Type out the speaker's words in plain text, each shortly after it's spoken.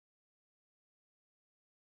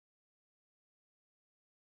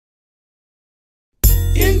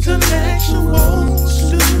Intellectual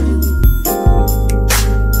stew.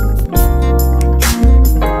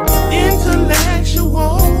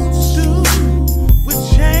 Intellectual stew with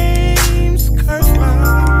James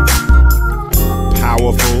Kirkland.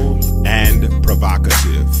 Powerful and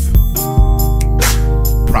provocative.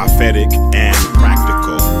 Prophetic and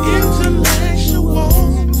practical.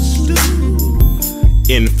 Intellectual stew.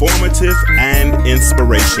 Informative and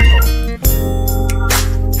inspirational.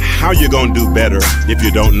 How you gonna do better if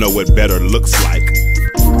you don't know what better looks like?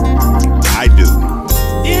 I do.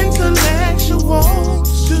 Intellectual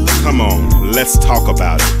stew. Come on, let's talk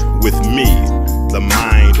about it with me, the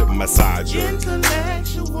mind massager.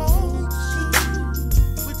 Intellectual stew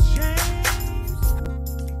with James.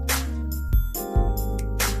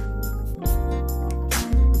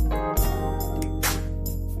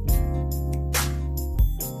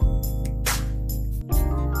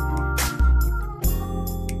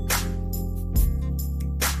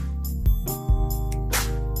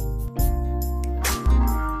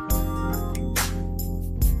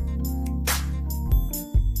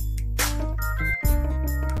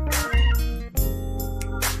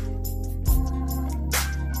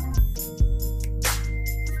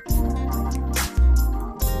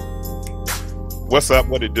 What's up?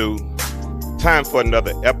 What it do? Time for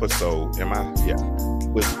another episode.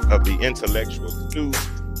 Of the Intellectual Stew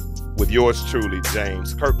with yours truly,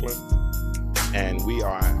 James Kirkland, and we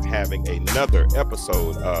are having another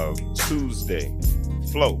episode of Tuesday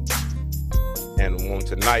Flow. And on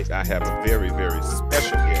tonight, I have a very, very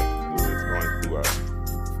special guest who is going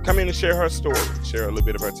to come in and share her story, share a little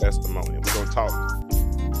bit of her testimony. We're going to talk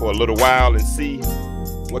for a little while and see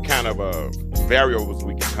what kind of variables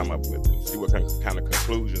we can come up with and see what kind of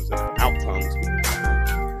conclusions and outcomes we can come up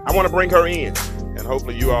with. I want to bring her in, and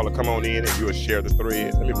hopefully you all will come on in and you will share the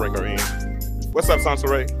thread. Let me bring her in. What's up,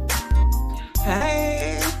 Soncerae?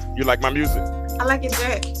 Hey. You like my music? I like it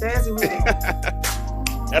jazzy with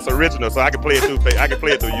it. That's original, so I can play it through YouTube. I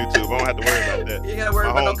don't have to worry about that. You gotta worry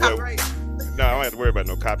about no copyright. No, I don't have to worry about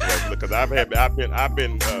no copyright because I've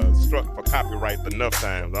been struck for copyright enough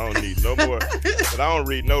times. I don't need no more. But I don't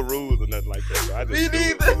read no rules or nothing like that. So I just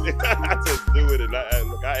I just do it, and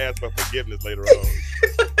I ask for forgiveness later on.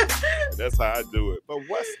 That's how I do it. But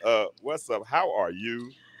what's up? What's up? How are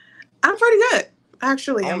you? I'm pretty good,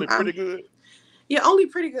 actually. Pretty good. Yeah, only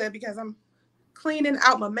pretty good because I'm cleaning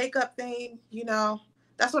out my makeup thing. You know,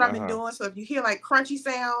 that's what I've been doing. So if you hear like crunchy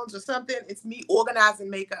sounds or something, it's me organizing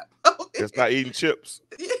makeup. It's not eating chips.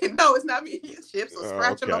 No, it's not me eating chips or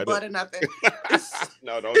scratching my butt or nothing.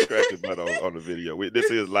 No, don't scratch your butt on the video.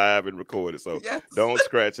 This is live and recorded, so yes. Don't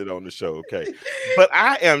scratch it on the show, okay? But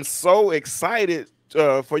I am so excited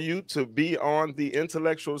for you to be on the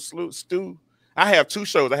Intellectual Stew. I have two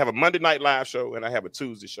shows. I have a Monday night live show and I have a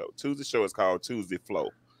Tuesday show. Tuesday show is called Tuesday Flow.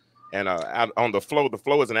 And on the flow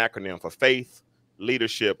is an acronym for faith,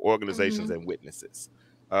 leadership, organizations, and witnesses.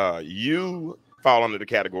 You fall under the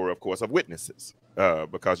category, of course, of witnesses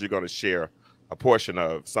because you're going to share a portion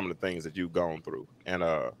of some of the things that you've gone through. And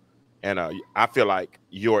I feel like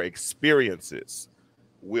your experiences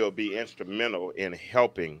will be instrumental in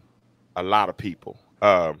helping a lot of people.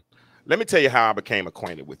 Let me tell you how I became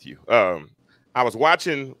acquainted with you. I was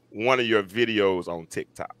watching one of your videos on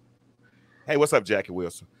TikTok. Hey, what's up, Jackie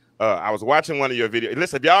Wilson? I was watching one of your videos.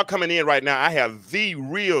 Listen, if y'all coming in right now, I have the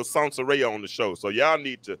real Soncerae on the show. So y'all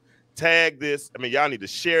need to tag this. I mean, y'all need to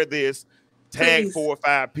share this, tag 4 or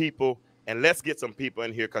 5 people, and let's get some people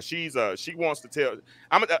in here because she wants to tell.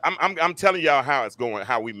 I'm telling y'all how it's going,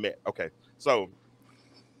 how we met. Okay, so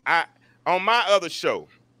on my other show,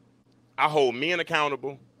 I hold men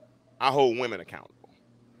accountable, I hold women accountable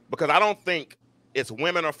because I don't think it's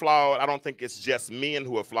women are flawed. I don't think it's just men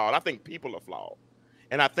who are flawed. I think people are flawed.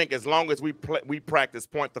 And I think as long as we practice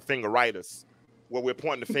point the finger righters, where we're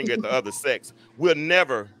pointing the finger at the other sex, we'll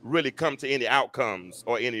never really come to any outcomes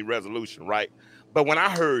or any resolution, right? But when I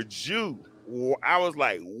heard you, I was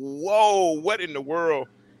like, whoa, what in the world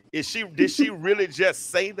did she really just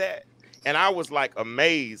say that? And I was like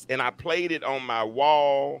amazed, and I played it on my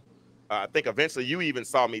wall. I think eventually you even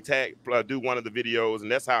saw me do one of the videos,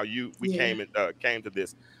 and that's how we came to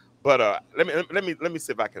this. But let me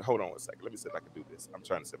see if I can hold on a second. Let me see if I can do this. I'm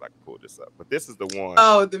trying to see if I can pull this up. But this is the one.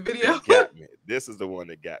 Oh, the video that got me. This is the one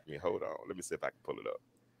that got me. Hold on. Let me see if I can pull it up.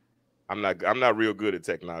 I'm not real good at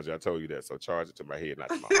technology. I told you that. So charge it to my head, not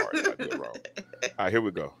to my heart. If I do it wrong. All right, here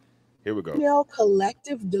we go. Here we go.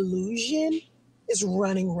 Collective delusion is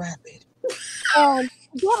running rapid. I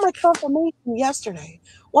got my confirmation yesterday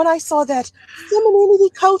when I saw that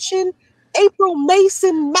femininity coaching, April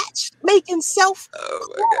Mason matchmaking self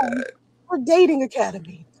for Dating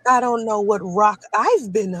Academy. I don't know what rock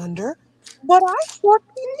I've been under, but I 14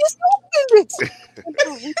 years opened it. And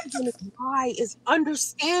the reason why is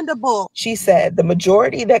understandable. She said, the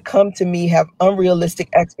majority that come to me have unrealistic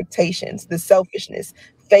expectations, the selfishness,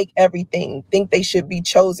 fake everything, think they should be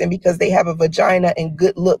chosen because they have a vagina and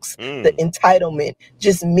good looks, the entitlement,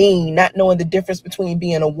 just mean, not knowing the difference between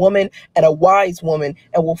being a woman and a wise woman,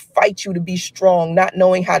 and will fight you to be strong, not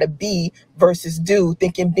knowing how to be versus do,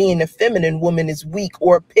 thinking being a feminine woman is weak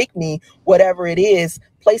or pick me, whatever it is,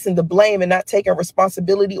 placing the blame and not taking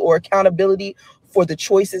responsibility or accountability for the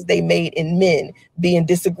choices they made in men, being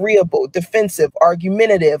disagreeable, defensive,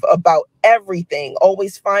 argumentative about everything,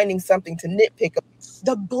 always finding something to nitpick.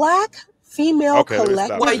 The Black female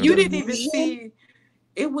collective. Well, you didn't even see,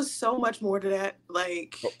 it was so much more to that.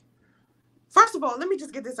 Like, first of all, let me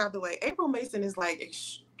just get this out of the way. April Mason is like,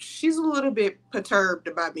 she's a little bit perturbed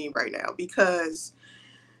about me right now because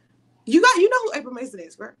you know who April Mason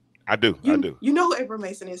is, right? I do. You know who April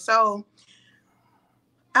Mason is. So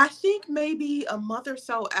I think maybe a month or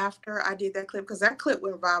so after I did that clip, because that clip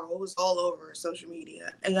went viral, it was all over social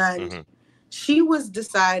media. And she was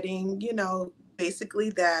deciding, you know, basically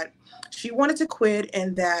that she wanted to quit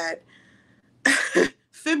and that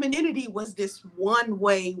femininity was this one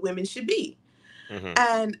way women should be.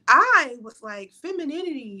 And I was like,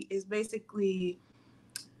 femininity is basically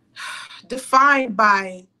defined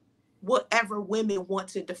by whatever women want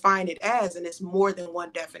to define it as, and it's more than one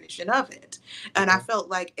definition of it. And I felt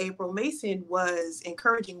like April Mason was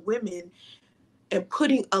encouraging women and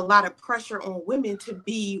putting a lot of pressure on women to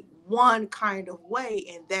be one kind of way,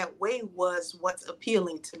 and that way was what's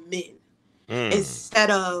appealing to men instead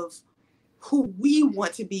of who we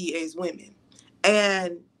want to be as women.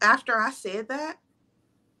 And after I said that,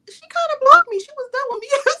 she kind of blocked me. She was done with me.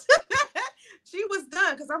 She was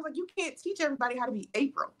done because I was like, you can't teach everybody how to be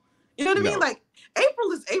April. You know what I mean? Like,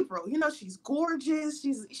 April is April. You know, she's gorgeous.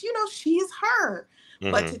 She's her.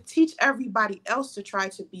 But to teach everybody else to try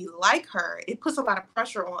to be like her, it puts a lot of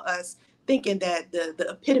pressure on us thinking that the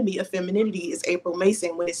epitome of femininity is April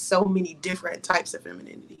Mason when it's so many different types of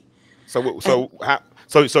femininity. So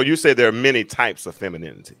you said there are many types of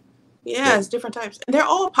femininity. Yeah, it's different types. And they're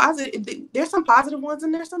all positive. There's some positive ones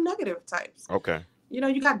and there's some negative types. Okay. You know,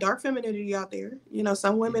 you got dark femininity out there. You know,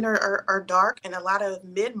 some women are dark, and a lot of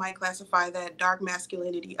men might classify that dark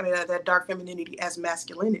masculinity, that dark femininity as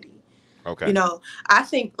masculinity. Okay. You know, I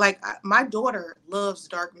think, like, my daughter loves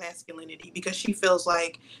dark masculinity because she feels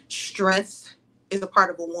like strength is a part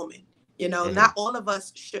of a woman. You know, not all of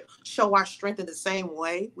us show our strength in the same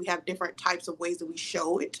way. We have different types of ways that we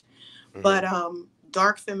show it. But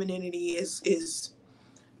dark femininity is,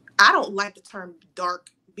 I don't like the term dark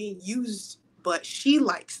being used, but she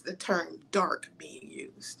likes the term dark being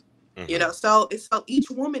used. You know, so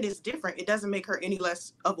each woman is different. It doesn't make her any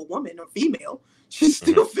less of a woman or female. She's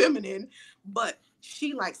still feminine, but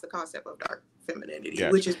she likes the concept of dark femininity,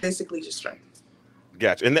 which is basically just strength.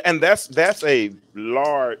 Gotcha. And that's a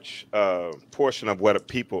large portion of what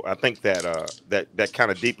people, I think that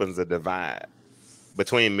kind of deepens the divide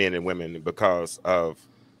between men and women, because of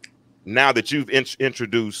now that you've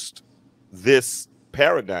introduced this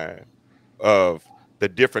paradigm of the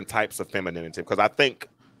different types of femininity. Because I think,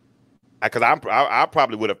 I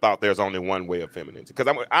probably would have thought there's only one way of femininity.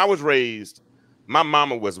 Because I was raised, my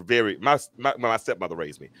mama was my stepmother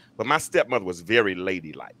raised me, but my stepmother was very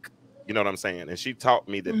ladylike. You know what I'm saying? And she taught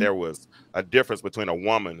me that there was a difference between a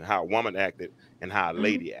woman, how a woman acted, and how a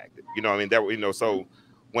lady acted. You know what I mean? There, you know, so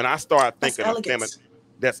when I started thinking of feminine,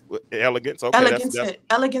 that's elegance. Okay,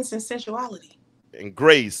 elegance and sensuality. And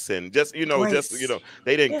grace, and just, you know,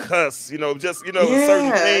 they didn't cuss, you know, just, you know,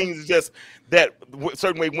 certain things, just that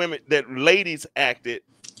certain way women, that ladies acted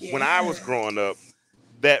when I was growing up,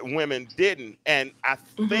 that women didn't. And I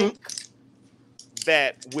think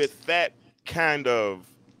that with that kind of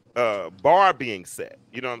bar being set,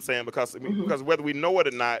 you know what I'm saying? Because whether we know it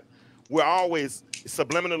or not, we're always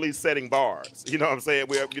subliminally setting bars. You know what I'm saying?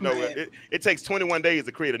 It takes 21 days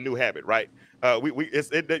to create a new habit, right?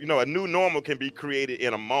 You know, a new normal can be created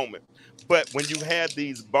in a moment. But when you had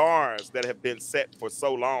these bars that have been set for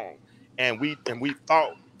so long, and we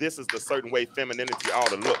thought this is the certain way femininity ought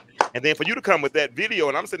to look, and then for you to come with that video,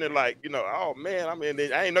 and I'm sitting there like, you know, oh man, I mean,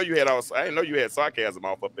 I didn't know you had sarcasm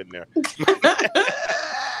all up in there.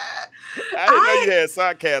 I didn't know you had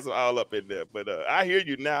sarcasm all up in there, but I hear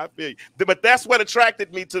you now. I feel you. But that's what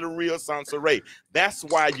attracted me to the real Soncerae. That's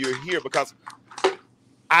why you're here, because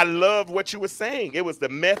I loved what you were saying. It was the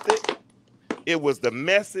method. It was the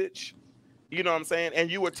message. You know what I'm saying?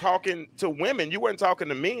 And you were talking to women. You weren't talking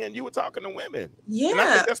to men. You were talking to women. Yeah. And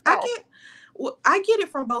I think that's powerful. Well, I get it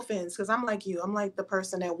from both ends because I'm like you. I'm like the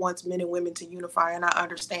person that wants men and women to unify, and I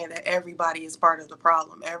understand that everybody is part of the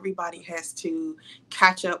problem. Everybody has to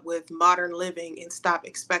catch up with modern living and stop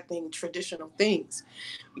expecting traditional things.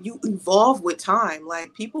 You evolve with time.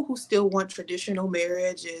 Like people who still want traditional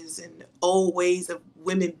marriages and old ways of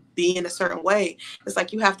women being a certain way, it's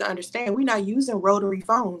like you have to understand we're not using rotary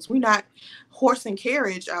phones. We're not horse and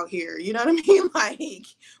carriage out here. You know what I mean? Like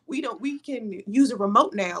we can use a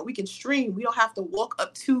remote now. We can stream. We don't have to walk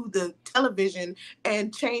up to the television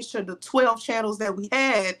and change to the 12 channels that we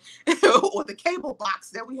had or the cable box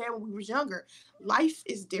that we had when we was younger. Life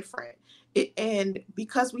is different. And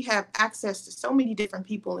because we have access to so many different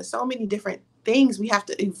people and so many different things, we have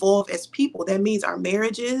to evolve as people. That means our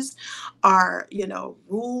marriages, our,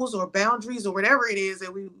 rules or boundaries or whatever it is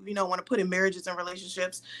that we, want to put in marriages and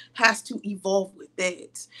relationships has to evolve with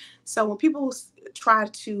it. So when people try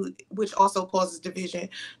to, which also causes division,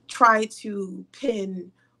 try to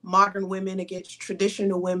pin modern women against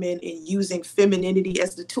traditional women and using femininity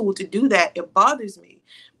as the tool to do that, it bothers me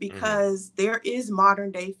because there is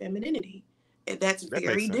modern day femininity, and that's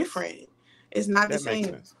very different. It's not the same.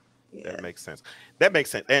 Sense. Yeah. That makes sense. That makes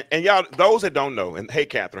sense. And y'all, those that don't know, and hey,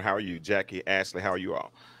 Catherine, how are you? Jackie, Ashley, how are you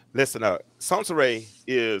all? Listen, Soncerae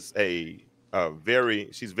is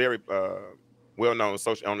she's very well known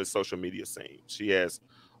on the social media scene. She has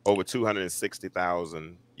over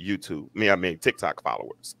 260,000 TikTok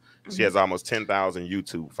followers. She has almost 10,000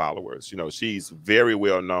 YouTube followers. She's very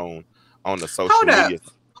well known on the social media.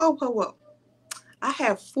 Whoa. I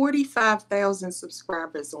have 45,000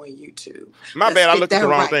 subscribers on YouTube. My bad. I looked at the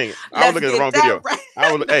wrong thing. I was looking at the wrong video. Right.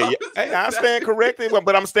 I stand corrected,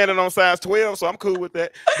 but I'm standing on size 12, so I'm cool with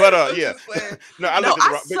that. But yeah, no, I looked at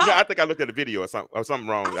the wrong. But, I think I looked at the video or something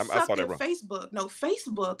wrong. I saw that wrong.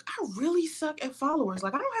 Facebook. I really suck at followers.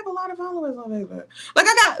 Like I don't have a lot of followers on Facebook. Like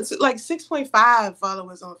I got like 6.5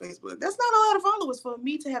 followers on Facebook. That's not a lot of followers for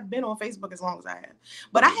me to have been on Facebook as long as I have.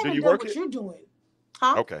 But I haven't done what you're doing.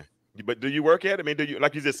 Huh? Okay. But do you work at it? I mean, do you,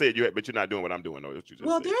 like you just said, but you're not doing what I'm doing, though.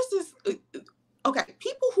 There's this.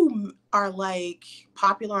 People who are like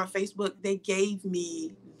popular on Facebook, they gave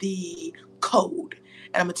me the code,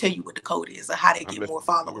 and I'm gonna tell you what the code is or how they get more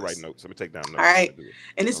followers. I'm write notes. Let me take down notes. All right,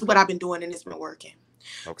 and this is what I've been doing, and it's been working.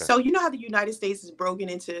 Okay. So you know how the United States is broken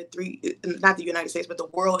into not the United States, but the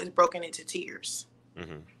world is broken into tiers,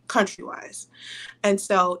 country-wise, and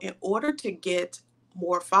so in order to get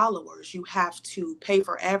more followers, you have to pay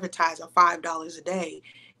for advertising $5 a day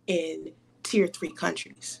in tier 3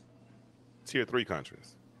 countries. Tier 3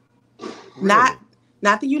 countries. Really?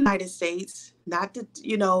 Not the United States, not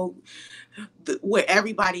where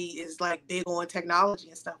everybody is like big on technology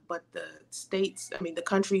and stuff, but the states, the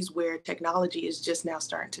countries where technology is just now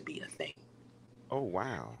starting to be a thing. Oh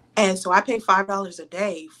wow. And so I pay $5 a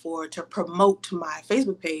day to promote to my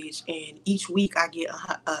Facebook page, and each week I get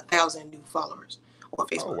 1,000 new followers on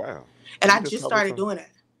Facebook. Oh wow. And I just started doing it.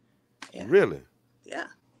 Yeah. Really? Yeah.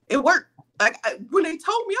 It worked. Like when they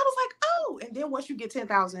told me, I was like, oh. And then once you get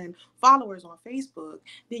 10,000 followers on Facebook,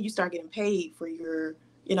 then you start getting paid for your,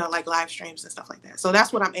 like live streams and stuff like that. So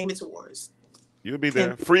that's what I'm aiming towards. You'll be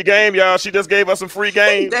there. Free game, y'all. She just gave us some free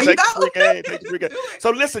game. Take the free game.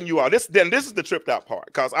 So listen, you all. This is the tripped out part.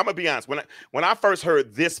 Because I'm gonna be honest. When I first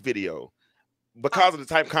heard this video, because of the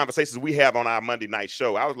type of conversations we have on our Monday night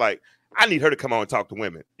show, I was like, I need her to come on and talk to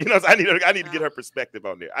women. I need to get her perspective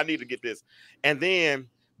on there. I need to get this. But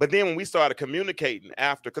then when we started communicating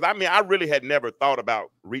after, because I really had never thought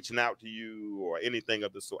about reaching out to you or anything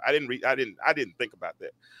of the sort. I didn't think about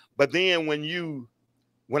that. But then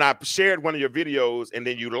when I shared one of your videos and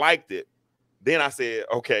then you liked it, then I said,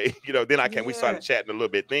 okay, we started chatting a little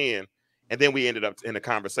bit then, and then we ended up in a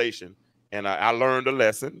conversation, and I learned a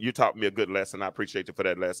lesson. You taught me a good lesson. I appreciate you for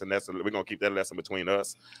that lesson. We're gonna keep that lesson between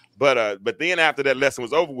us. But then after that lesson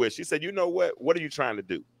was over with, she said, you know what are you trying to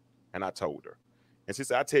do? And I told her, and she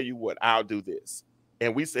said, I tell you what, I'll do this.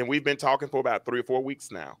 And we've been talking for about 3 or 4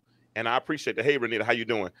 weeks now, and I appreciate that. Hey, Renita, how you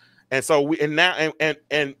doing? And so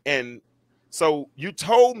so you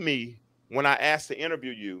told me when I asked to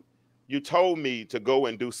interview you, you told me to go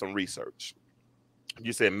and do some research.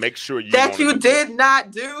 You said, make sure you did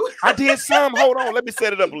not do. I did some. Hold on. Let me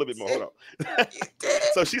set it up a little bit more. Hold on.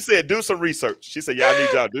 So she said, do some research. She said, I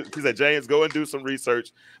need y'all. She said, James, go and do some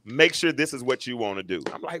research. Make sure this is what you want to do.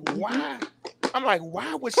 I'm like, why?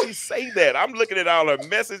 Why would she say that? I'm looking at all her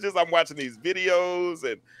messages. I'm watching these videos,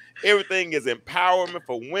 everything is empowerment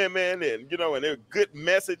for women, and you know, and they're good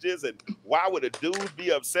messages. And why would a dude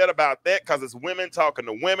be upset about that? Because it's women talking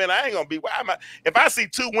to women. I ain't gonna be. Why am I? If I see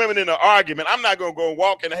two women in an argument, I'm not gonna go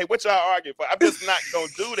walk in. Hey, what y'all arguing for? I'm just not gonna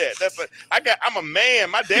do that. I'm a man.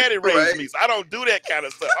 My daddy raised me, so I don't do that kind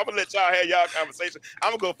of stuff. I'm gonna let y'all have y'all conversation.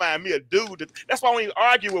 I'm gonna go find me a dude. That's why when you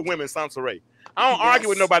argue with women, Soncerae, I don't argue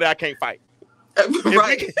with nobody I can't fight.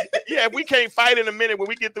 If we can't fight in a minute when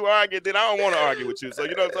we get through arguing, then I don't want to argue with you. So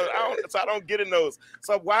you know, so I don't get in those.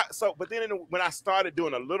 But then when I started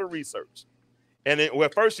doing a little research, and then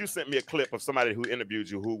first you sent me a clip of somebody who interviewed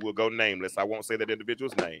you, who will go nameless. I won't say that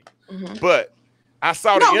individual's name, but I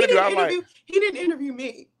saw the interview. I'm like, he didn't interview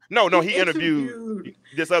me. No, he interviewed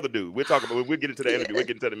this other dude. We'll get into the interview. We'll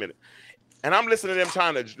get into that in a minute. And I'm listening to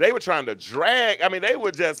them they were trying to drag. I mean, they were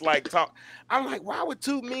just like talk. I'm like, why would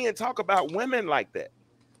two men talk about women like that?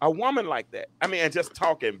 A woman like that? I mean, and just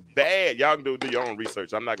talking bad. Y'all can do your own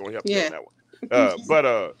research. I'm not gonna help you on that one.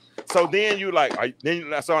 So then you like,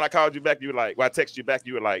 so when I called you back, you were like, well, I texted you back,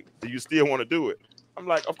 you were like, do you still want to do it? I'm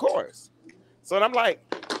like, of course. So I'm like,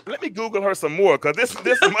 let me Google her some more, because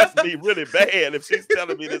this must be really bad if she's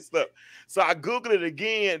telling me this stuff. So I Googled it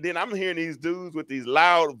again. Then I'm hearing these dudes with these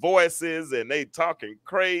loud voices, and they talking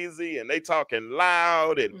crazy, and they talking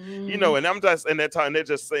loud, and you know, and they're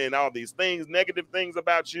just saying all these things, negative things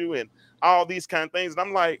about you, and all these kind of things. And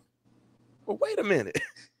I'm like, well, wait a minute.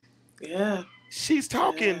 Yeah. She's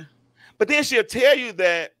talking, but then she'll tell you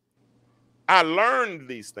that I learned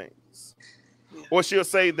these things, or she'll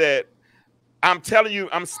say that I'm telling you,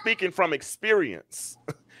 I'm speaking from experience.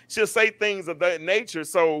 She'll say things of that nature.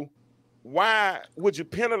 So why would you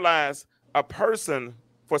penalize a person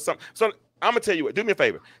for something? So I'm gonna tell you what. Do me a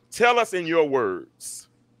favor. Tell us in your words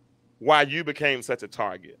why you became such a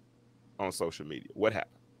target on social media. What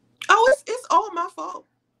happened? Oh, it's all my fault.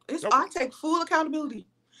 I take full accountability.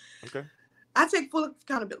 Okay. I take full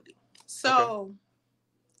accountability. So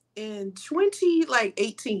in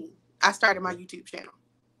 2018, I started my YouTube channel.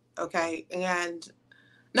 Okay. And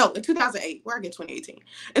no, in 2008, where I get 2018.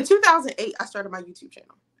 In 2008, I started my YouTube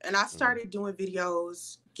channel, and I started doing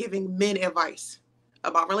videos giving men advice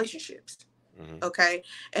about relationships. Okay.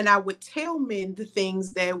 And I would tell men the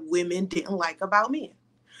things that women didn't like about men.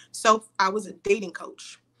 So I was a dating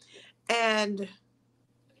coach. And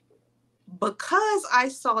because I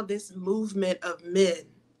saw this movement of men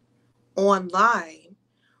online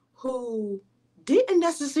who didn't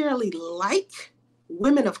necessarily like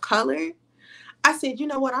women of color, I said, you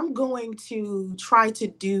know what, I'm going to try to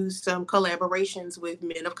do some collaborations with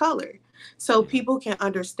men of color so people can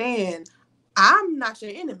understand I'm not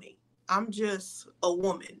your enemy. I'm just a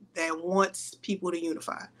woman that wants people to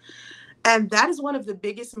unify. And that is one of the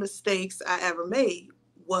biggest mistakes I ever made,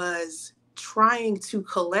 was trying to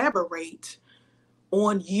collaborate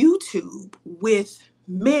on YouTube with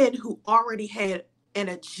men who already had an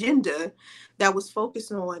agenda that was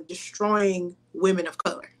focused on destroying women of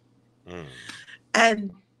color.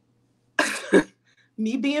 And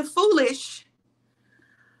me being foolish,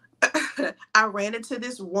 I ran into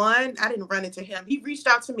this one. I didn't run into him. He reached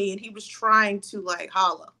out to me, and he was trying to like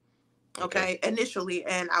holler. Okay, initially,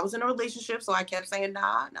 and I was in a relationship, so I kept saying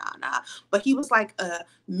nah. But he was like a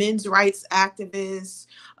men's rights activist,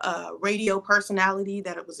 radio personality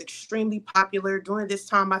that it was extremely popular during this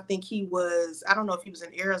time. I think he was, I don't know if he was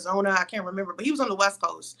in Arizona, I can't remember, but he was on the West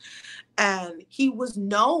Coast, and he was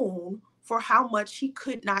known for how much he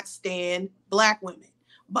could not stand Black women.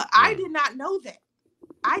 But I did not know that.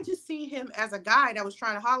 I just see him as a guy that was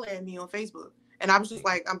trying to holler at me on Facebook. And I was just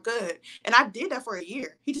like, I'm good. And I did that for a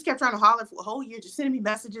year. He just kept trying to holler for a whole year, just sending me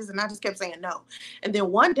messages. And I just kept saying no. And then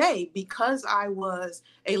one day, because I was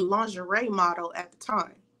a lingerie model at the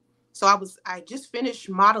time, so I just finished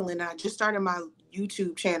modeling. I just started my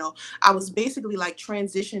YouTube channel. I was basically like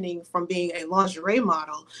transitioning from being a lingerie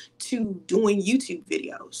model to doing YouTube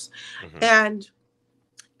videos. And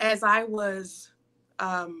as I was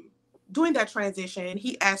doing that transition,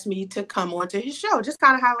 he asked me to come onto his show, just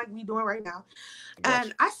kind of how like we doing right now.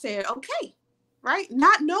 And I said, okay, right?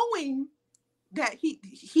 Not knowing that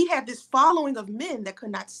he had this following of men that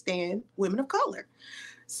could not stand women of color.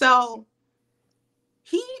 So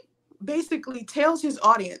he basically tells his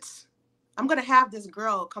audience, I'm going to have this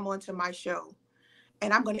girl come onto my show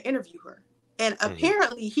and I'm going to interview her. And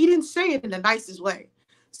apparently he didn't say it in the nicest way.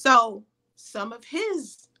 So some of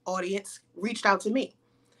his audience reached out to me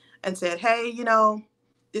and said, hey, you know,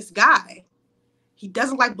 this guy, he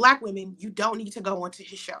doesn't like Black women. You don't need to go onto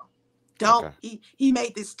his show. Don't. He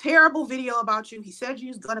made this terrible video about you. He said you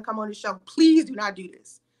was going to come on his show. Please do not do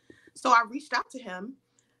this. So I reached out to him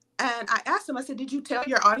And I asked him, I said, did you tell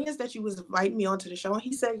your audience that you was inviting me onto the show? And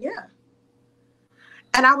he said, yeah.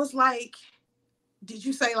 And I was like, did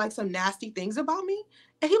you say like some nasty things about me?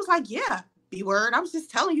 And he was like, yeah, B word. I was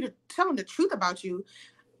just telling the truth about you.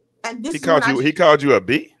 And this he called you a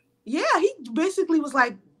B? Yeah, he basically was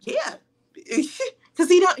like, yeah.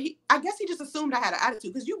 Because I guess he just assumed I had an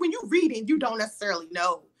attitude. Because when you read it, you don't necessarily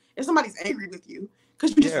know if somebody's angry with you.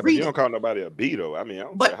 Because you just read it. You don't call nobody a B though. I mean, I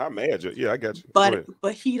don't care how mad you. Yeah, I got you.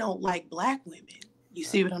 But he don't like black women. You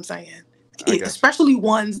see what I'm saying? Especially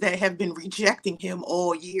ones that have been rejecting him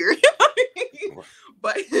all year.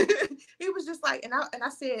 But he was just like, and I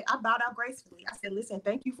said, I bowed out gracefully. I said, listen,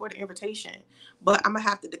 thank you for the invitation, but I'm gonna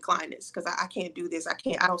have to decline this because I can't do this. I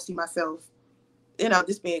don't see myself,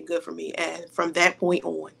 this being good for me. And from that point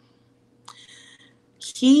on,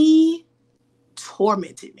 he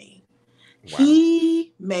tormented me. Wow.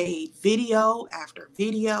 He made video after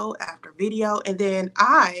video after video. And then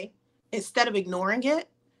instead of ignoring it,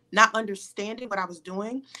 not understanding what I was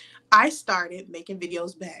doing, I started making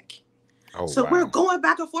videos back. Oh, so wow. We're going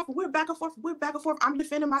back and forth. We're back and forth. We're back and forth. I'm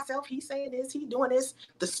defending myself. He's saying this. He's doing this.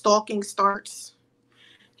 The stalking starts.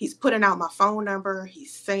 He's putting out my phone number.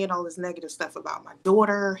 He's saying all this negative stuff about my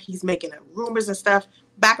daughter. He's making rumors and stuff.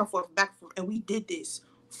 Back and forth, back and forth. And we did this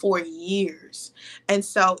for years. And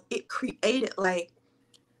so it created like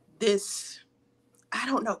this, I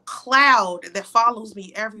don't know, cloud that follows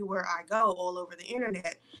me everywhere I go, all over the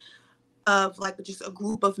internet, of like just a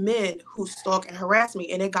group of men who stalk and harass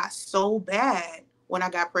me. And it got so bad when I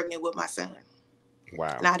got pregnant with my son.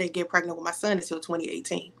 Wow. And I didn't get pregnant with my son until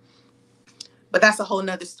 2018. But that's a whole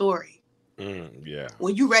nother story. Yeah.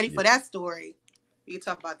 When you're ready for that story, we can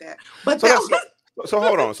talk about that. But so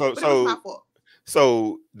hold on.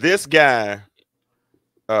 So this guy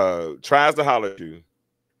tries to holler at you.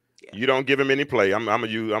 Yeah. You don't give him any play. I'm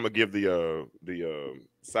gonna give the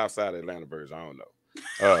South Side Atlanta version. I don't know.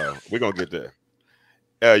 We're gonna get there.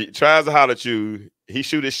 He tries to holler at you. He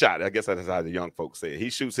shoot his shot. I guess that's how the young folks say it. He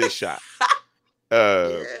shoots his shot.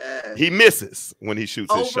 He misses when he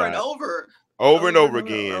shoots his shot. Over and over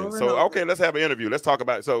again. So okay, let's have an interview. Let's talk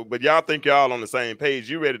about it. So, but y'all think y'all on the same page.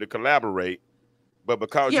 You ready to collaborate, but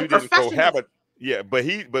because you didn't cohabitate,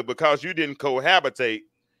 because you didn't cohabitate,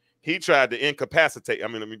 he tried to incapacitate. I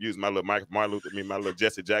mean, let me use my little my little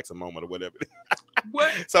Jesse Jackson moment or whatever.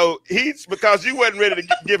 What? So because you wasn't ready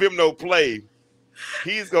to give him no play,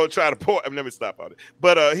 he's gonna try to pour. Let me stop on it.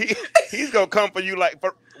 But he's gonna come for you like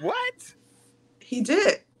for what? He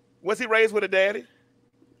did. Was he raised with a daddy?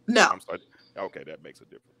 No. I'm sorry. Okay, that makes a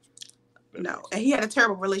difference. And he had a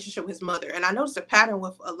terrible relationship with his mother. And I noticed a pattern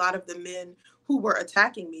with a lot of the men who were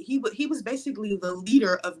attacking me. He was basically the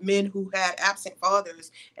leader of men who had absent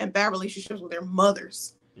fathers and bad relationships with their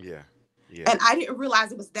mothers. Yeah. And I didn't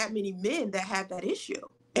realize it was that many men that had that issue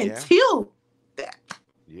until that.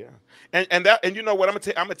 Yeah. And you know what? I'm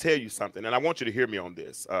gonna tell you something, and I want you to hear me on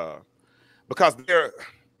this. Because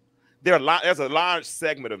there's a large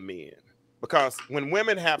segment of men. Because when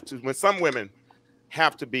some women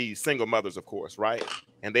have to be single mothers, of course, right?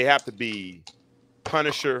 And they have to be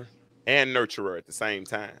punisher and nurturer at the same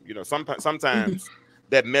time. Sometimes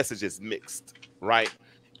that message is mixed, right?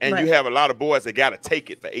 And you have a lot of boys that got to take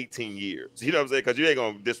it for 18 years. You know what I'm saying? Because you ain't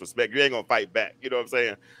going to disrespect. You ain't going to fight back. You know what I'm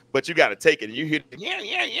saying? But you got to take it. And you hear,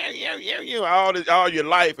 all your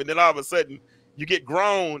life. And then all of a sudden, you get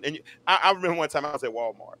grown. And I remember one time I was at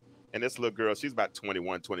Walmart. And this little girl, she's about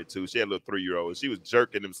 21, 22. She had a little 3-year-old. She was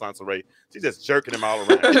jerking him, Soncerae. She's just jerking him all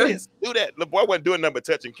around. Do that. The boy wasn't doing nothing but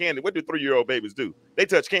touching candy. What do 3-year-old babies do? They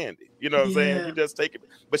touch candy. You know what I'm saying? You just take it.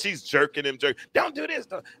 But she's jerking him. Don't do this.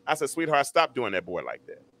 I said, sweetheart, stop doing that boy like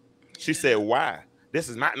that. She said, why? This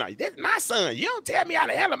is my son. You don't tell me how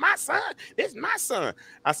the hell of my son. This is my son.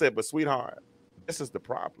 I said, but sweetheart, this is the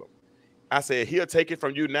problem. I said, he'll take it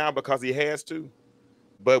from you now because he has to.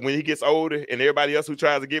 But when he gets older and everybody else who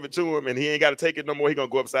tries to give it to him and he ain't got to take it no more, he's going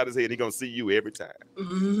to go upside his head and he's going to see you every time.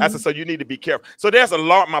 I said, so you need to be careful. So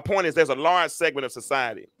my point is there's a large segment of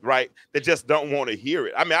society, right, that just don't want to hear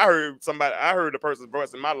it. I mean, I heard a person's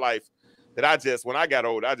voice in my life that when I got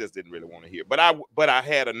older, I just didn't really want to hear. But I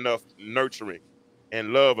had enough nurturing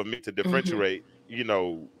and love of me to differentiate,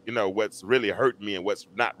 what's really hurt me and what's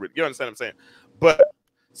not really, you understand what I'm saying? But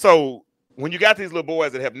so when you got these little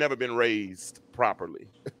boys that have never been raised properly,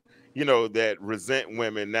 that resent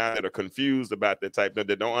women now, that are confused about that type, that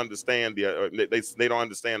don't understand they don't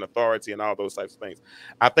understand authority and all those types of things.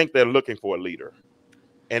 I think they're looking for a leader.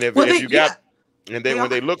 And when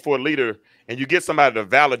they look for a leader and you get somebody to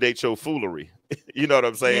validate your foolery, you know what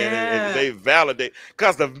I'm saying? And they validate,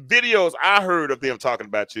 because the videos I heard of them talking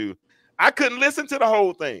about you, I couldn't listen to the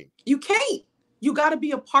whole thing. You can't. You got to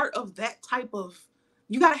be a part of that type of,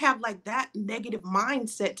 you got to have like that negative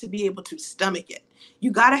mindset to be able to stomach it.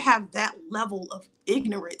 You got to have that level of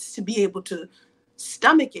ignorance to be able to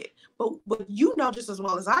stomach it. But you know just as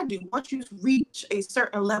well as I do, once you reach a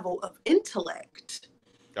certain level of intellect,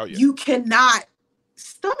 you cannot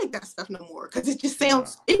stomach that stuff no more because it just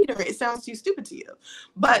sounds ignorant. It sounds too stupid to you.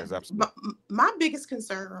 But my biggest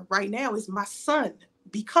concern right now is my son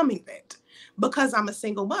becoming that, because I'm a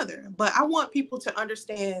single mother. But I want people to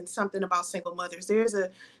understand something about single mothers. There's a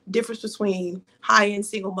difference between high-end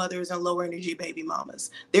single mothers and lower energy baby mamas.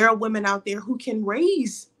 There are women out there who can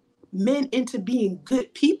raise men into being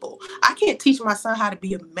good people. I can't teach my son how to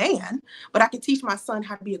be a man, but I can teach my son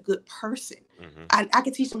how to be a good person. I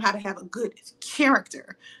can teach him how to have a good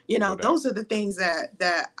character. You know, those are the things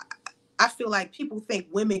that I feel like people think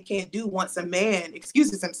women can't do once a man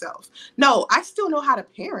excuses himself. No, I still know how to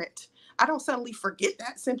parent. I don't suddenly forget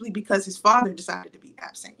that simply because his father decided to be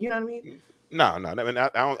absent. You know what I mean? No. I mean,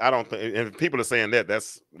 I don't think, and people are saying that,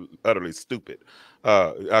 that's utterly stupid.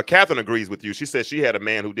 Catherine agrees with you. She said she had a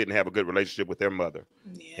man who didn't have a good relationship with their mother,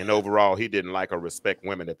 and overall, he didn't like or respect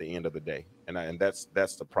women at the end of the day. And that's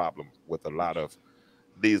the problem with a lot of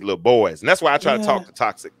these little boys, and that's why I try to talk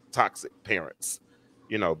to toxic parents.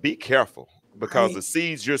 You know, be careful, because the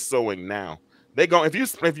seeds you're sowing now, they go. If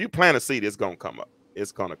you plant a seed, it's gonna come up.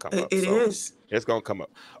 It's gonna come up. It's gonna come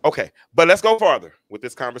up. Okay, but let's go farther with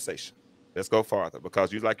this conversation. Let's go farther,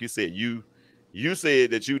 because like you said, you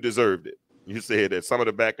said that you deserved it. You said that some of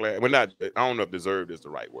the backlash, well, not, I don't know if deserved is the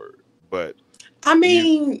right word, but I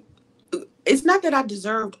mean, it's not that I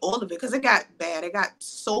deserved all of it, because it got bad. It got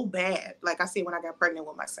so bad. Like I said, when I got pregnant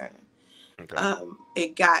with my son,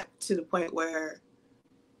 it got to the point where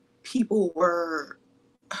people were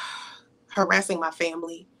harassing my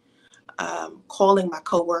family, calling my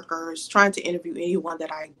coworkers, trying to interview anyone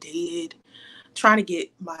that I dated, trying to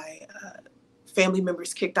get my family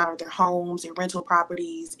members kicked out of their homes and rental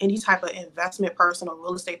properties. Any type of investment person or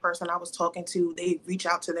real estate person I was talking to, they reach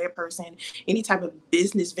out to their person. Any type of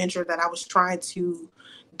business venture that I was trying to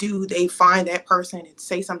do, they find that person and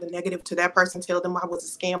say something negative to that person, tell them I was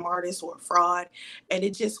a scam artist or a fraud. And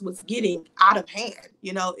it just was getting out of hand.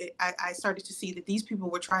 You know, I started to see that these people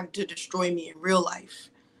were trying to destroy me in real life.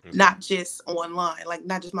 Not just online, like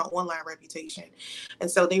not just my online reputation. And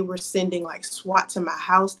so they were sending like SWAT to my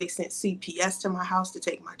house. They sent CPS to my house to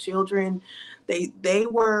take my children. They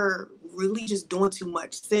were really just doing too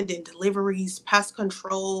much, sending deliveries, pest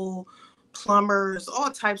control, plumbers, all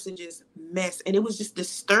types of just mess. And it was just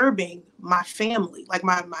disturbing my family, like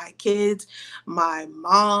my kids, my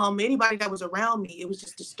mom, anybody that was around me. It was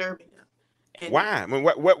just disturbing them. And why? I mean,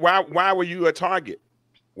 why were you a target?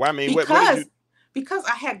 Why? I mean, because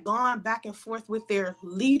I had gone back and forth with their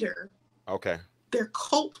leader, their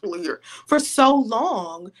cult leader, for so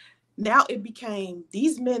long. Now it became,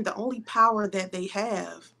 these men, the only power that they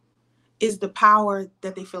have is the power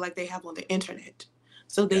that they feel like they have on the internet.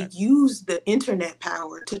 So they use the internet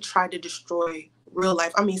power to try to destroy real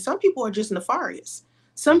life. I mean, some people are just nefarious.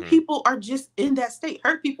 Some people are just in that state.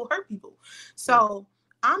 Hurt people hurt people. So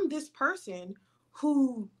I'm this person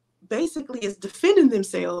who basically is defending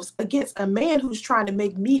themselves against a man who's trying to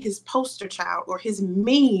make me his poster child or his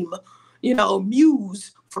meme, you know,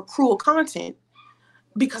 muse for cruel content,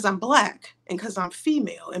 because I'm Black and because I'm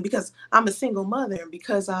female and because I'm a single mother and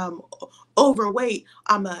because I'm overweight.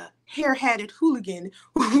 I'm a hair-hatted hooligan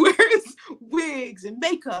who wears wigs and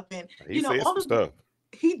makeup and all the stuff.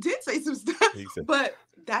 He did say some stuff, but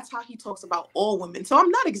that's how he talks about all women. So I'm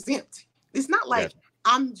not exempt. It's not like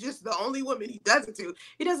I'm just the only woman he does it to.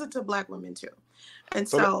 He does it to Black women too. And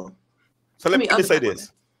so let me say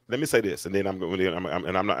this. Let me say this, and then I'm going.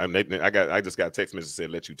 I just got a text message that said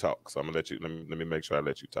let you talk, so I'm gonna let you. Let me make sure I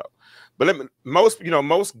let you talk. But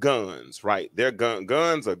most guns, right? Their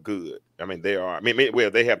guns are good. I mean, they are. I mean,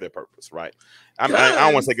 well, they have their purpose, right? I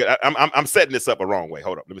don't want to say good. I'm setting this up a wrong way.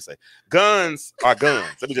 Hold up. Let me say guns are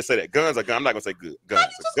guns. Let me just say that guns are guns. I'm not gonna say good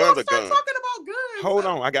guns. Guns are guns. Talking about guns. Hold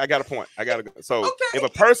on. I got a point. I got to. So if a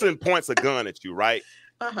person points a gun at you, right,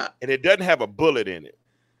 and it doesn't have a bullet in it,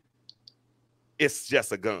 it's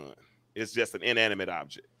just a gun. It's just an inanimate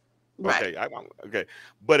object. Right. Okay.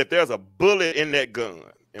 But if there's a bullet in that gun,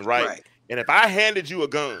 and and if I handed you a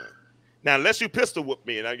gun, now unless you pistol whip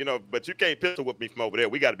me, and but you can't pistol whip me from over there.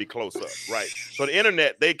 We got to be close up, right? So the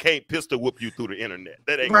internet, they can't pistol whip you through the internet.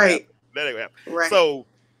 That ain't gonna happen. That ain't gonna happen. Right. So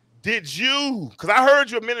did you? Because I heard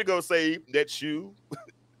you a minute ago say that you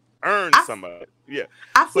earned some of it. Yeah.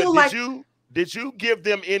 I feel like did you give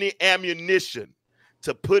them any ammunition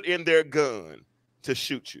to put in their gun to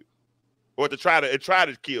shoot you or to try to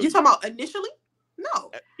kill you? You talking about initially?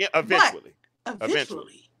 No. Eventually.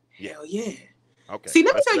 Eventually. Yeah. Hell yeah. Okay. See,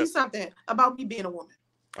 let me tell you something about me being a woman.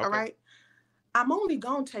 Okay. All right. I'm only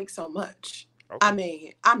gonna take so much. Okay. I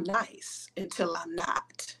mean, I'm nice until I'm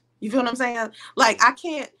not. You feel what I'm saying? Like, I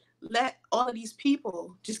can't let all of these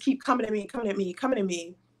people just keep coming at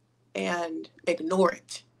me, and ignore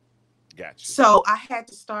it. Gotcha. So I had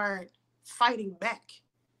to start fighting back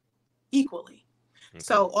equally. Okay.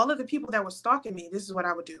 So all of the people that were stalking me, this is what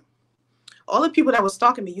I would do. All the people that were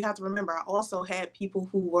stalking me, you have to remember, I also had people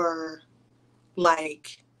who were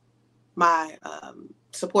like my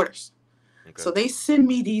supporters. Okay. So they send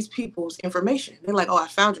me these people's information. They're like, oh, I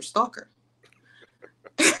found your stalker.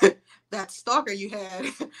 That stalker you had,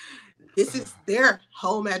 this is their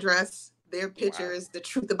home address, their pictures, the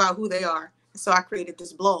truth about who they are. So I created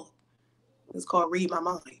this blog. It's called Read My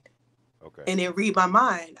Mind. Okay. And in Read My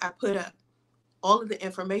Mind, I put up all of the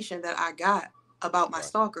information that I got about my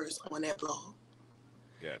stalkers on that blog.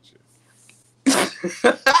 Gotcha.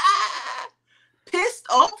 Pissed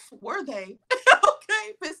off, were they?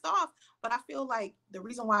 Okay, pissed off. But I feel like the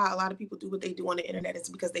reason why a lot of people do what they do on the internet is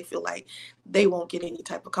because they feel like they won't get any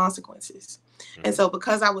type of consequences. Mm-hmm. And so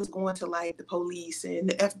because I was going to like the police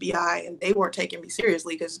and the FBI and they weren't taking me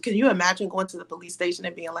seriously, because can you imagine going to the police station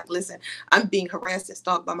and being like, listen, I'm being harassed and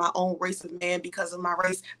stalked by my own race of man because of my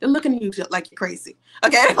race. They're looking at you like you're crazy.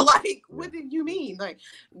 Okay, like, what did you mean? Like,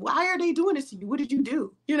 why are they doing this to you? What did you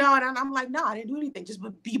do? You know, and I'm like, no, I didn't do anything. Just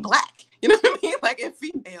be black. You know what I mean? Like, and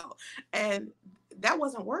female. And that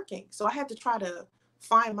wasn't working. So I had to try to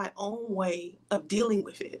find my own way of dealing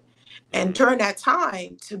with it. And during that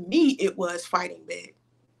time, to me, it was fighting back.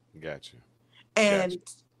 Gotcha. And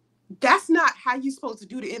that's not how you're supposed to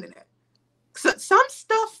do the internet. So some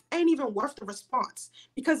stuff ain't even worth the response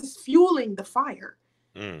because it's fueling the fire.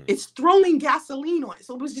 It's throwing gasoline on it.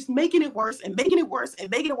 So it was just making it worse and making it worse and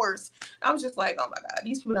making it worse. I was just like, oh my God,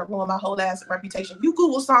 these people are ruining my whole ass reputation. You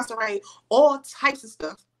Google Soncerae, all types of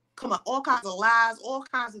stuff. Come on, all kinds of lies, all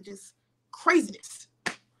kinds of just craziness.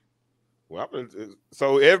 Well,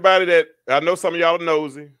 so everybody that I know, some of y'all are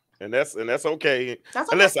nosy, and that's okay. That's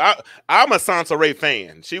okay. Unless I'm a Soncerae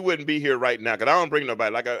fan, she wouldn't be here right now because I don't bring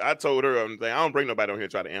nobody. Like I told her, I don't bring nobody on here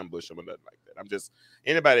to try to ambush them or nothing like that. I'm just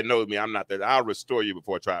anybody that knows me. I'm not that. I'll restore you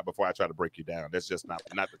before I try to break you down. That's just not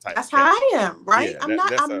the type. That's how I am, right? Yeah,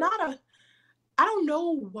 I don't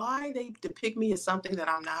know why they depict me as something that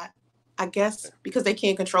I'm not. I guess because they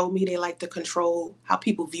can't control me, they like to control how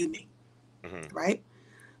people view me, right?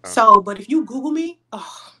 So, but if you Google me,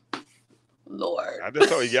 oh, Lord. I just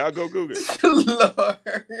told you, y'all go Google it.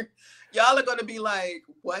 Lord. Y'all are going to be like,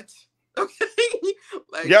 what? Okay.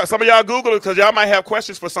 Like, yeah, some of y'all Google it because y'all might have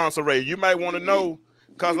questions for Soncerae. You might want to know.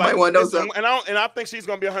 Because like, and I think she's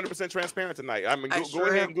going to be 100% transparent tonight. I mean, go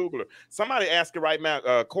ahead and Google her. Somebody asked her right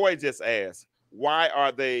now, Coy just asked, why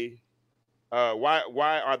are they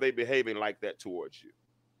behaving like that towards you?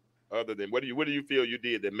 Other than what do you feel you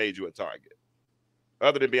did that made you a target?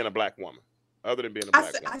 Other than being a black woman. Other than being a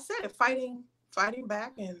black woman. I said it, fighting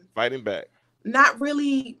back and fighting back. Not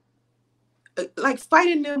really like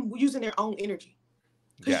fighting them using their own energy.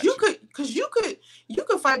 Because you could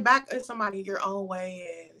fight back at somebody your own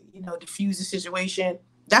way and diffuse the situation.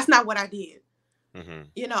 That's not what I did.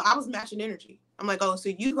 Mm-hmm. I was matching energy. I'm like, oh, so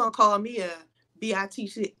you gonna call me a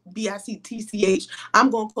BICTCH. I'm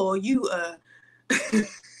gonna call you a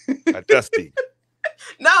Dusty.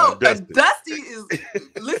 No, a Dusty is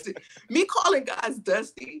listen. Me calling guys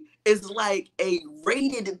Dusty is like a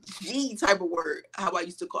rated G type of word. How I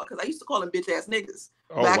used to call, because I used to call them bitch ass niggas.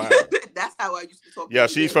 Oh wow. That's how I used to talk. Yeah,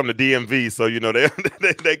 she's from the DMV, so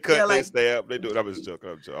they cut, they stab, they do it. I was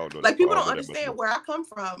joking. Like people don't understand where I come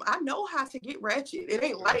from. I know how to get ratchet. It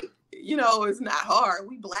ain't like it's not hard.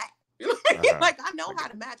 We black. You know what I mean? Like I know how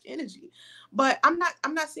to match energy, but I'm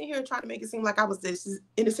not sitting here trying to make it seem like I was this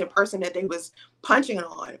innocent person that they was punching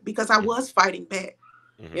on, because I was fighting back.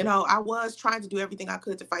 Mm-hmm. I was trying to do everything I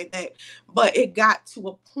could to fight back, but it got to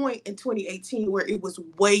a point in 2018 where it was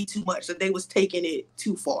way too much, that they was taking it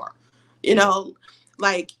too far,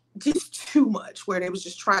 like just too much, where they was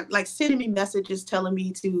just trying, like sending me messages telling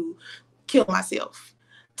me to kill myself,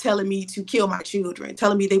 telling me to kill my children,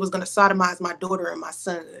 telling me they was going to sodomize my daughter and my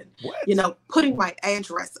son, putting my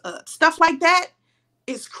address up, stuff like that.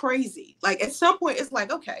 It's crazy. Like at some point it's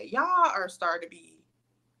like, okay, y'all are starting to be,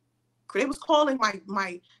 they was calling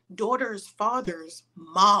my daughter's father's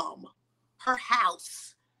mom, her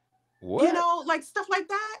house, like stuff like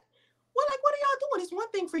that. Well, like, what are y'all doing? It's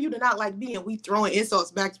one thing for you to not like me and we throwing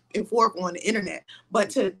insults back and forth on the internet, but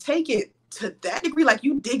to take it to that degree, like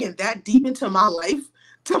you digging that deep into my life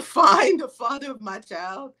to find the father of my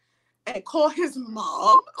child and call his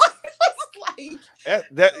mom. like,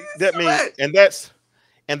 that means,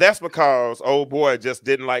 and that's because old boy just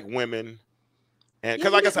didn't like women. And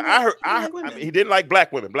because, like I said, I mean, he didn't like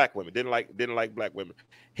black women. Didn't like black women.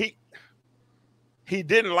 He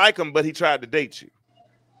didn't like them, but he tried to date you,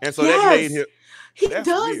 and so that made him. He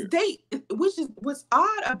does date, which is what's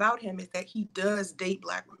odd about him is that he does date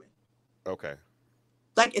black women. Okay.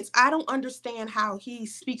 Like I don't understand how he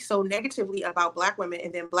speaks so negatively about black women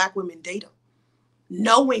and then black women date him,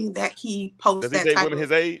 knowing that he posts that. Does he date women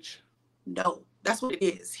his age? No, that's what it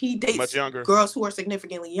is. He dates much younger girls who are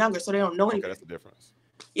significantly younger, so they don't know anything. That's the difference.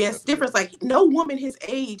 Yes, that's difference. Like no woman his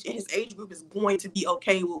age in his age group is going to be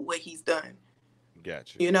okay with what he's done.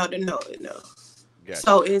 Gotcha. You know, no. Gotcha.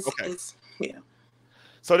 So it's yeah.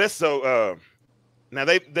 So that's so. Now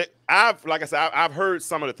I've heard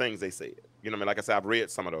some of the things they said. You know what I mean? Like I said, I've read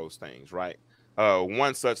some of those things, right?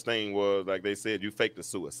 One such thing was like they said you faked a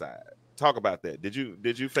suicide. Talk about that. Did you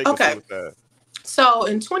fake a suicide? So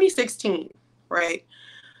in 2016, right,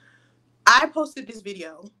 I posted this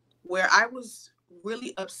video where I was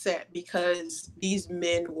really upset because these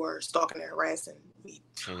men were stalking and harassing me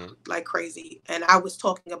like crazy. And I was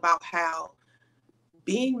talking about how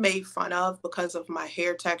being made fun of because of my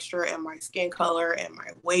hair texture and my skin color and my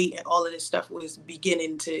weight and all of this stuff was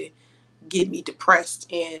beginning to get me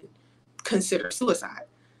depressed and consider suicide.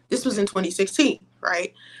 This was in 2016,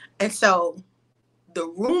 right? And so the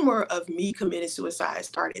rumor of me committing suicide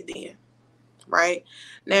started then, right?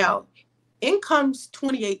 Now, in comes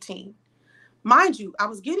 2018. Mind you, I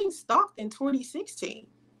was getting stalked in 2016,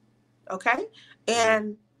 okay?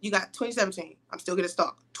 And you got 2017, I'm still getting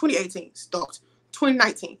stalked. 2018, stalked.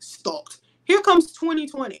 2019, stalked. Here comes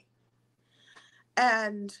 2020.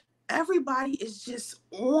 And everybody is just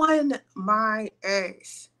on my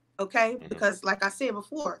ass, okay? Because like I said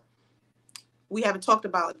before, we haven't talked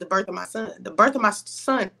about the birth of my son. The birth of my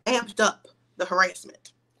son amped up the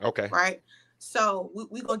harassment. Okay. Right? So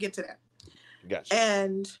we're going to get to that. Gotcha.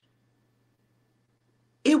 And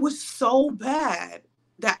it was so bad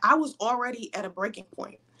that I was already at a breaking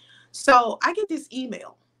point. So I get this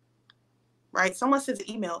email, right? Someone sends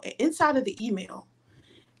an email, and inside of the email,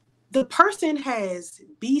 the person has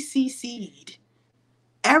BCC'd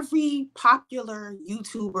every popular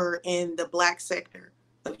YouTuber in the Black sector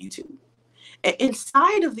of YouTube. And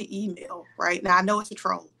inside of the email, right, now I know it's a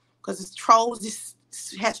troll because it's trolls, this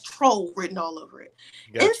has troll written all over it.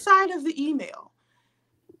 Gotcha. Inside of the email,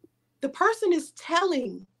 the person is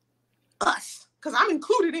telling us, because I'm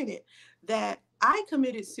included in it, that I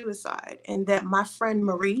committed suicide and that my friend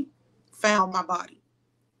Marie found my body.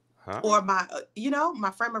 Or my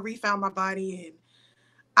friend Marie found my body, and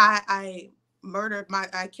I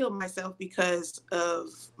killed myself because of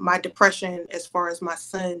my depression as far as my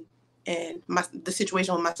son and the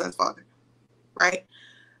situation with my son's father, right?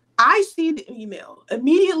 I see the email.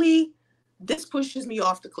 Immediately, this pushes me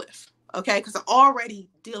off the cliff, okay? Because I'm already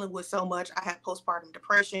dealing with so much. I had postpartum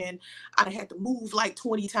depression. I had to move like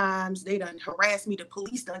 20 times. They done harassed me. The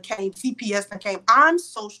police done came. CPS done came. I'm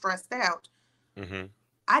so stressed out.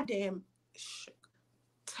 I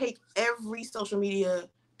take every social media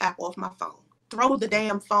app off my phone, throw the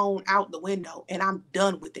damn phone out the window, and I'm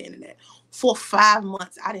done with the internet. For 5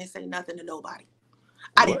 months, I didn't say nothing to nobody.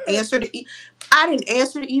 I didn't answer the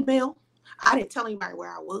email. I didn't tell anybody where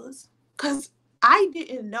I was because I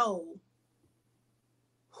didn't know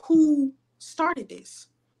who started this.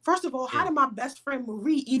 First of all, how did my best friend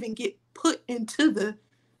Marie even get put into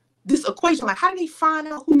this equation? Like, how did they find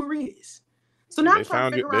out who Marie is? So now I'm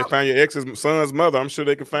trying to figure out. They found your ex's son's mother. I'm sure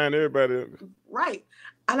they can find everybody. Right.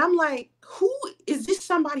 And I'm like, who is this?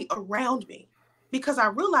 Somebody around me? Because I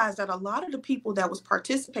realized that a lot of the people that was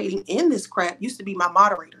participating in this crap used to be my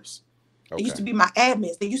moderators. Okay. They used to be my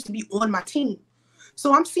admins. They used to be on my team.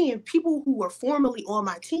 So I'm seeing people who were formerly on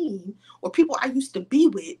my team or people I used to be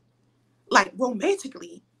with, like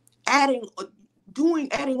romantically, adding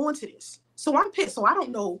on to this. So I'm pissed. So I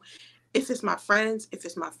don't know if it's my friends, if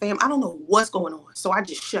it's my family, I don't know what's going on. So I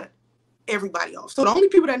just shut everybody off. So the only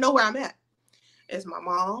people that know where I'm at is my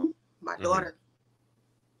mom, my daughter,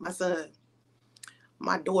 my son,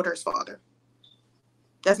 my daughter's father.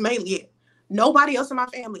 That's mainly it. Nobody else in my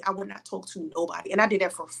family, I would not talk to nobody. And I did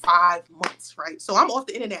that for 5 months, right? So I'm off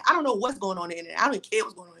the internet. I don't know what's going on the internet. I don't care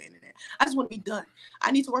what's going on the internet. I just want to be done.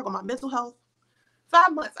 I need to work on my mental health.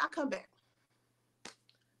 5 months, I come back.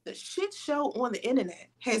 The shit show on the internet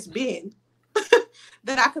has been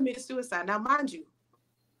that I committed suicide. Now, mind you,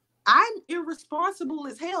 I'm irresponsible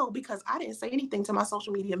as hell because I didn't say anything to my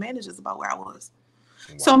social media managers about where I was.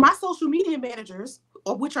 Wow. So my social media managers,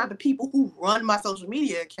 or which are the people who run my social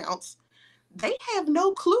media accounts, they have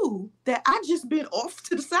no clue that I just been off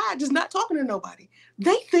to the side, just not talking to nobody.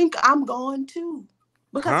 They think I'm gone too,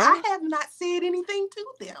 because I have not said anything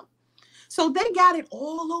to them. So they got it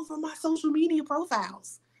all over my social media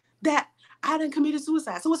profiles that I done committed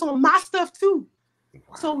suicide. So it's on my stuff too.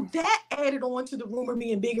 Wow. So that added on to the rumor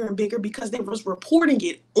being bigger and bigger because they was reporting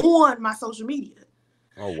it on my social media.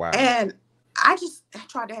 Oh, wow. And I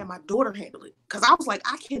tried to have my daughter handle it because I was like,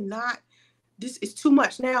 I cannot, this is too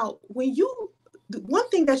much. Now, the one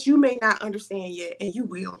thing that you may not understand yet, and you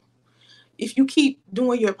will, if you keep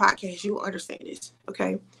doing your podcast, you'll understand this,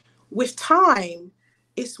 okay? With time,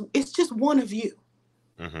 it's just one of you.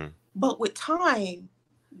 Mm-hmm. But with time,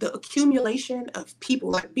 the accumulation of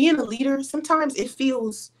people, like being a leader, sometimes it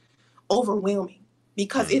feels overwhelming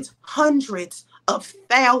because it's hundreds of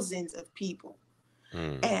thousands of people.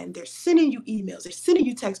 And they're sending you emails, they're sending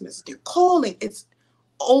you text messages, they're calling. It's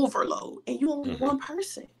overload, and you're only one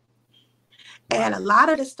person. And a lot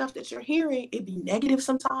of the stuff that you're hearing, it be negative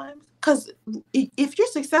sometimes. Because if you're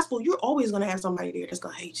successful, you're always going to have somebody there that's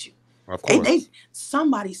going to hate you. Of course.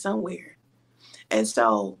 Somebody somewhere. And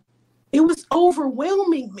so it was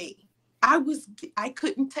overwhelming me. I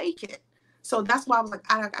couldn't take it. So that's why I was like,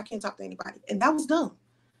 I can't talk to anybody. And that was dumb.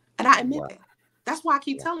 And I admit that. That's why I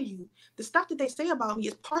keep telling you, the stuff that they say about me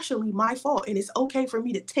is partially my fault. And it's okay for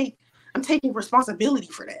me to I'm taking responsibility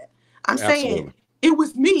for that. I'm saying it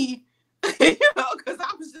was me, because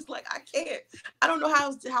I was just like, I don't know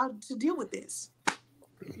how to deal with this.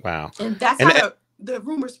 Wow. And that's how the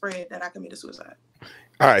rumor spread that I committed suicide.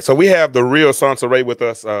 All right. So we have the real Soncerae with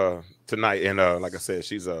us tonight. And like I said,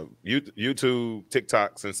 she's a YouTube,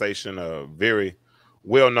 TikTok sensation, very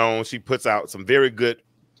well known. She puts out some very good,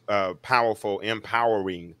 powerful,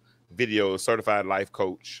 empowering videos, certified life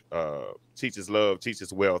coach, teaches love,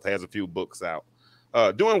 teaches wealth, has a few books out,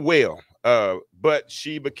 doing well. But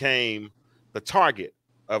she became the target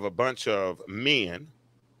of a bunch of men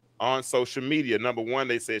on social media. Number one,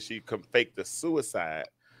 they said she faked the suicide.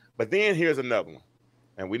 But then here's another one.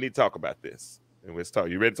 And we need to talk about this. And let's talk.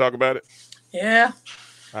 You ready to talk about it? Yeah.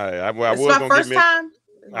 All right.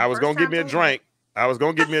 I was going to get me a drink. I was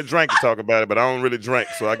going to get me a drink to talk about it, but I don't really drink,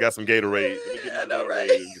 so I got some Gatorade. I know, right?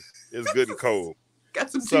 It's good and cold.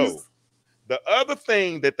 Got some juice. The other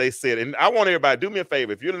thing that they said, and I want everybody, do me a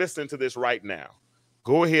favor. If you're listening to this right now,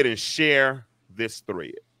 go ahead and share this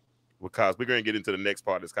thread, because we're going to get into the next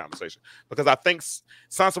part of this conversation. Because I think,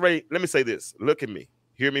 Soncerae, let me say this. Look at me.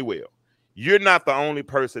 Hear me well. You're not the only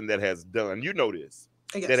person that has done, you know this,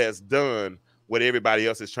 that has done what everybody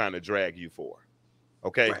else is trying to drag you for.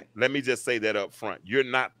 Okay? Right. Let me just say that up front. You're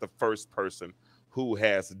not the first person who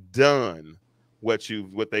has done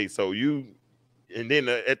and then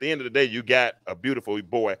at the end of the day, you got a beautiful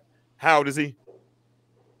boy. How old is he?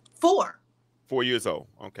 4. 4 years old.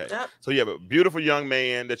 Okay. Yep. So you have a beautiful young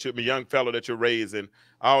man a young fellow that you're raising,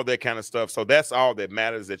 all that kind of stuff. So that's all that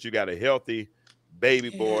matters, that you got a healthy baby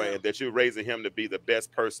boy and that you're raising him to be the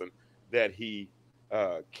best person that he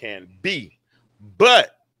can be.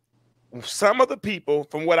 But some of the people,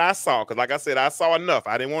 from what I saw, because like I said, I saw enough.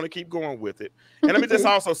 I didn't want to keep going with it. And let me just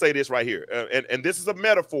also say this right here. And this is a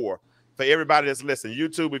metaphor for everybody that's listening.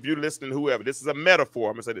 YouTube, if you're listening, whoever, this is a metaphor.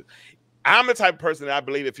 I'm going to say this. I'm the type of person that I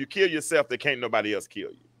believe if you kill yourself, there can't nobody else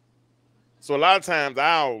kill you. So a lot of times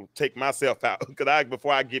I'll take myself out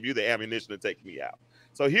before I give you the ammunition to take me out.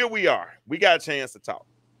 So here we are. We got a chance to talk.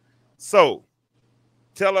 So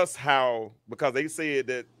tell us how, because they said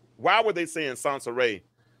that, why were they saying Soncerae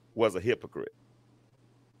was a hypocrite?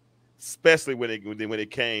 Especially when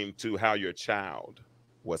it came to how your child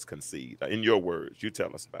was conceived. In your words, you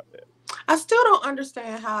tell us about that. I still don't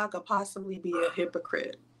understand how I could possibly be a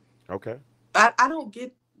hypocrite. Okay. I don't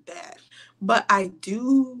get that. But I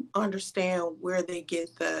do understand where they get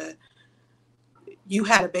you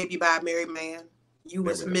had a baby by a married man. You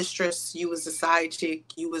was a mistress. You was a side chick.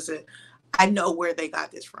 I know where they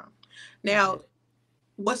got this from. Now,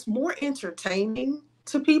 what's more entertaining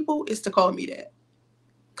to people is to call me that.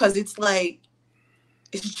 Because it's like,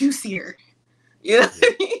 it's juicier. You know what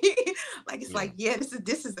I mean? Like, it's like,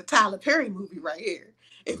 this is the Tyler Perry movie right here.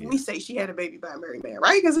 If we say she had a baby by a married man,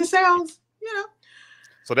 right? Because it sounds,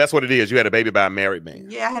 So that's what it is. You had a baby by a married man.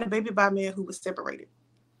 Yeah, I had a baby by a man who was separated.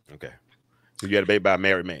 Okay. So you had a baby by a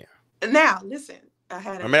married man. Now, listen.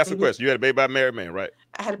 I'm asking a question. You had a baby by a married man, right?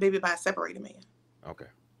 I had a baby by a separated man. Okay.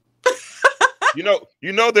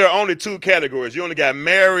 you know there are only 2 categories. You only got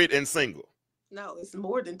married and single. No, it's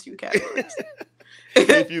more than 2 categories.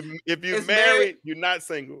 if you're married, you're not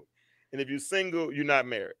single. And if you're single, you're not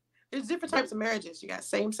married. There's different types of marriages. You got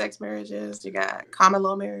same-sex marriages. You got common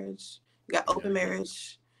law marriage. You got open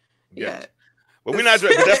marriage. But we're not.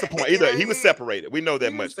 But that's the point. Either he was separated. We know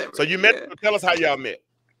that much. So you met. Yeah. Tell us how y'all met.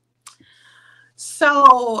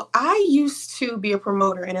 So I used to be a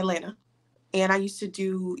promoter in Atlanta, and I used to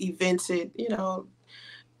do events in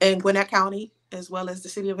Gwinnett County as well as the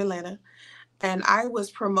city of Atlanta. And I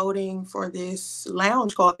was promoting for this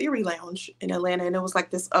lounge called Theory Lounge in Atlanta, and it was like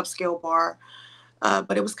this upscale bar,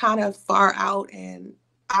 but it was kind of far out. And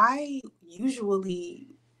I usually,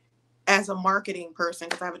 as a marketing person,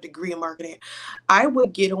 because I have a degree in marketing, I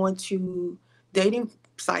would get onto dating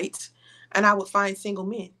sites and I would find single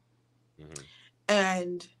men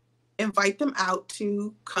and invite them out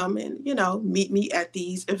to come and, meet me at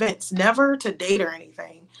these events. Never to date or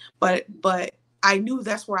anything, but I knew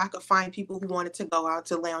that's where I could find people who wanted to go out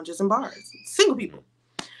to lounges and bars, single people.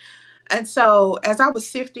 And so as I was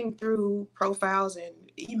sifting through profiles and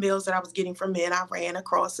emails that I was getting from men, I ran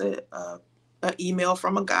across an email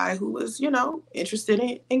from a guy who was, interested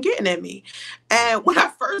in getting at me. And when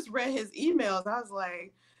I first read his emails, I was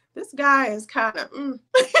like, this guy is kind of,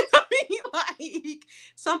 like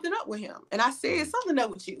something up with him. And I said, something up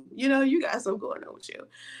with you. You got something going on with you.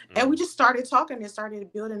 And we just started talking and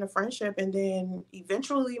started building a friendship. And then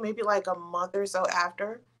eventually, maybe like a month or so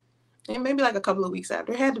after, and maybe like a couple of weeks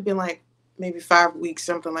after, it had to be like maybe 5 weeks,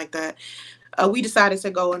 something like that, we decided to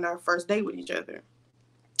go on our first date with each other.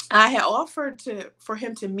 I had offered for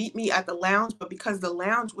him to meet me at the lounge, but because the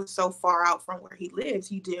lounge was so far out from where he lives,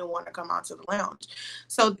 he didn't want to come out to the lounge.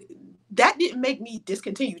 So that didn't make me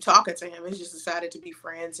discontinue talking to him. It just decided to be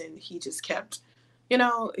friends, and he just kept,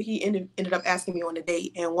 he ended up asking me on a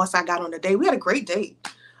date. And once I got on the date, we had a great date.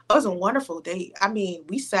 It was a wonderful date. I mean,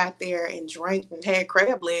 we sat there and drank and had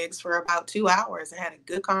crab legs for about 2 hours and had a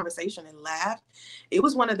good conversation and laughed. It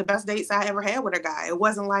was one of the best dates I ever had with a guy. It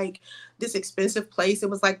wasn't like this expensive place. It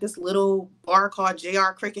was like this little bar called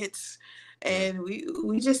JR Crickets. And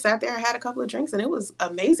we just sat there and had a couple of drinks, and it was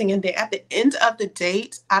amazing. And then at the end of the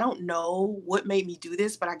date, I don't know what made me do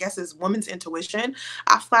this, but I guess it's woman's intuition.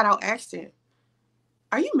 I flat out asked him,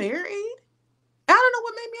 "Are you married?" I don't know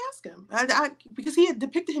what made me ask him. Because he had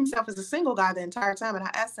depicted himself as a single guy the entire time. And I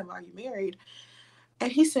asked him, "Are you married?"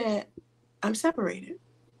 And he said, "I'm separated."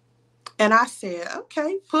 And I said,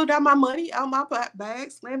 "Okay." Pulled out my money out my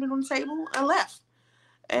bag, slammed it on the table, and left.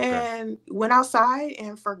 And went outside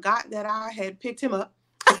and forgot that I had picked him up.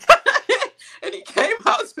 And he came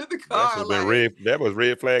out to the car. That was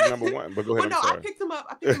red flag number one. But go ahead. Well, no, I picked him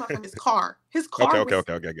up from his car. His car. Okay,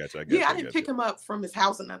 I got you. I didn't pick him up from his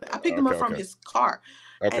house or nothing. I picked him up from his car.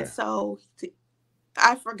 Okay. And so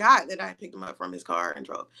I forgot that I picked him up from his car and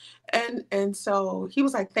drove. And so he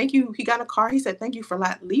was like, "Thank you." He got in a car. He said, "Thank you for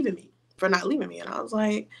not leaving me." And I was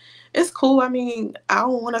like, "It's cool. I mean, I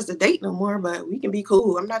don't want us to date no more, but we can be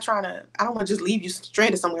cool. I don't want to just leave you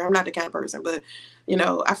stranded somewhere. I'm not the kind of person, but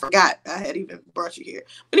I forgot I had even brought you here."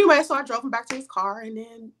 But anyway, so I drove him back to his car, and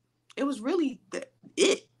then it was really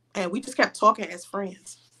it. And we just kept talking as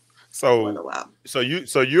friends. So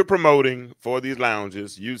you're promoting for these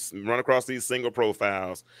lounges. You run across these single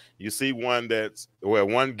profiles. You see one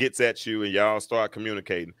one gets at you, and y'all start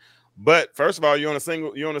communicating. But first of all, you're on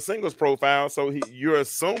a singles profile, so you're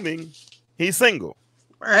assuming he's single,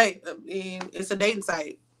 right? I mean, it's a dating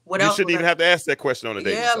site. What else? You shouldn't even have to ask that question on a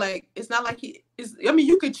dating site. Yeah, like it's not like I mean,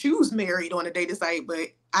 you could choose married on a dating site, but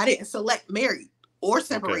I didn't select married or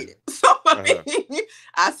separated. Okay. So I mean,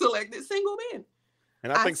 I selected single men.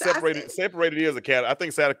 And I think separated is a category. I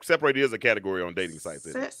think separated is a category on dating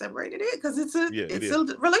sites. Separated it because it's a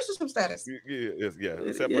relationship status.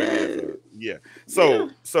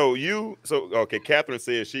 Okay. Catherine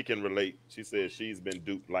says she can relate. She says she's been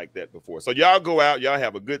duped like that before. So y'all go out, y'all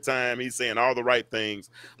have a good time. He's saying all the right things,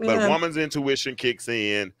 but woman's intuition kicks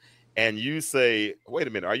in, and you say, "Wait a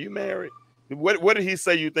minute, are you married?" What did he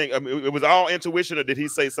say? You think it was all intuition, or did he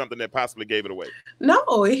say something that possibly gave it away?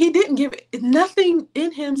 No, he didn't give it. Nothing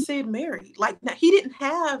in him said married. Like he didn't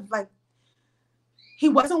have he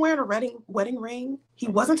wasn't wearing a wedding ring. He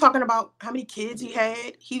wasn't talking about how many kids he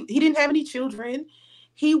had. He didn't have any children.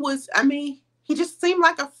 He just seemed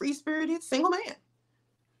like a free-spirited single man.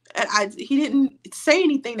 And he didn't say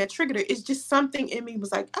anything that triggered it. It's just something in me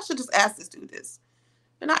was like, I should just ask this dude this.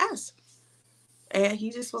 And I asked. And he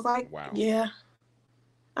just was like, "Wow, yeah,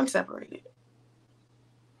 I'm separated."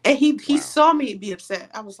 And he saw me be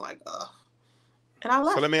upset. I was like, "Ugh," and I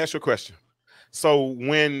left. So let me ask you a question. So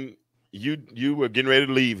when you were getting ready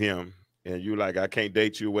to leave him, and you were like, "I can't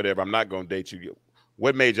date you," or whatever, "I'm not going to date you,"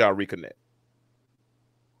 what made y'all reconnect?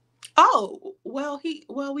 Oh, well,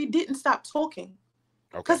 we didn't stop talking.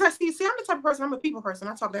 Because I'm the type of person. I'm a people person.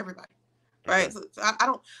 I talk to everybody. Right. Okay. So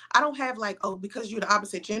I don't have because you're the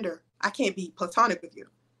opposite gender, I can't be platonic with you.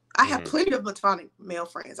 I have plenty of platonic male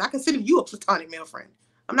friends. I consider you a platonic male friend.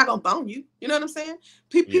 I'm not gonna bone you. You know what I'm saying?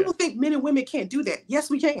 People think men and women can't do that. Yes,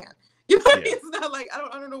 we can. You know, it's not like I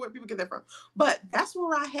don't know where people get that from. But that's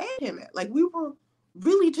where I had him at. Like we were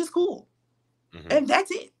really just cool, and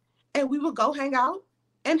that's it. And we would go hang out,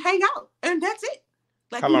 and that's it.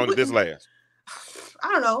 Like how long did this last?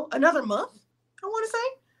 I don't know, another month. I want to say,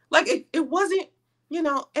 like it wasn't, you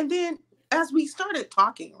know. And then as we started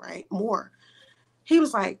talking, right, more, he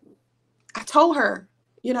was like, I told her,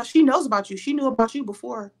 you know, she knows about you. She knew about you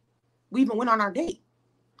before we even went on our date.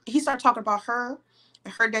 He started talking about her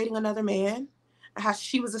and her dating another man, and how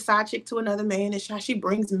she was a side chick to another man, and how she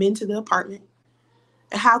brings men to the apartment,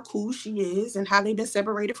 and how cool she is, and how they've been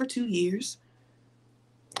separated for 2 years.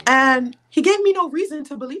 And he gave me no reason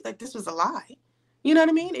to believe that this was a lie. You know what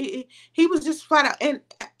I mean? He was just flat out. And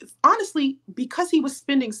honestly, because he was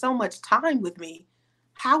spending so much time with me,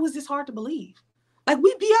 how was this hard to believe? Like,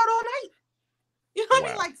 we'd be out all night. You know what I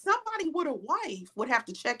mean? Like, somebody with a wife would have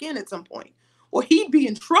to check in at some point, or he'd be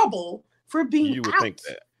in trouble for being You would out. think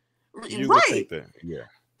that. You would think that. Yeah.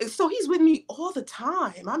 So he's with me all the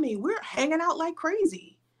time. I mean, we're hanging out like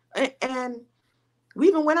crazy. And we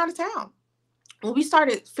even went out of town. When we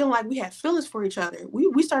started feeling like we had feelings for each other,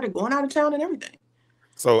 we started going out of town and everything.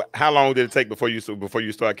 So how long did it take before you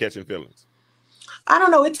start catching feelings? I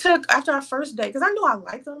don't know. It took after our first date, because I knew I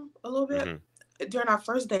liked him a little bit during our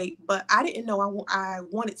first date, but I didn't know I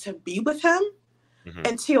wanted to be with him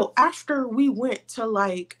until after we went to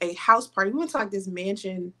like a house party. We went to like this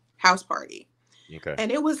mansion house party. Okay.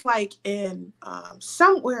 And it was like in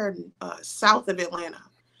somewhere south of Atlanta.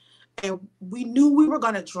 And we knew we were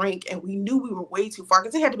going to drink, and we knew we were way too far,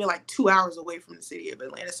 because it had to be like 2 hours away from the city of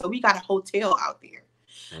Atlanta. So we got a hotel out there.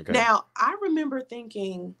 Okay. Now, I remember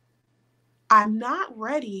thinking, I'm not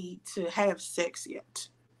ready to have sex yet,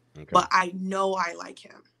 but I know I like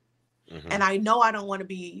him. And I know I don't want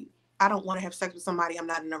to have sex with somebody I'm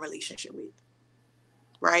not in a relationship with.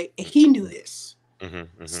 Right? And he knew this.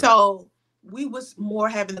 So we was more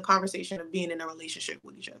having the conversation of being in a relationship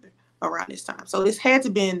with each other around this time. So this had to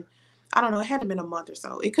been, I don't know, it had to been a month or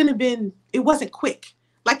so. It couldn't have been, it wasn't quick.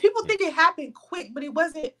 Like people think it happened quick, but it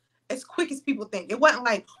wasn't as quick as people think. It wasn't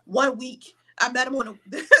like 1 week. I met him on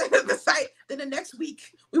the site. Then the next week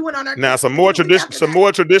we went on our now some more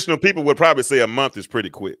traditional people would probably say a month is pretty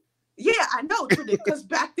quick. Yeah, I know, because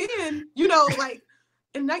back then, you know, like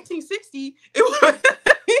in 1960, it was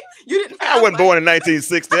you didn't. I wasn't born in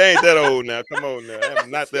 1960. I ain't that old now. Come on now. I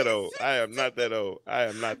am not that old. I am not that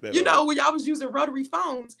old. You know, when y'all was using rotary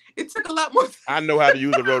phones, it took a lot more. I know how to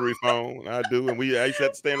use a rotary phone. I do. And I used to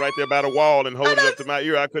have to stand right there by the wall and hold it up to my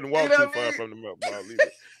ear. I couldn't walk too far from the wall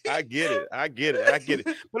either. I get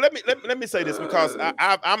it. But let me say this, because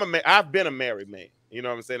I've been a married man. You know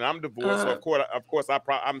what I'm saying? I'm divorced. So of course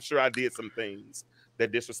I'm sure I did some things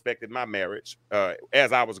that disrespected my marriage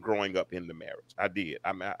as I was growing up in the marriage. I did.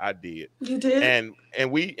 I did. You did? And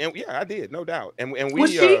yeah, I did, no doubt. And we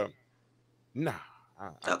was she? Nah.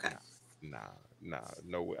 Okay.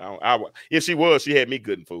 No way. If she was, she had me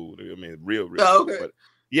good in food. I mean, real. Oh, okay. But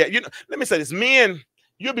yeah, you know, let me say this. Men,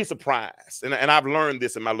 you'll be surprised. And I've learned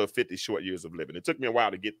this in my little 50 short years of living. It took me a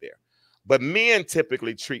while to get there. But men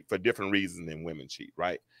typically cheat for different reasons than women cheat,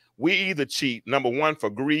 right? We either cheat, number one,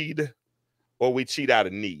 for greed, or we cheat out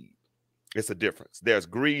of need. It's a difference. There's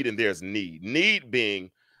greed and there's need. Need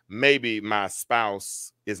being maybe my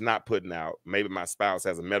spouse is not putting out. Maybe my spouse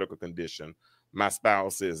has a medical condition. My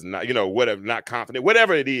spouse is not, you know, whatever, not confident,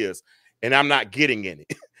 whatever it is, and I'm not getting any.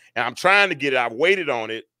 And I'm trying to get it. I've waited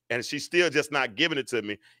on it, and she's still just not giving it to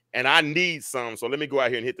me. And I need some. So let me go out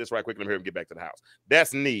here and hit this right quick and get back to the house.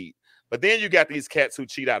 That's need. But then you got these cats who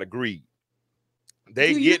cheat out of greed.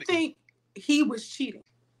 Do you think he was cheating?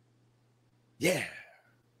 Yeah.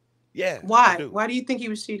 Why? Why do you think he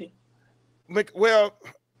was cheating? Well,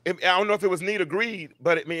 I don't know if it was need or greed,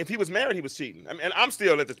 but I mean, if he was married, he was cheating. I mean, and I'm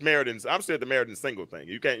still at the married and single thing.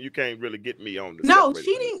 You can't really get me on this. No,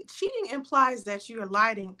 cheating implies that you are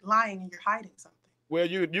lying and you're hiding something. Well,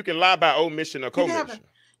 you can lie by omission or commission.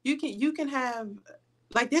 You can have,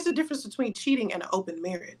 like, there's a difference between cheating and an open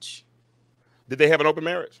marriage. Did they have an open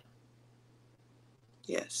marriage?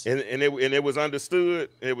 Yes. And it was understood.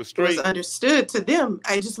 It was straight. It was understood to them.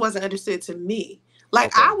 It just wasn't understood to me.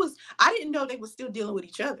 Like, okay. I didn't know they were still dealing with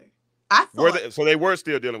each other. I thought so they were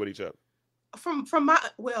still dealing with each other. From my,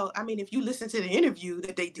 well, I mean, if you listen to the interview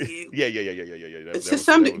that they did, yeah.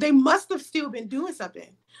 They must have still been doing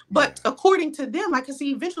something. But according to them, I could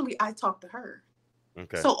see eventually I talked to her.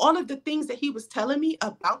 Okay. So all of the things that he was telling me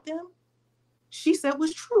about them, she said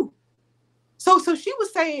was true. So she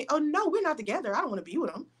was saying, "Oh no, we're not together. I don't want to be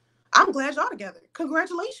with him." I'm glad y'all together.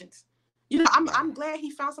 Congratulations. You know, Wow. I'm glad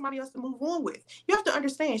he found somebody else to move on with. You have to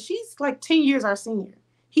understand, she's like 10 years our senior.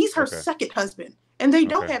 He's her Okay. second husband, and they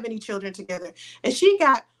don't Okay. have any children together. And she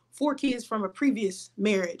got 4 kids from a previous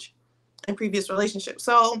marriage and previous relationship.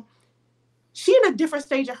 So she in a different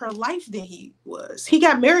stage of her life than he was. He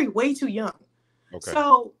got married way too young. Okay.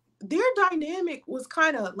 So their dynamic was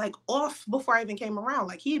kind of like off before I even came around.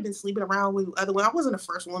 Like he had been sleeping around with other women. I wasn't the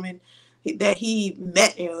first woman that he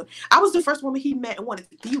met. And I was the first woman he met and wanted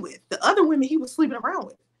to be with. The other women he was sleeping around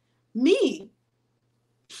with. Me,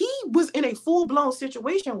 he was in a full-blown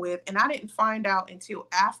situation with, and I didn't find out until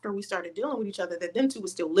after we started dealing with each other that them two were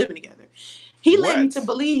still living together. He led me to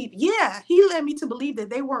believe, he led me to believe that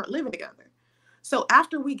they weren't living together. So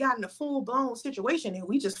after we got in a full-blown situation and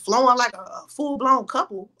we just flowing like a full-blown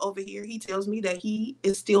couple over here, he tells me that he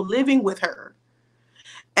is still living with her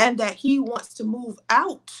and that he wants to move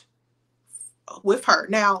out with her.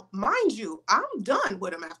 Now, mind you, I'm done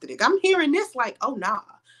with him after this. I'm hearing this like, oh, nah,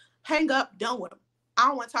 hang up, done with him. I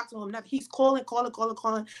don't want to talk to him nothing. He's calling,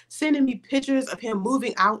 sending me pictures of him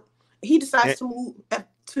moving out. He decides to move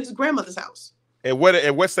to his grandmother's house. And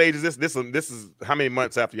what stage is this? This is how many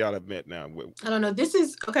months after y'all have met now? I don't know. This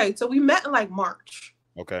is okay. So we met in like March.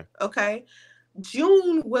 Okay.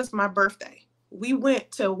 June was my birthday. We went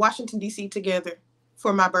to Washington, D.C. together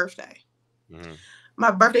for my birthday. Mm-hmm. My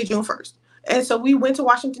birthday, June 1st. And so we went to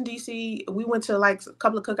Washington, D.C. We went to like a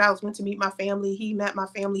couple of cookouts, went to meet my family. He met my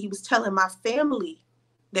family. He was telling my family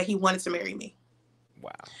that he wanted to marry me.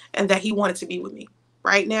 Wow. And that he wanted to be with me.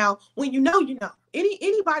 Right now, when you know, you know.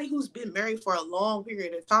 Anybody who's been married for a long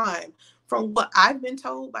period of time, from what I've been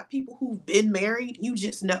told by people who've been married, you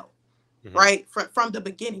just know. Mm-hmm. Right? From the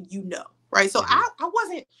beginning, you know. Right? So I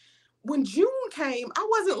wasn't, when June came, I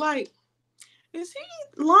wasn't like, is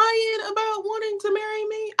he lying about wanting to marry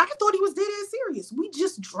me? I thought he was dead ass serious. We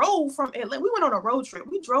just drove from Atlanta. We went on a road trip.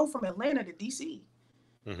 We drove from Atlanta to DC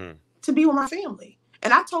to be with my family.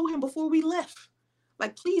 And I told him before we left,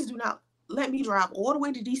 like, please do not let me drive all the way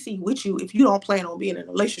to DC with you if you don't plan on being in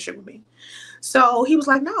a relationship with me. So he was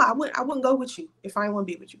like, no, I wouldn't go with you if I didn't want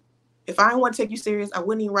to be with you. If I didn't want to take you serious, I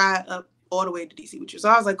wouldn't even ride up all the way to DC with you. So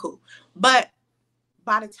I was like, cool. But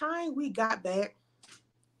by the time we got back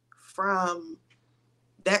from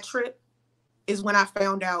that trip is when I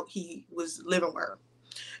found out he was living with her.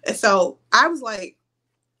 And so I was like,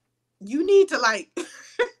 you need to like,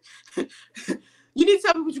 you need to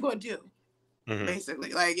tell me what you're going to do. Mm-hmm.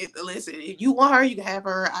 Basically, like, listen, if you want her, you can have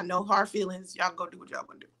her. I know her feelings. Y'all go do what y'all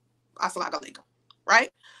want to do. I feel like I'll leave her,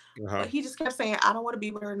 right? But he just kept saying, I don't want to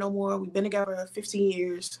be with her no more. We've been together 15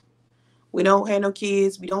 years. We don't have no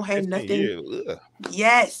kids. We don't have nothing.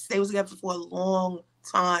 Yes, they was together for a long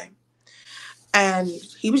time. And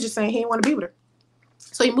he was just saying he didn't want to be with her.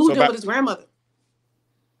 So he moved in with his grandmother.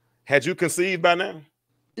 Had you conceived by now?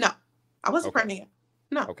 No, I wasn't pregnant yet.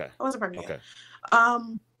 No, I wasn't pregnant yet.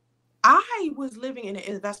 I was living in an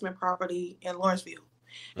investment property in Lawrenceville,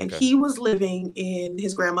 and he was living in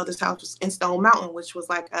his grandmother's house in Stone Mountain, which was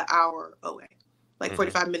like an hour away, like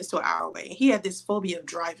 45 minutes to an hour away. And he had this phobia of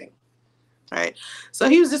driving, right? So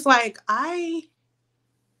he was just like, I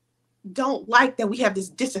don't like that we have this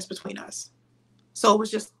distance between us. So it was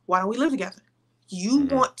just, why don't we live together? You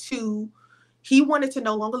want to, he wanted to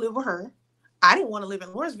no longer live with her. I didn't want to live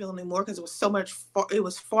in Lawrenceville anymore because it was it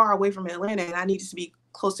was far away from Atlanta, and I needed to be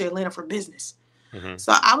close to Atlanta for business.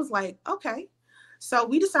 So I was like, okay. So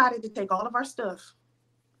we decided to take all of our stuff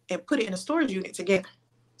and put it in a storage unit together.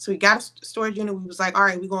 So we got a storage unit. We was like, all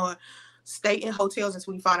right, we're going to stay in hotels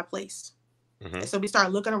until we find a place. And so we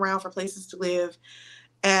started looking around for places to live.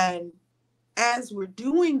 And as we're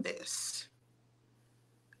doing this,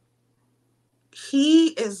 he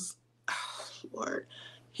is, oh Lord,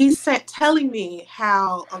 he's telling me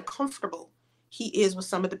how uncomfortable he is with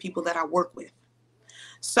some of the people that I work with.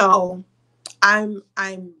 So I'm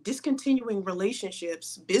discontinuing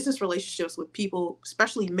relationships, business relationships with people,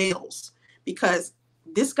 especially males, because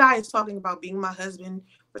this guy is talking about being my husband.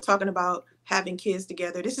 We're talking about having kids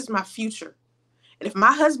together. This is my future. And if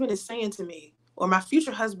my husband is saying to me, or my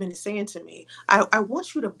future husband is saying to me, I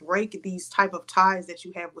want you to break these type of ties that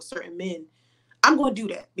you have with certain men, I'm going to do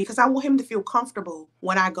that because I want him to feel comfortable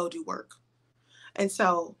when I go do work. And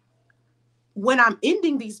so when I'm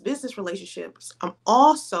ending these business relationships, I'm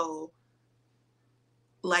also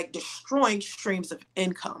like destroying streams of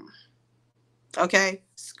income. Okay?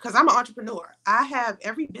 Because I'm an entrepreneur. I have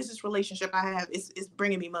every business relationship I have is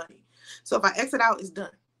bringing me money. So if I exit out, it's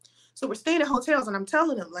done. So we're staying at hotels and I'm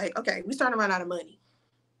telling them like, okay, we're starting to run out of money.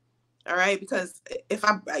 All right? Because if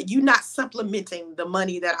you're not supplementing the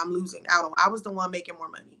money that I'm losing out on, I was the one making more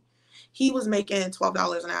money. he was making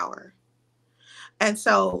 $12 an hour. And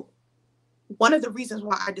so one of the reasons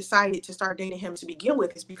why I decided to start dating him to begin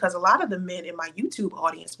with is because a lot of the men in my YouTube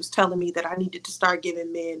audience was telling me that I needed to start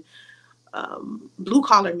giving men, blue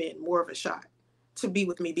collar men, more of a shot to be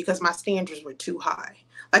with me because my standards were too high.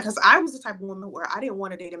 Like, because I was the type of woman where I didn't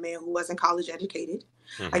want to date a man who wasn't college educated.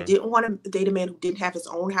 I didn't want to date a man who didn't have his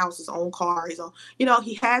own house, his own car, his own, you know,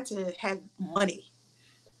 he had to have money.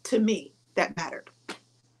 To me, that mattered.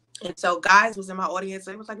 And so guys was in my audience.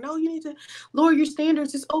 They was like, no, you need to lower your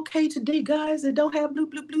standards. It's okay to date guys that don't have blue,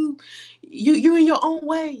 blue, blue. You in your own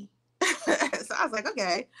way. So I was like,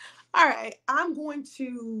 okay, all right, I'm going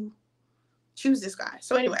to choose this guy.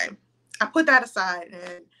 So anyway, I put that aside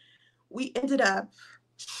and we ended up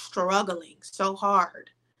struggling so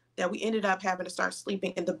hard that we ended up having to start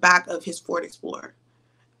sleeping in the back of his Ford Explorer.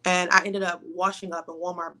 And I ended up washing up in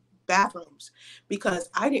Walmart bathrooms because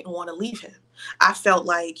I didn't want to leave him. I felt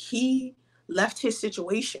like he left his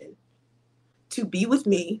situation to be with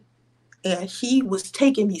me, and he was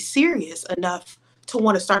taking me serious enough to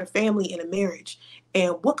want to start a family and a marriage.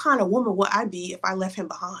 And what kind of woman would I be if I left him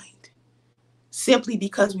behind? Simply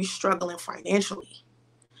because we're struggling financially.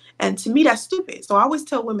 And to me, that's stupid. So I always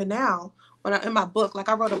tell women now, when in my book, like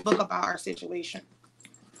I wrote a book about our situation.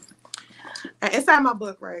 And inside my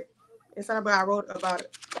book, right? Inside my book, I wrote about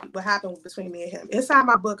what happened between me and him. Inside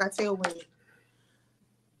my book, I tell women,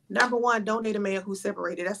 number one, don't date a man who's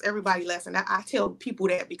separated. That's everybody's lesson. I tell people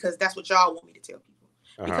that because that's what y'all want me to tell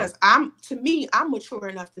people. Because I'm mature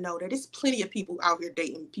enough to know that there's plenty of people out here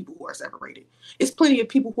dating people who are separated. It's plenty of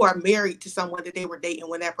people who are married to someone that they were dating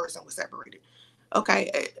when that person was separated.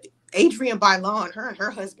 Okay, Adrienne Bailon, her and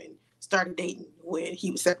her husband started dating when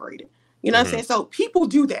he was separated. You know what I'm saying? So people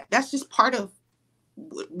do that. That's just part of,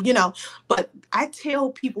 you know, but I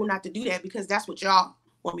tell people not to do that because that's what y'all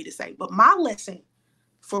want me to say. But my lesson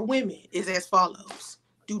for women is as follows.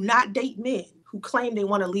 Do not date men who claim they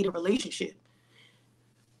want to lead a relationship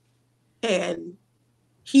and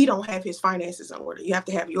he don't have his finances in order. You have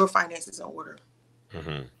to have your finances in order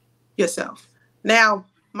yourself. Now,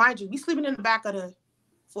 mind you, we sleeping in the back of the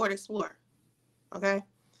Ford Explorer, okay?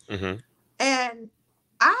 And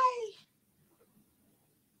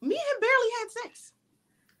me and him barely had sex,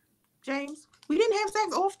 James. We didn't have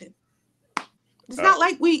sex often. It's not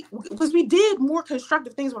like because we did more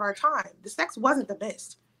constructive things with our time. The sex wasn't the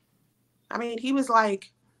best. I mean, he was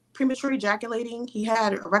like premature ejaculating. He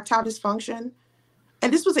had erectile dysfunction.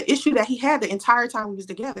 And this was an issue that he had the entire time we was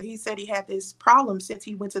together. He said he had this problem since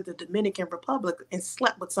he went to the Dominican Republic and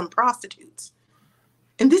slept with some prostitutes.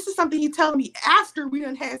 And this is something he's telling me after we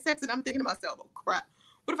done had sex. And I'm thinking to myself, oh, crap.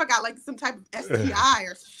 What if I got like some type of STI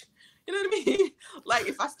or, you know what I mean? Like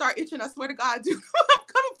if I start itching, I swear to God, dude, I'm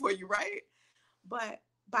coming for you, right? But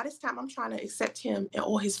by this time, I'm trying to accept him and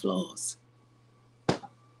all his flaws.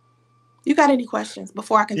 You got any questions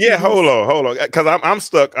before I continue? Yeah, hold on, because I'm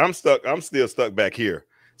stuck. I'm still stuck back here.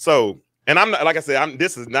 So, and I'm not, like I said,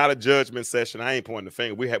 this is not a judgment session. I ain't pointing the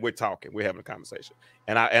finger. We're talking. We're having a conversation,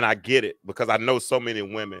 and I get it because I know so many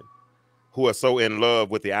women who are so in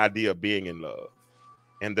love with the idea of being in love,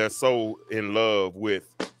 and they're so in love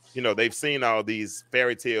with, you know, they've seen all these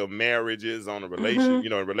fairy tale marriages on a relation, you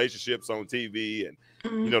know, relationships on TV, and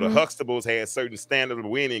you know, the Huxtables had certain standards, but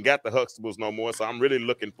we ain't even got the Huxtables no more. So I'm really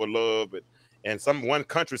looking for love. And one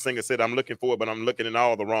country singer said, I'm looking for it, but I'm looking in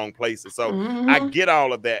all the wrong places. So I get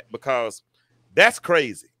all of that because that's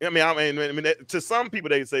crazy. I mean, to some people,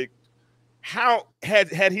 they say, how had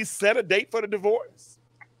he set a date for the divorce?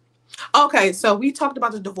 Okay, so we talked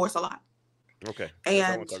about the divorce a lot. Okay.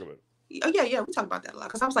 And yeah, we talked about that a lot.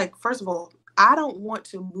 Because I was like, first of all, I don't want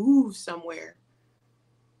to move somewhere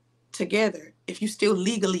together if you still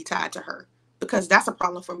legally tied to her, because that's a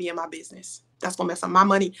problem for me and my business. That's gonna mess up my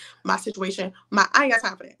money, my situation. I ain't got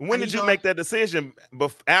time for that. When did you make that decision?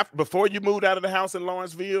 Before you moved out of the house in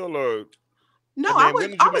Lawrenceville, or no? I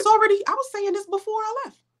was saying this before I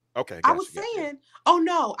left. Okay, I was saying, oh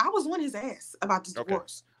no, I was on his ass about this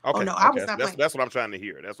divorce. Okay. Oh no, I was not. That's what I'm trying to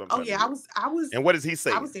hear. That's what I'm trying to hear. I was. And what does he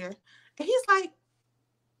say? I was there, and he's like,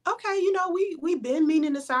 okay, you know, we've been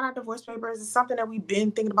meaning to sign our divorce papers. It's something that we've been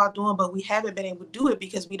thinking about doing, but we haven't been able to do it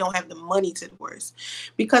because we don't have the money to divorce.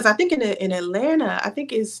 Because I think in Atlanta, I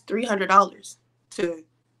think it's $300 to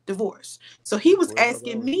divorce. So he was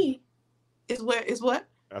asking me, is what?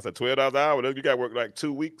 I said $12 an hour. You got to work like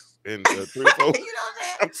 2 weeks and 3 or 4. You know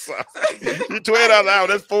what I'm saying? You $12 an hour.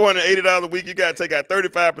 That's $480 a week. You got to take out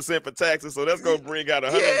 35% for taxes. So that's gonna bring out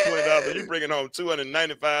 $120. And you bringing home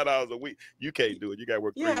 $295 a week. You can't do it. You got to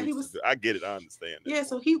work 3 weeks. I get it. I understand that. Yeah.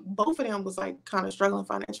 So both of them was like kind of struggling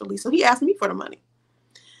financially. So he asked me for the money,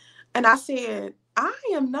 and I said, I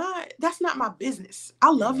am not, that's not my business. I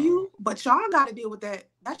love you, but y'all got to deal with that.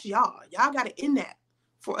 That's y'all. Y'all got to end that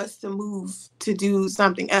for us to move to do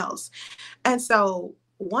something else. And so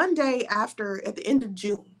one day after, at the end of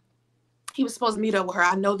June, he was supposed to meet up with her.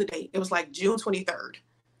 I know the date. It was like June 23rd.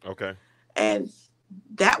 Okay. And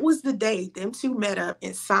that was the day them two met up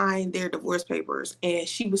and signed their divorce papers. And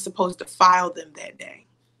she was supposed to file them that day,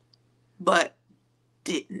 but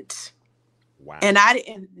didn't. Wow. And I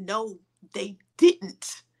didn't know they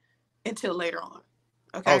didn't until later on.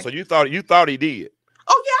 Okay. Oh, so you thought he did?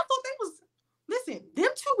 Oh yeah, I thought they was. Listen, them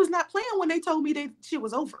two was not playing when they told me that shit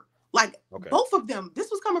was over. Like both of them. This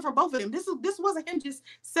was coming from both of them. This wasn't him just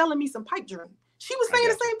selling me some pipe dream. She was saying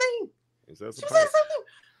the same thing. She was saying the same thing.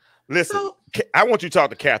 Listen, so, I want you to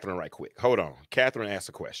talk to Catherine right quick. Hold on. Catherine asked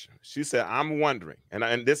a question. She said, "I'm wondering,"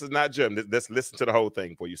 and this is not Jim. Let's listen to the whole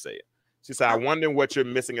thing before you say it. She said, "I'm wondering what you're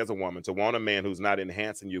missing as a woman to want a man who's not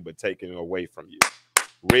enhancing you but taking away from you."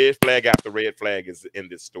 Red flag after red flag is in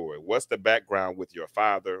this story. What's the background with your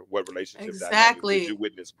father? What relationship dynamics did you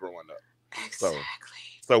witness growing up? Exactly.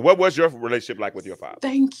 So what was your relationship like with your father?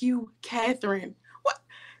 Thank you, Catherine. What?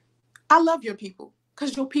 I love your people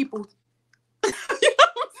because your people.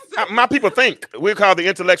 My people think we call the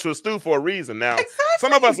intellectual stew for a reason. Now,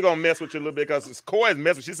 some of us are gonna mess with you a little bit because Coy's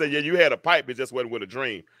messing. She said, "Yeah, you had a pipe, it just wasn't with a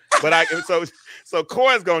dream." But so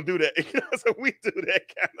Coy's gonna do that. So we do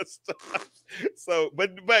that kind of stuff. So,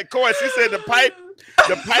 but Coy, she said the pipe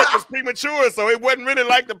was premature, so it wasn't really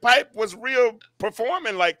like the pipe was real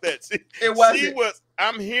performing like that. It wasn't. She was.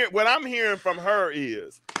 What I'm hearing from her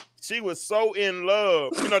is she was so in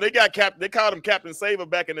love. They called him Captain Saver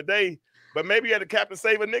back in the day. But maybe you had to Captain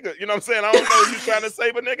Save a nigga. You know what I'm saying? I don't know. You trying to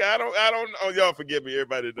save a nigga? I don't. Oh, y'all forgive me.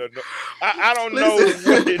 Everybody doesn't know. I don't know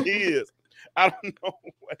what it is. I don't know.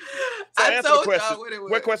 So answer the question.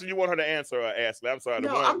 What question you want her to answer, Ashley? I'm sorry.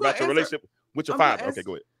 No, I'm about your relationship with your father. Okay,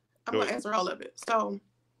 go ahead. I'm going to answer all of it. So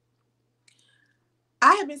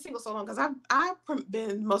I have been single so long because I've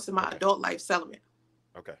been most of my adult life celibate.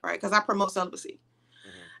 Okay. Right? Because I promote celibacy.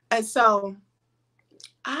 And so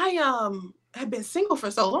I had been single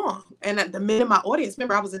for so long. And the men in my audience,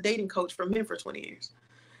 remember, I was a dating coach for men for 20 years.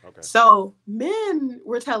 Okay. So men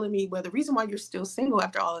were telling me, well, the reason why you're still single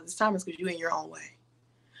after all of this time is because you're in your own way.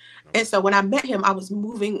 Okay. And so when I met him, that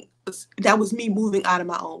was me moving out of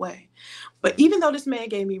my own way. But even though this man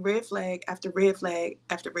gave me red flag after red flag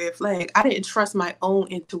after red flag, I didn't trust my own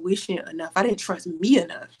intuition enough. I didn't trust me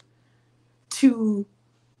enough to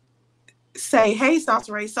say, hey,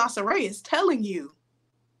 Soncerae is telling you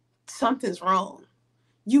something's wrong.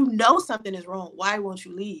 You know something is wrong. Why won't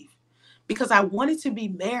you leave? Because I wanted to be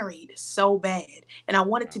married so bad. And I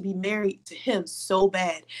wanted to be married to him so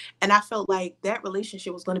bad. And I felt like that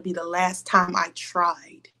relationship was going to be the last time I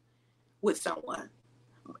tried with someone.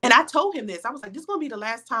 And I told him this. I was like, this is going to be the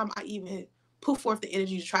last time I even put forth the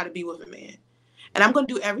energy to try to be with a man. And I'm going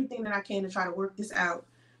to do everything that I can to try to work this out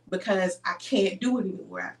because I can't do it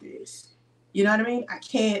anymore after this. You know what I mean? I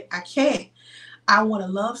can't. I want to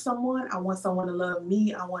love someone. I want someone to love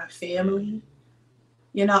me. I want a family.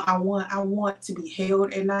 You know, I want to be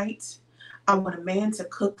held at night. I want a man to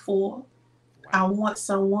cook for. I want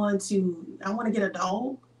to get a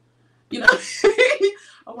dog. You know,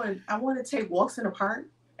 I want to take walks in the park.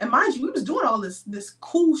 And mind you, we was doing all this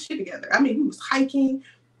cool shit together. I mean, we was hiking,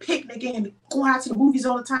 picnicking, going out to the movies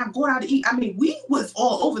all the time, going out to eat. I mean, we was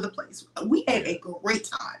all over the place. We had a great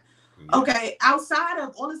time. Okay, outside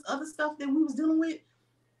of all this other stuff that we was dealing with,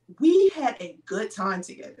 we had a good time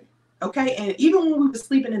together. Okay, and even when we were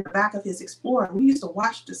sleeping in the back of his Explorer, we used to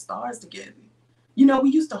watch the stars together. You know, we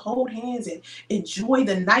used to hold hands and enjoy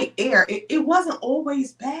the night air. It wasn't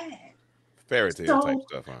always bad. Fairy tale type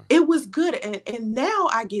stuff, huh? It was good. And now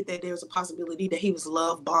I get that there's a possibility that he was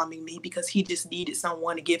love bombing me because he just needed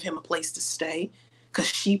someone to give him a place to stay. Because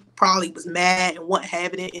she probably was mad and wasn't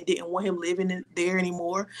having it and didn't want him living there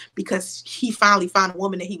anymore because he finally found a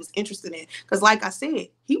woman that he was interested in. Because like I said,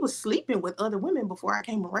 he was sleeping with other women before I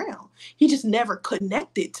came around. He just never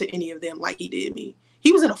connected to any of them like he did me.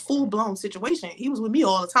 He was in a full-blown situation. He was with me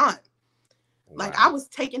all the time. Wow. Like I was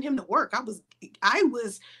taking him to work. I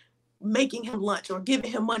was making him lunch or giving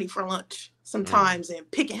him money for lunch sometimes and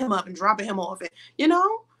picking him up and dropping him off. And, you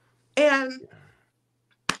know, and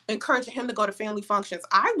encouraging him to go to family functions.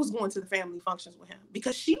 I was going to the family functions with him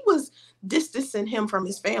because she was distancing him from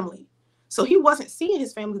his family. So he wasn't seeing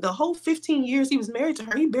his family. The whole 15 years he was married to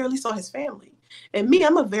her, he barely saw his family. And me,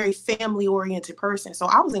 I'm a very family-oriented person. So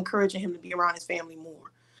I was encouraging him to be around his family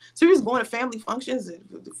more. So he was going to family functions,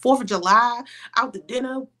 the 4th of July, out to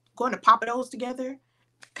dinner, going to Papados together.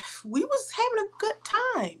 we was having a good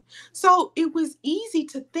time. So it was easy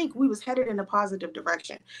to think we was headed in a positive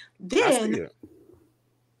direction. Then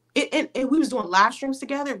and we was doing live streams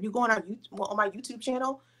together. If you go on my YouTube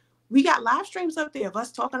channel, we got live streams up there of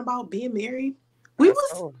us talking about being married. I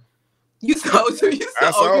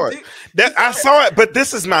saw it. But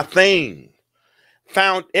this is my thing.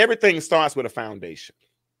 Everything starts with a foundation.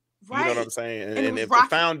 Right. You know what I'm saying? And if the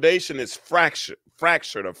foundation is fractured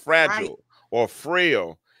or fragile or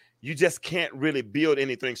frail, you just can't really build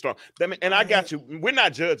anything strong. And I got you. We're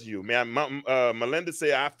not judging you, man. Melinda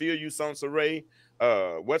said, I feel you, Soncerae.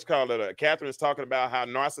 Catherine is talking about how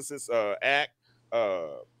narcissists act.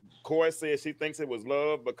 Corey says she thinks it was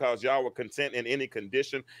love because y'all were content in any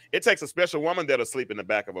condition. It takes a special woman that'll sleep in the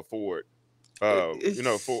back of a Ford. What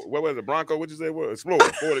was it, Bronco? What'd you say?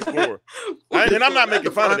 Ford Explorer. And I'm not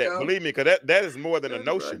making fun of that. Believe me, because that is more than a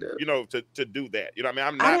notion. To do that. You know what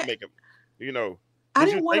I mean? I'm not making. I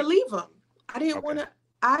didn't want to leave him. I didn't want to.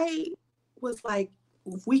 I was like,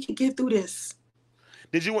 if we could get through this.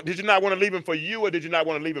 Did you not want to leave him for you, or did you not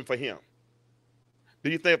want to leave him for him? Do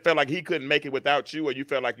you felt like he couldn't make it without you, or you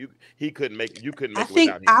felt like he couldn't make it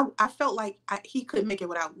without him? I felt like he couldn't make it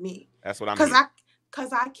without me. That's what I'm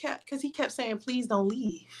because he kept saying, please don't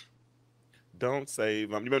leave. Don't save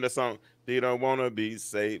him. You remember that song? They don't want to be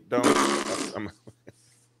saved. Don't.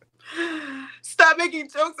 Stop making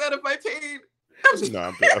jokes out of my pain. I'm just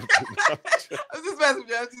messing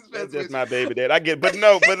with you. That's just my baby dad. I get, but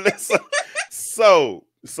listen. So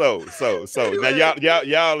now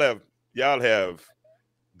y'all have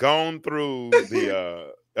gone through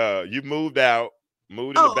the you moved in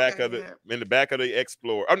the back of the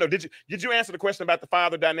Explorer. Oh no, did you answer the question about the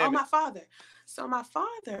father dynamic? Oh, my father. So my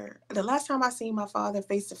father, the last time I seen my father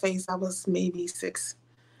face to face, I was maybe 6.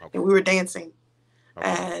 And we were dancing. Okay.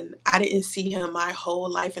 And I didn't see him my whole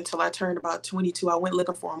life until I turned about 22. I went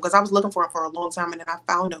looking for him because I was looking for him for a long time. And then I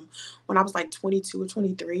found him when I was like 22 or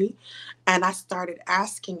 23. And I started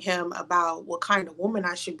asking him about what kind of woman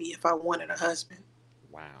I should be if I wanted a husband.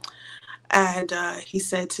 Wow. And he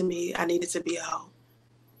said to me, I needed to be a hoe.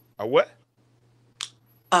 A what?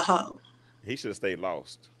 A hoe. He should have stayed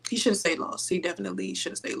lost. He should have stayed lost. He definitely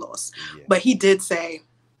should have stayed lost. Yeah. But he did say,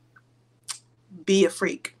 be a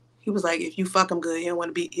freak. He was like, if you fuck him good, he'll want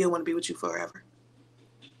to be with you forever.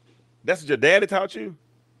 That's what your daddy taught you?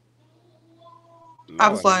 I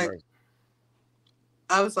was like,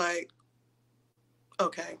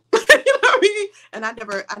 okay. You know what I mean? And I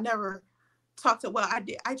never talked to,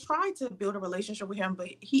 I tried to build a relationship with him, but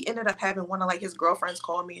he ended up having one of like his girlfriends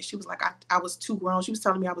call me, and she was like, I was too grown. She was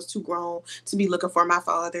telling me I was too grown to be looking for my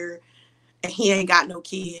father, and he ain't got no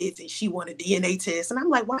kids, and she wanted DNA tests. And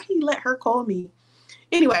I'm like, why he let her call me?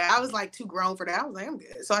 Anyway, I was like too grown for that. I was like, I'm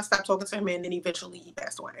good. So I stopped talking to him, and then eventually he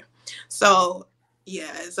passed away. So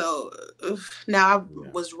yeah, now I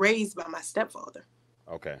was raised by my stepfather.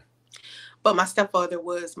 Okay. But my stepfather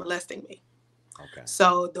was molesting me. Okay.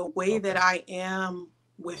 So the way that I am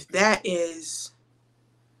with that is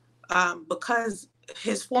because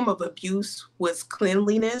his form of abuse was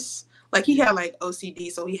cleanliness. Like he had like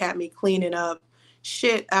OCD, so he had me cleaning up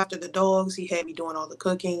shit after the dogs. He had me doing all the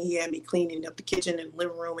cooking. He had me cleaning up the kitchen and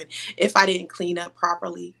living room. And if I didn't clean up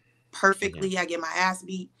properly, perfectly, I get my ass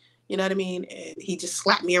beat. You know what I mean? And he just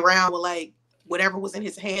slapped me around with like whatever was in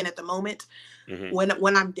his hand at the moment. Mm-hmm.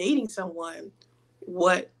 When I'm dating someone,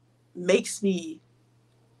 what makes me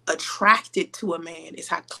attracted to a man is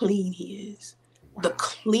how clean he is. Wow. The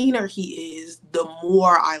cleaner he is, the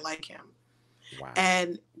more I like him. Wow.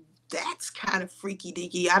 And that's kind of freaky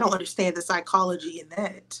deaky. I don't understand the psychology in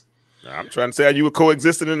that. I'm trying to say how you were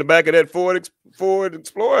coexisting in the back of that Ford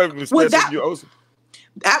Explorer. Well,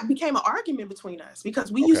 that became an argument between us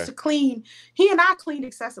because we used to clean. He and I cleaned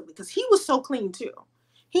excessively because he was so clean too.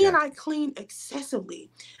 He and I cleaned excessively.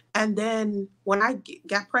 And then when I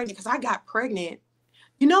got pregnant, because I got pregnant,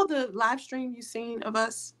 you know the live stream you seen of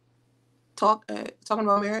us talking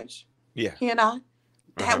about marriage? Yeah. He and I?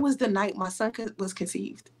 That was the night my son was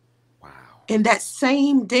conceived. Wow. In that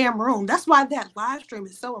same damn room. That's why that live stream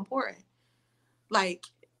is so important. Like,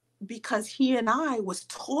 because he and I was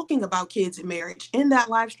talking about kids and marriage in that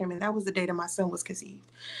live stream, and that was the day that my son was conceived.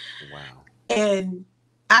 Wow. And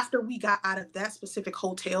after we got out of that specific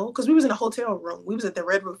hotel, because we was in a hotel room, we was at the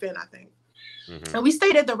Red Roof Inn, I think. Mm-hmm. And we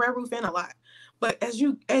stayed at the Red Roof Inn a lot. But as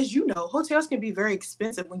you know, hotels can be very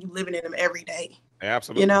expensive when you're living in them every day.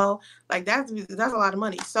 Absolutely. You know, like that's a lot of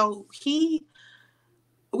money. So we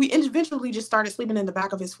eventually just started sleeping in the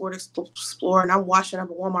back of his Ford Explorer, and I'm washing up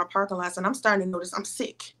at Walmart parking lots, and I'm starting to notice I'm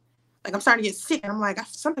sick. Like I'm starting to get sick, and I'm like,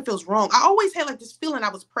 something feels wrong. I always had like this feeling I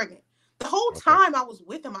was pregnant. The whole time I was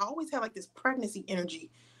with him, I always had like this pregnancy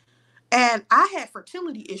energy. And I had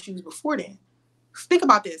fertility issues before then. Think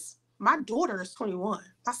about this. My daughter is 21.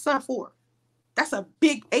 My son 4. That's a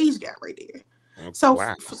big age gap right there. So,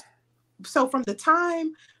 so from the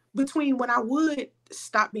time between when I would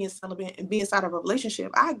stop being celibate and be inside of a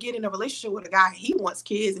relationship, I get in a relationship with a guy, he wants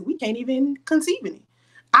kids, and we can't even conceive any.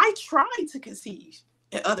 I tried to conceive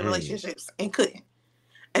in other relationships and couldn't.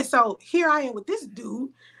 And so here I am with this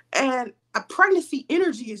dude, and a pregnancy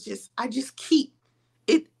energy is just, I just keep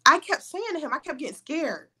it. I kept saying to him, I kept getting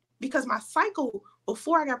scared because my cycle,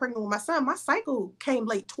 before I got pregnant with my son, my cycle came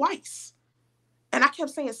late twice. And I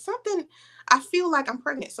kept saying something, I feel like I'm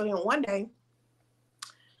pregnant. So then one day,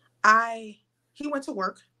 he went to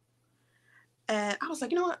work, and I was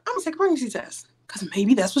like, you know what? I'm gonna take a pregnancy test because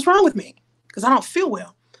maybe that's what's wrong with me because I don't feel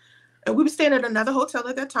well. And we were staying at another hotel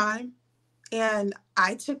at that time, and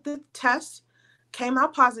I took the test, came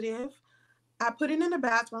out positive. I put it in the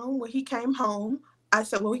bathroom when he came home. I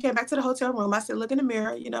said, when we came back to the hotel room, I said, look in the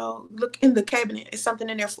mirror, you know, look in the cabinet. There's something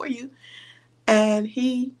in there for you. And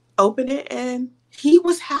he opened it, and he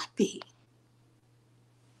was happy.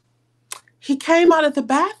 He came out of the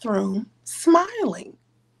bathroom smiling,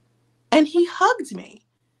 and he hugged me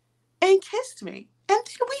and kissed me, and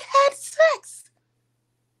then we had sex.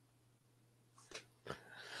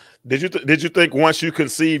 Did you think once you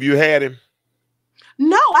conceived you had him?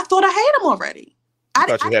 No, I thought I had him already. I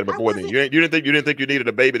thought you had him before then. You didn't think you needed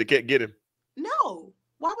a baby to get him? No.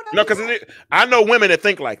 Why would I? No, because I know women that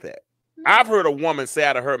think like that. No. I've heard a woman say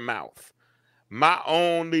out of her mouth, my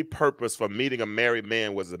only purpose for meeting a married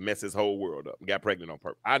man was to mess his whole world up. Got pregnant on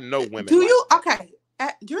purpose. I know women. Do you? Okay.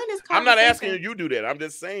 During this conversation, I'm not asking you do that. I'm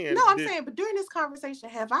just saying. No, I'm saying, but during this conversation,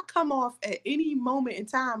 have I come off at any moment in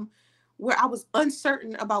time where I was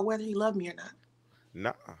uncertain about whether he loved me or not?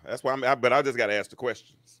 No, that's why but I just got to ask the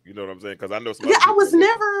questions. You know what I'm saying? Because I know some. Yeah, I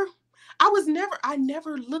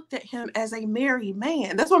never looked at him as a married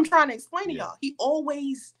man. That's what I'm trying to explain to y'all. He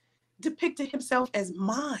always depicted himself as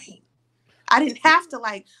mine. I didn't have to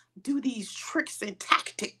like do these tricks and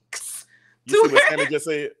tactics. You see what Sammy just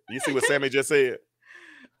said? You see what Sammy just said?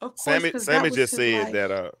 Of course, Sammy just said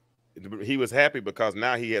that he was happy because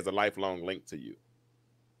now he has a lifelong link to you.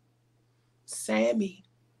 Sammy,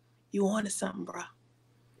 you wanted something, bro.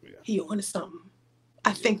 Yeah. He wanted something.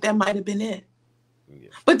 I think that might have been it. Yeah.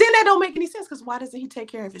 But then that don't make any sense because why doesn't he take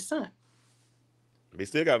care of his son? He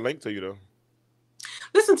still got a link to you though.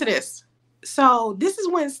 Listen to this. So this is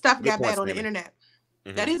when stuff got bad on the internet.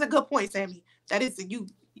 Mm-hmm. That is a good point, Sammy. That is you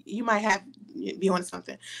might have be on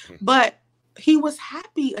something. Mm-hmm. But he was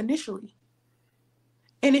happy initially.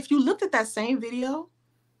 And if you looked at that same video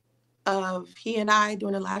of he and I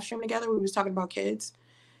doing a live stream together, we was talking about kids.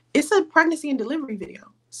 It's a pregnancy and delivery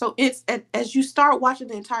video. So it's as you start watching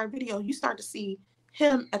the entire video, you start to see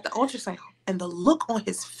him at the ultrasound and the look on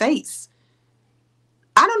his face.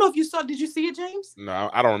 I don't know if you saw. Did you see it, James? No,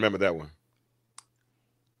 I don't remember that one.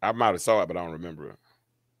 I might have saw it, but I don't remember it.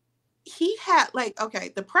 He had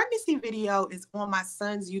the pregnancy video is on my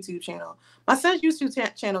son's YouTube channel. My son's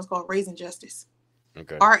YouTube channel is called Raising Justice.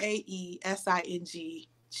 Okay.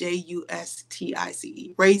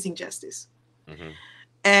 RAISINGJUSTICE. Raising Justice. Mm-hmm.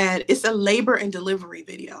 And it's a labor and delivery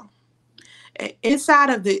video. And inside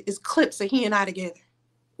of it is clips of he and I together.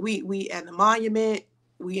 We at the monument,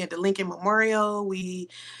 we at the Lincoln Memorial, we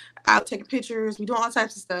out taking pictures, we doing all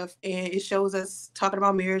types of stuff. And it shows us talking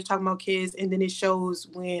about marriage, talking about kids, and then it shows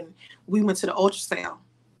when we went to the ultrasound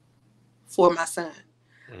for my son.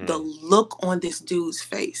 Mm-hmm. The look on this dude's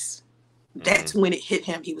face. That's when it hit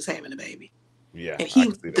him. He was having a baby. Yeah. And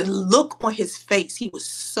the look on his face, he was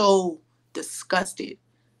so disgusted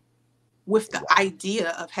with the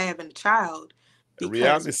idea of having a child. The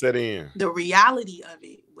reality set in. The reality of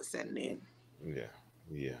it was setting in. Yeah.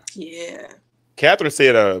 Catherine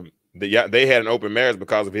said they had an open marriage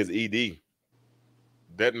because of his ED.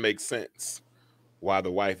 That makes sense why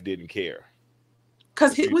the wife didn't care.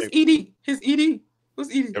 Because it was ED. His ED was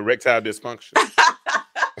ED. Erectile dysfunction.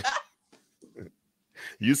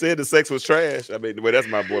 You said the sex was trash. I mean, well, that's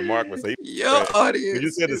my boy Mark would say. Your audience.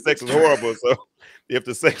 You said the sex was horrible. So if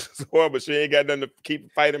the sex was horrible, she ain't got nothing to keep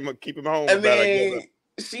him home. I mean,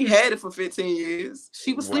 she had it for 15 years.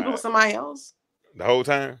 She was sleeping with somebody else. The whole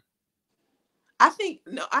time? I think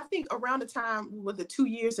around the time with the 2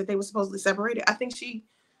 years that they were supposedly separated, I think she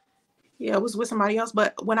was with somebody else.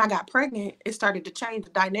 But when I got pregnant, it started to change.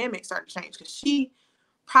 The dynamic started to change because she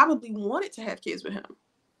probably wanted to have kids with him.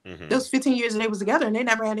 Mm-hmm. Those 15 years that they was together and they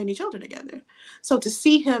never had any children together. So to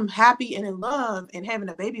see him happy and in love and having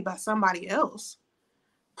a baby by somebody else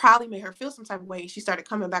probably made her feel some type of way. She started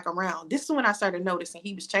coming back around. This is when I started noticing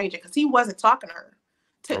he was changing, because he wasn't talking to her.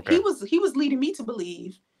 He was leading me to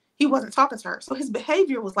believe he wasn't talking to her. So his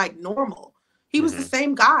behavior was like normal. He was the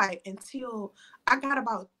same guy until I got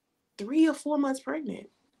about 3 or 4 months pregnant.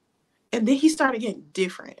 And then he started getting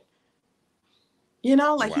different. You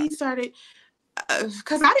know, like he started,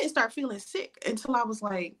 because I didn't start feeling sick until I was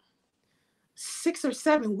like 6 or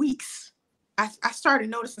 7 weeks. I started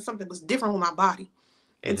noticing something was different with my body.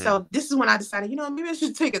 And so this is when I decided, you know, maybe I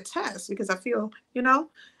should take a test, because I feel, you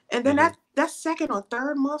know, and then that 2nd or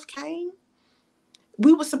 3rd month came.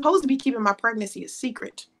 We were supposed to be keeping my pregnancy a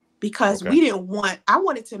secret, because I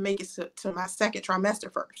wanted to make it to my 2nd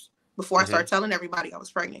trimester first before I started telling everybody I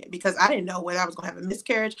was pregnant, because I didn't know whether I was going to have a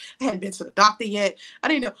miscarriage. I hadn't been to the doctor yet. I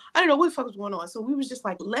didn't know what the fuck was going on. So we was just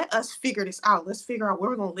like, let us figure this out. Let's figure out where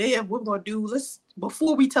we're going to live, what we're going to do.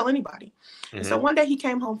 Before we tell anybody. And so one day he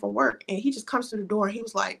came home from work, and he just comes to the door, and he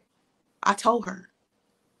was like, I told her.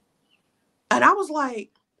 And I was like,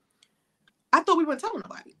 I thought we weren't telling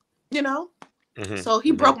nobody, you know? So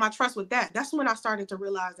he broke my trust with that. That's when I started to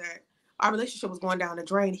realize that our relationship was going down the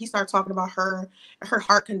drain. He started talking about her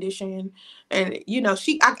heart condition. And, you know,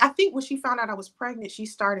 I think when she found out I was pregnant, she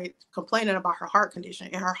started complaining about her heart condition.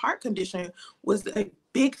 And her heart condition was a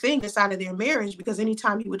big thing inside of their marriage, because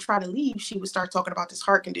anytime he would try to leave, she would start talking about this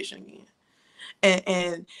heart condition again.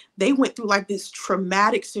 And they went through like this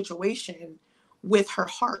traumatic situation with her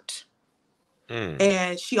heart.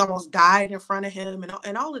 And she almost died in front of him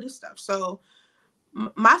and all of this stuff. So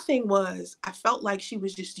my thing was, I felt like she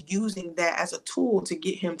was just using that as a tool to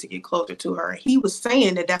get him to get closer to her. He was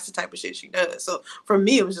saying that that's the type of shit she does. So for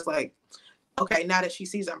me, it was just like, okay, now that she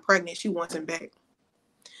sees I'm pregnant, she wants him back.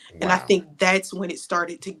 And I think that's when it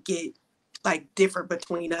started to get like different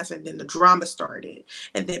between us. And then the drama started.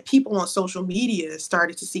 And then people on social media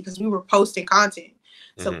started to see, because we were posting content.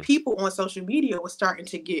 So people on social media were starting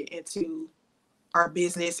to get into our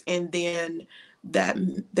business. And then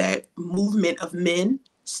that movement of men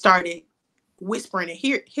started whispering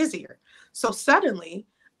in his ear. So suddenly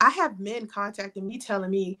I have men contacting me telling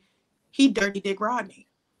me he dirty dick Rodney.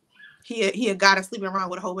 He a guy that's sleeping around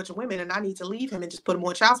with a whole bunch of women, and I need to leave him and just put him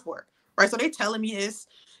on child support. Right. So they telling me this,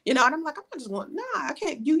 you know, and I'm like, I'm not just going, nah, I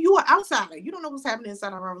can't. You are outsider. You don't know what's happening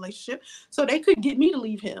inside of our relationship. So they could get me to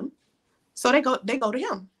leave him. So they go to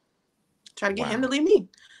him. Try to get him to leave me.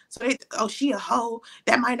 So she a hoe,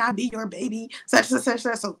 that might not be your baby, such and such.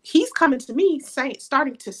 So he's coming to me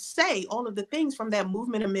starting to say all of the things from that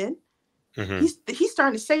movement of men. He's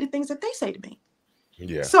starting to say the things that they say to me.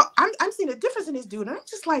 Yeah. So I'm seeing a difference in this dude, and I'm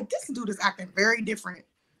just like, this dude is acting very different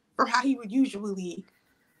from how he would usually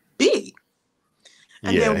be.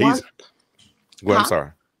 And I'm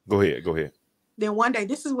sorry. Go ahead. Then one day,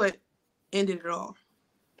 this is what ended it all.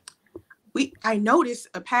 I noticed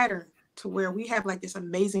a pattern to where we have like this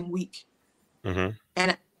amazing week,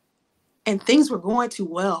 and things were going too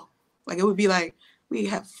well. Like it would be like we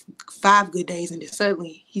have 5 good days, and then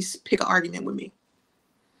suddenly he's pick an argument with me,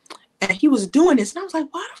 and he was doing this, and I was like,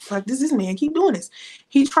 why the fuck does this man keep doing this?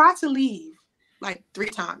 He tried to leave like 3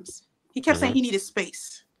 times. He kept saying he needed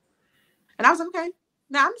space, and I was like, okay.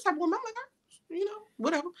 Now I'm the type of woman, I'm like, you know,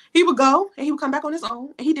 whatever. He would go and he would come back on his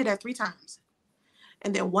own, and he did that 3 times,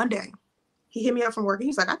 and then one day he hit me up from work, and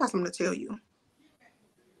he's like, I got something to tell you.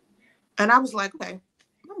 And I was like, okay,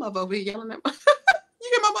 my mother over here yelling at my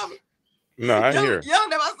you hear my mama? No, I hear.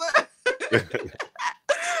 Yelling at my son.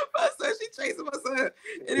 My son, she chasing my son.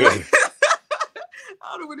 Anyway,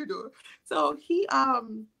 I don't know what he's doing. So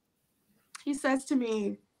he says to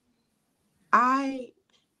me, I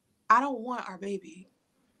don't want our baby.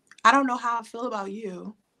 I don't know how I feel about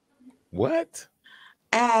you. What?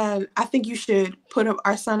 And I think you should put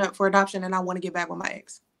our son up for adoption, and I want to get back with my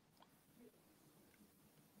ex.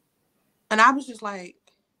 And I was just like,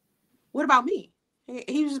 what about me?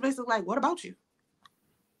 He was just basically like, what about you?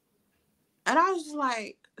 And I was just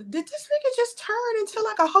like, did this nigga just turn into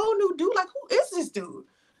like a whole new dude? Like, who is this dude?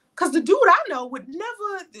 Because the dude I know would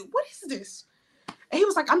never, what is this? And he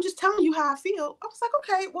was like, I'm just telling you how I feel. I was like,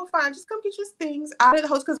 okay, well, fine. Just come get your things out of the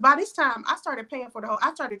host. Because by this time, I started paying for the whole,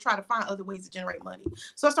 I started trying to find other ways to generate money.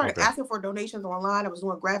 So I started asking for donations online. I was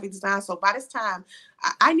doing graphic design. So by this time,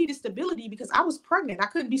 I needed stability because I was pregnant. I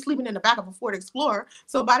couldn't be sleeping in the back of a Ford Explorer.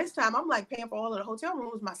 So by this time, I'm like paying for all of the hotel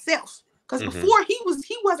rooms myself. Because before he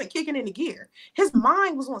wasn't kicking into gear. His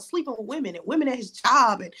mind was on sleeping with women and women at his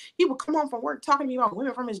job. And he would come home from work talking to me about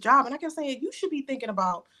women from his job. And I kept saying, you should be thinking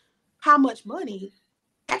about how much money,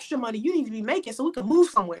 extra money you need to be making so we can move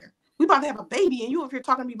somewhere. We about to have a baby and you over here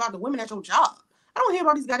talking to me about the women at your job. I don't hear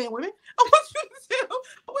about these goddamn women. I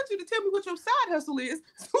want you to tell me what your side hustle is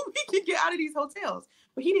so we can get out of these hotels.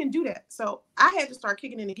 But he didn't do that. So I had to start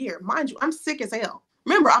kicking into gear. Mind you, I'm sick as hell.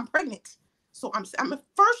 Remember, I'm pregnant. So I'm a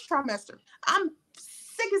first trimester. I'm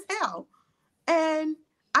sick as hell. And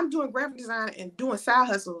I'm doing graphic design and doing side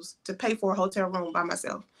hustles to pay for a hotel room by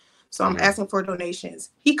myself. So I'm asking for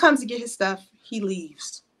donations. He comes to get his stuff. He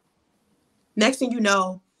leaves. Next thing you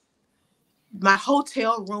know, my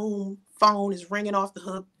hotel room phone is ringing off the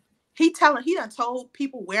hook. He done told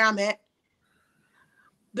people where I'm at.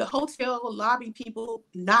 The hotel lobby people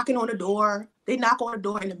knocking on the door. They knock on the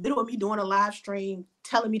door in the middle of me doing a live stream,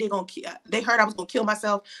 telling me they heard I was gonna kill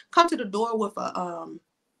myself. Come to the door with a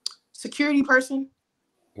security person.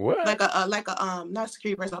 What? Like a not a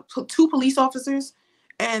security person, 2 police officers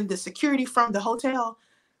and the security from the hotel.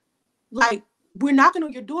 Like, we're knocking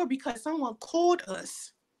on your door because someone called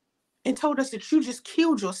us and told us that you just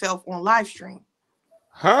killed yourself on live stream.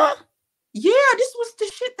 Huh? Yeah, this was the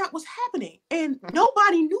shit that was happening. And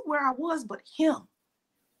nobody knew where I was but him.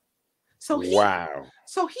 So he's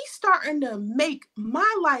starting to make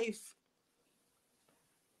my life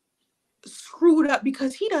screwed up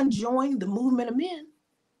because he done joined the movement of men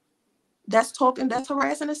that's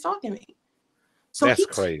harassing and stalking me. So that's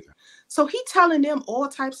crazy. So he telling them all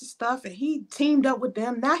types of stuff, and he teamed up with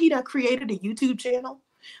them. Now he done created a YouTube channel.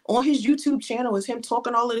 On his YouTube channel is him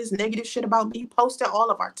talking all of this negative shit about me, posting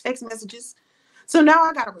all of our text messages. So now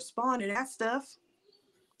I got to respond to that stuff.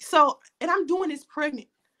 So, and I'm doing this pregnant.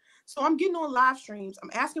 So I'm getting on live streams.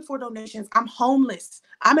 I'm asking for donations. I'm homeless.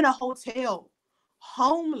 I'm in a hotel,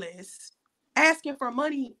 homeless, asking for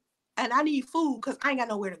money, and I need food because I ain't got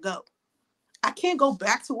nowhere to go. I can't go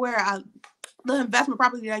back to the investment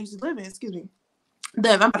property that I used to live in. Excuse me.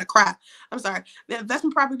 I'm about to cry. I'm sorry. The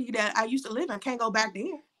investment property that I used to live in, can't go back there.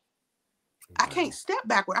 Wow. I can't step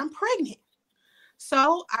backward. I'm pregnant.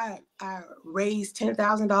 So I raised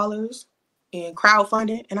 $10,000 in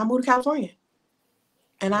crowdfunding, and I moved to California.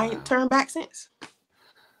 And I ain't turned back since.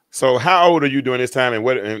 So how old are you during this time, and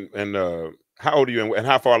how old are you, and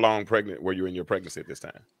how far along pregnant were you in your pregnancy at this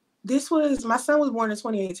time? My son was born in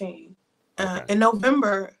 2018. In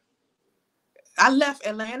November, I left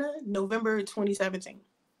Atlanta November 2017.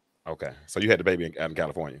 Okay, so you had the baby out in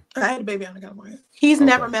California. I had the baby out in California. He's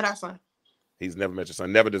never met our son. He's never met your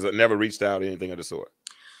son. Never reached out, anything of the sort.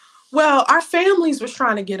 Well, our families was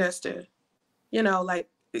trying to get us to,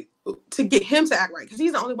 to get him to act right, because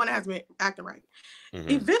he's the only one that has been acting right.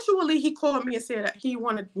 Eventually, he called me and said that he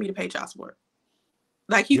wanted me to pay child support.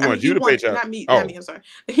 Like he wanted you to pay child. Not me. I'm sorry.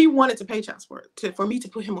 He wanted to pay child support for me to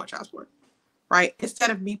put him on child support, right?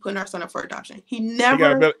 Instead of me putting our son up for adoption. He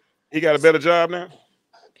got a better job now.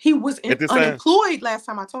 He was unemployed last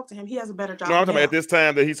time I talked to him. He has a better job. No, I'm talking about at this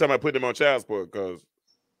time that he's talking about putting him on child support, because.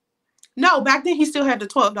 No, back then he still had the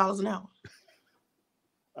 $12 an hour.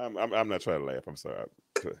 I'm not trying to laugh. I'm sorry.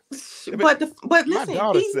 But listen, my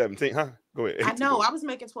daughter's 17, huh? Go ahead. I know. I was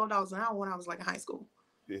making $12 an hour when I was like in high school.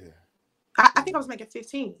 Yeah. I think I was making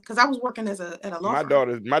 15 because I was working at a law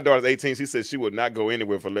firm. My daughter's 18. She said she would not go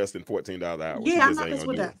anywhere for less than $14 an hour. Yeah, I'm not messing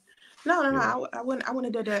with that. No. I wouldn't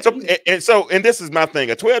have done that. And this is my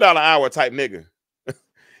thing. A $12 an hour type nigga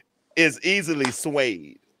is easily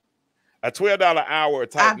swayed. A $12 an hour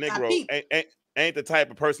type Negro ain't the type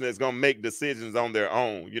of person that's gonna make decisions on their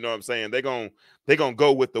own. You know what I'm saying? They're gonna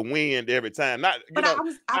go with the wind every time. I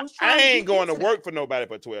ain't going to work for nobody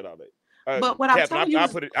for $12. But what I'm telling you, I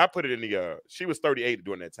put it in the. She was 38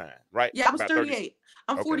 during that time, right? Yeah, I was 38.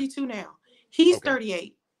 I'm 42 now. He's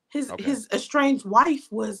 38. His estranged wife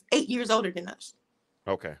was 8 years older than us.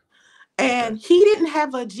 Okay. And he didn't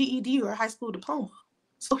have a GED or a high school diploma,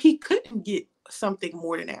 so he couldn't get something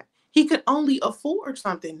more than that. He could only afford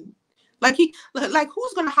something. Like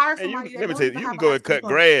who's gonna hire somebody? Let me tell you, you can go and cut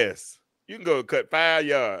grass. You can go cut 5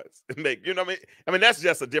 yards and make, you know what I mean? I mean, that's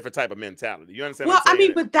just a different type of mentality. You understand? Well, I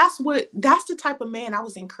mean, but that's the type of man I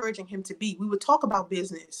was encouraging him to be. We would talk about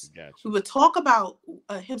business. Gotcha. We would talk about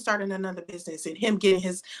him starting another business and him getting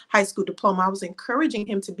his high school diploma. I was encouraging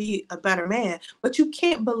him to be a better man. But you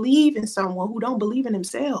can't believe in someone who don't believe in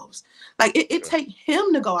themselves. Like it takes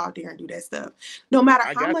him to go out there and do that stuff. No matter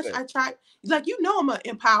how much I try. Like, I'm an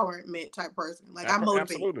empowerment type person. Like, I'm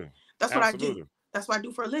motivated. Absolutely. That's what I do. That's what I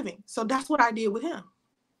do for a living. So that's what I did with him.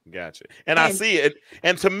 Gotcha. And I see it.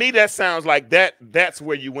 And to me, that sounds like that's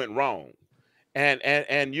where you went wrong.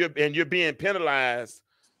 And you're being penalized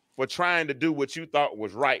for trying to do what you thought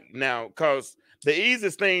was right. Now, because the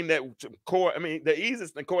easiest thing Corey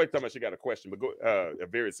talking about, she got a question, but a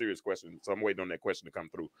very serious question. So I'm waiting on that question to come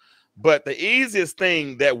through. But the easiest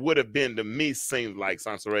thing that would have been to me, seems like,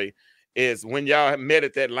 Soncerae, is when y'all met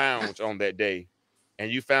at that lounge on that day. And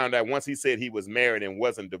you found out once he said he was married and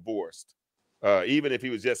wasn't divorced, even if he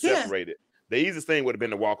was just separated, The easiest thing would have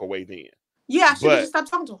been to walk away then. Yeah, I should have just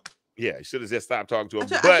stopped talking to him. Yeah, you should have just stopped talking to him.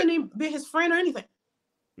 I shouldn't even been his friend or anything.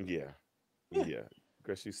 Yeah.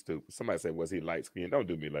 Because she's stupid. Somebody said, was he light skinned? Don't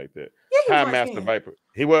do me like that. Yeah, he Hi, was Master light-skinned. Viper.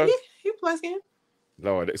 He was? Yeah, he was light skinned.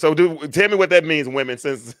 Lord. So tell me what that means, women,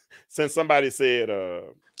 since somebody said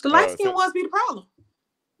the light skin was be the problem.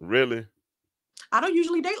 Really? I don't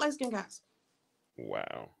usually date light skinned guys.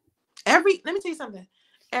 Wow. Let me tell you something.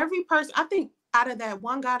 Every person, I think out of that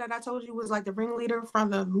one guy that I told you was like the ringleader from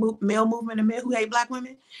the male movement of men who hate black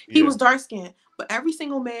women, he was dark skinned. But every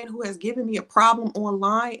single man who has given me a problem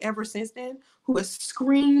online ever since then, who has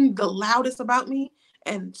screamed the loudest about me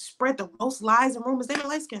and spread the most lies and rumors, they were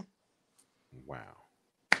light skinned. Wow.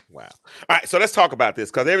 All right, so let's talk about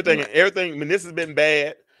this because everything. I mean, this has been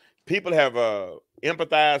bad. People have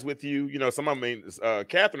empathized with you. You know, some of them.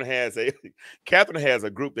 Catherine has a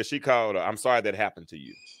group that she called "I'm Sorry That Happened to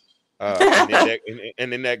You,"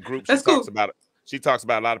 and in that group, she talks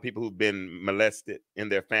about a lot of people who've been molested in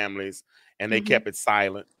their families, and they kept it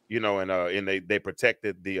silent. You know, and they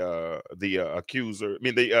protected the accuser. I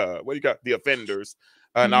mean, the offenders.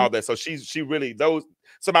 And all that. So she really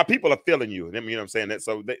so my people are feeling you. You know what I'm saying? That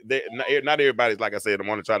so they not everybody's, like I said, I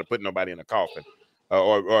want to try to put nobody in a coffin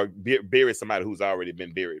or bury somebody who's already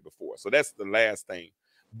been buried before. So that's the last thing.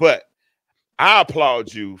 But I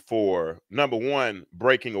applaud you for number one,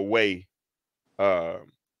 breaking away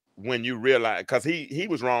when you realize, because he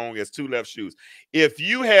was wrong as two left shoes. If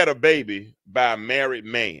you had a baby by a married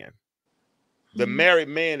man, the married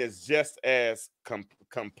man is just as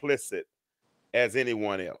complicit as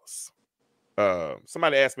anyone else.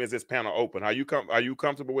 Somebody asked me, is this panel open? Are you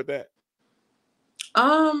comfortable with that?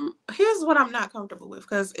 Here's what I'm not comfortable with,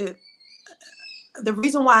 because the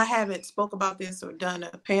reason why I haven't spoke about this or done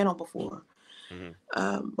a panel before,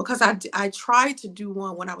 because I tried to do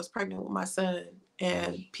one when I was pregnant with my son,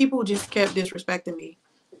 and people just kept disrespecting me.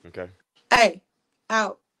 Okay. Hey,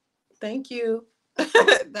 out. Thank you.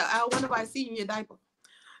 I wonder if I see you in your diaper.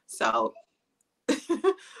 So,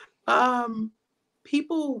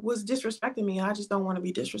 people was disrespecting me. I just don't want to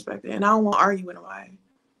be disrespected, and I don't want to argue with nobody.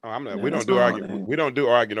 Oh, I'm not. We don't do arguing. We don't do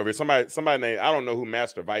arguing over here. Somebody named, I don't know who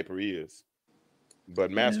Master Viper is,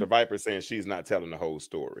 but Master Viper is saying she's not telling the whole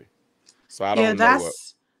story. So I don't know.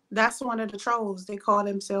 That's one of the trolls. They call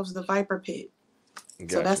themselves the Viper Pit.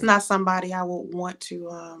 Gotcha. So that's not somebody I would want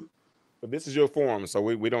to. But this is your forum, so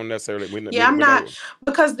we don't necessarily. I'm not,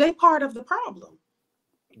 because they part of the problem.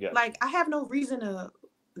 Yeah. Like, I have no reason to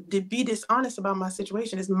be dishonest about my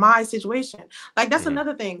situation. It's my situation. Like, that's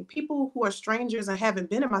another thing. People who are strangers and haven't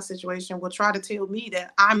been in my situation will try to tell me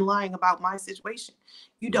that I'm lying about my situation.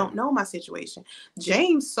 You don't know my situation.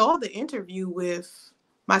 James saw the interview with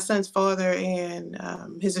my son's father and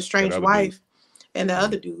his estranged wife and the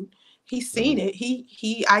other dude. He's seen it.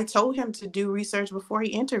 I told him to do research before he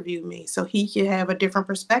interviewed me so he could have a different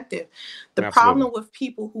perspective. The problem with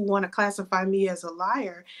people who want to classify me as a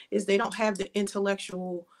liar is they don't have the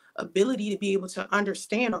intellectual ability to be able to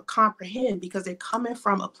understand or comprehend, because they're coming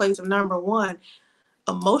from a place of, number one,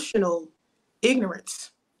 emotional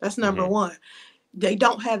ignorance. That's number one. They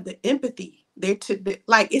don't have the empathy.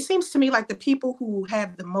 Like, it seems to me like the people who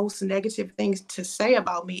have the most negative things to say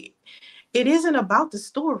about me, it isn't about the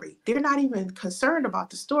story. They're not even concerned about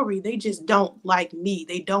the story. They just don't like me.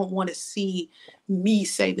 They don't want to see me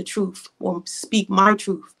say the truth or speak my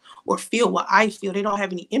truth or feel what I feel. They don't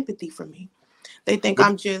have any empathy for me. They think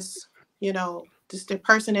I'm just, just the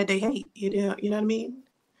person that they hate. You know what I mean?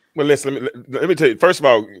 Well, listen, let me tell you. First of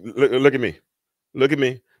all, look at me. Look at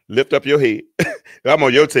me. Lift up your head. I'm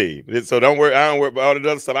on your team. So don't worry. I don't worry about all the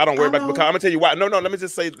other stuff. I don't worry about, because I'm gonna tell you why. No, let me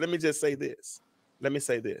just say this. Let me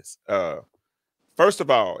say this. First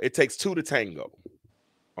of all, it takes two to tango.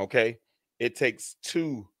 Okay? It takes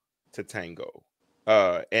two to tango.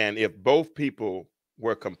 And if both people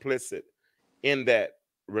were complicit in that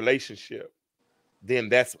relationship, then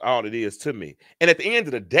that's all it is to me. And at the end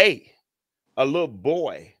of the day, a little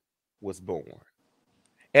boy was born.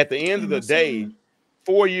 At the end of the day,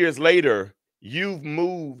 4 years later, you've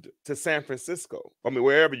moved to San Francisco. I mean,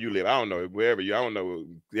 wherever you live. I don't know, I don't know,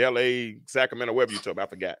 LA, Sacramento, wherever you told me, I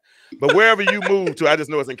forgot. But wherever you moved to, I just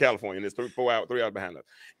know it's in California, and it's 3 hours behind us.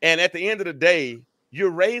 And at the end of the day,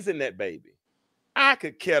 you're raising that baby. I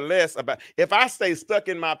could care less about, if I stay stuck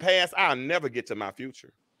in my past, I'll never get to my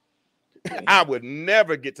future. I would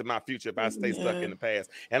never get to my future if I stay stuck in the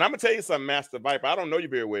past. And I'm gonna tell you something, Master Viper. I don't know you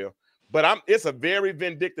very well, but it's a very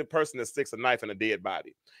vindictive person that sticks a knife in a dead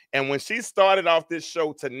body. And when she started off this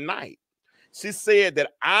show tonight, she said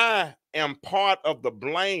that I am part of the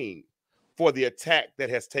blame for the attack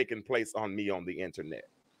that has taken place on me on the internet.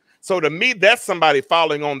 So to me, that's somebody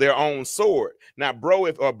falling on their own sword. Now, bro,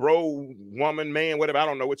 if a bro, woman, man, whatever, I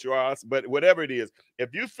don't know what you are, but whatever it is,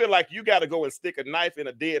 if you feel like you got to go and stick a knife in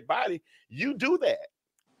a dead body, you do that.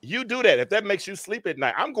 You do that. If that makes you sleep at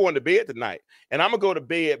night, I'm going to bed tonight, and I'm gonna go to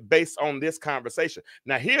bed based on this conversation.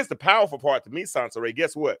 Now, here's the powerful part to me, Soncerae.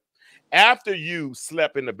 Guess what? After you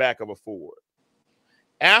slept in the back of a Ford,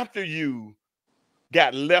 after you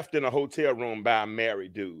got left in a hotel room by a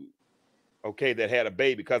married dude, okay, that had a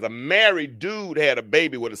baby, because a married dude had a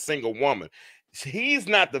baby with a single woman. He's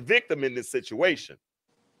not the victim in this situation,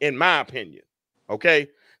 in my opinion. Okay.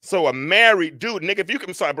 So a married dude, nigga, if you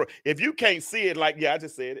can, sorry, bro, if you can't see it, like, yeah, I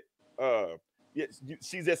just said it.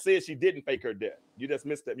 She just said she didn't fake her death. You just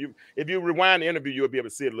missed that. If you rewind the interview, you'll be able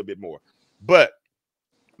to see it a little bit more. But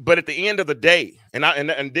at the end of the day,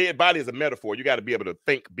 and dead body is a metaphor. You got to be able to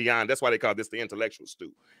think beyond. That's why they call this the intellectual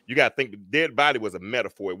stew. You got to think the dead body was a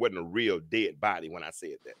metaphor. It wasn't a real dead body when I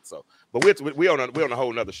said that. So, but we're on a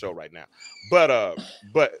whole nother show right now. But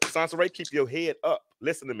Soncerae, keep your head up.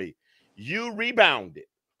 Listen to me. You rebounded.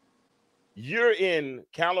 You're in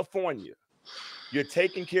California. You're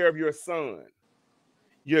taking care of your son.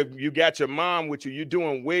 You got your mom with you. You're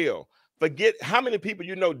doing well. Forget how many people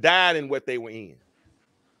you know died in what they were in.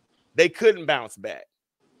 They couldn't bounce back.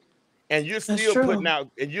 And you're still putting out,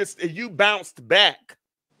 and you bounced back.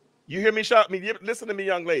 You hear me, shout me? Listen to me,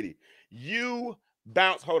 young lady. You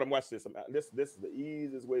bounce. Hold on, watch this. This is the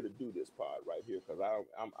easiest way to do this part right here, because I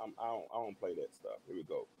don't play that stuff. Here we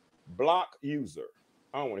go. Block user.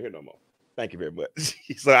 I don't want to hear no more. Thank you very much.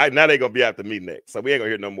 So now they're gonna be after me next. So we ain't gonna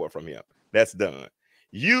hear no more from him. That's done.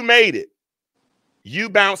 You made it. You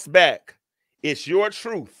bounced back. It's your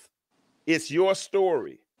truth. It's your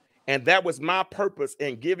story. And that was my purpose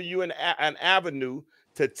in giving you an avenue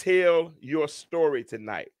to tell your story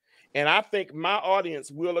tonight. And I think my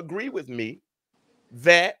audience will agree with me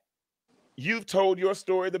that you've told your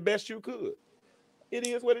story the best you could. It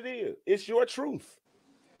is what it is. It's your truth.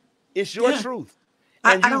 It's your truth.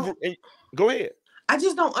 And go ahead. I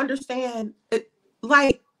just don't understand it.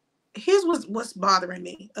 Like, here's what's bothering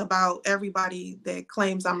me about everybody that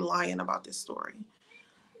claims I'm lying about this story.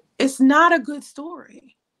 It's not a good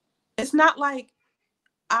story. It's not like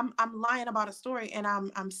I'm lying about a story and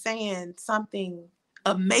I'm saying something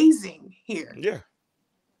amazing here. Yeah.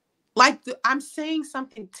 Like I'm saying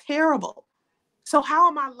something terrible. So how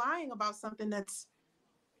am I lying about something that's,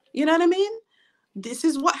 you know what I mean? This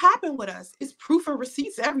is what happened with us. It's proof of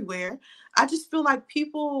receipts everywhere. I just feel like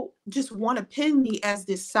people just want to pin me as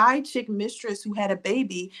this side chick mistress who had a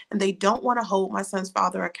baby, and they don't want to hold my son's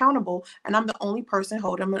father accountable. And I'm the only person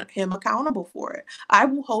holding him accountable for it. I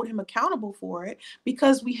will hold him accountable for it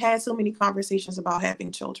because we had so many conversations about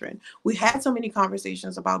having children. We had so many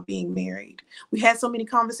conversations about being married. We had so many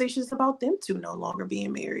conversations about them two no longer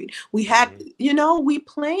being married. We had, we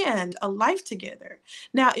planned a life together.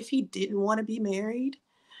 Now, if he didn't want to be married,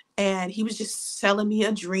 and he was just selling me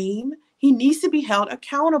a dream, he needs to be held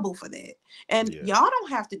accountable for that. And y'all don't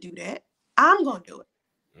have to do that. I'm going to do it.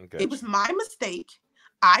 Okay. It was my mistake.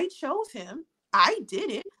 I chose him. I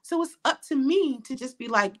did it. So it's up to me to just be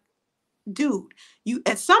like, dude, you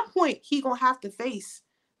at some point, he going to have to face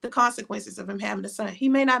the consequences of him having a son. He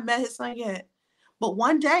may not met his son yet, but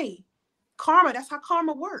one day, karma, that's how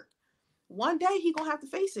karma works. One day he going to have to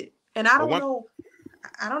face it. And I don't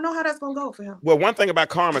know how that's gonna go for him. Well, one thing about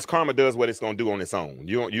karma is karma does what it's gonna do on its own.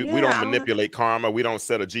 We don't manipulate karma. We don't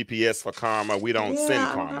set a GPS for karma. We don't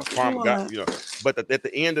send karma. Karma got, But at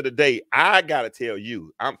the end of the day, I gotta tell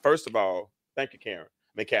you, first of all, thank you, Karen.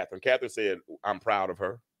 Catherine. Catherine said I'm proud of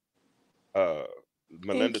her.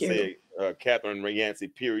 Melinda said Catherine Yancey.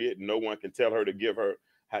 Period. No one can tell her to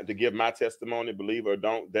give my testimony. Believe or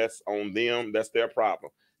don't. That's on them. That's their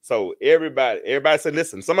problem. So everybody said,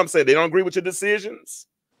 listen, some of them said they don't agree with your decisions.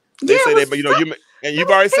 They say that, but you've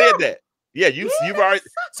already said that. Yeah, you've already.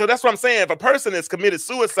 So that's what I'm saying. If a person has committed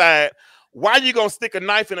suicide, why are you gonna stick a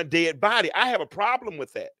knife in a dead body? I have a problem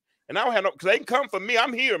with that. And I don't have because they can come for me.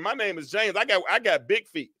 I'm here. My name is James. I got big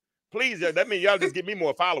feet. Please, that means y'all just give me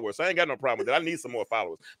more followers. So I ain't got no problem with that. I need some more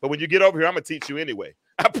followers. But when you get over here, I'm gonna teach you anyway.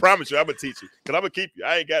 I promise you, I'm gonna teach you. Cause I'm gonna keep you.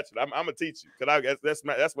 I ain't got you. I'm gonna teach you. Cause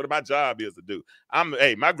that's what my job is to do.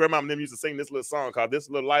 My grandma and them used to sing this little song called "This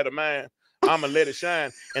Little Light of Mine." I'm gonna let it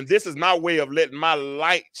shine, and this is my way of letting my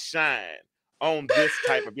light shine on this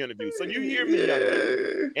type of interview. So you hear me, young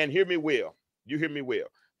lady, and hear me well. You hear me well.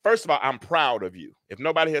 First of all, I'm proud of you. If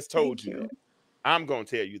nobody has told you that, I'm gonna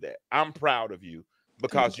tell you that I'm proud of you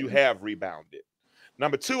because you have rebounded.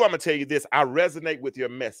 Number two, I'm gonna tell you this. I resonate with your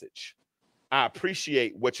message. I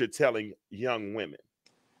appreciate what you're telling young women.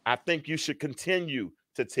 I think you should continue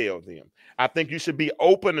to tell them. I think you should be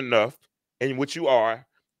open enough, in which you are,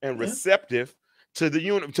 and receptive to the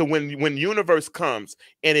to when universe comes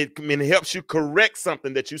and it helps you correct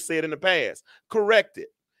something that you said in the past. Correct it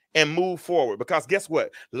and move forward, because guess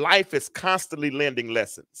what? Life is constantly lending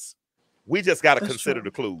lessons. We just got to consider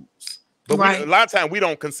the clues. But a lot of times we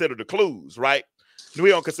don't consider the clues, right? We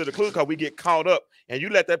don't consider the clues because we get caught up, and you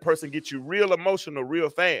let that person get you real emotional real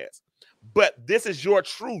fast. But this is your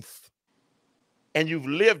truth, and you've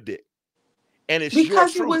lived it, and it's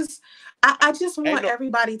because your truth. It was. I just want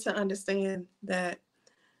everybody to understand that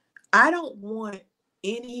I don't want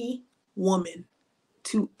any woman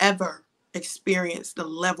to ever experience the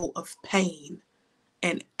level of pain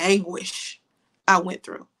and anguish I went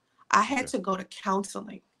through. I had to go to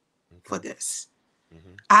counseling for this.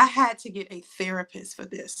 I had to get a therapist for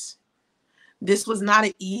this. This was not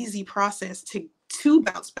an easy process to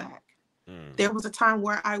bounce back. There was a time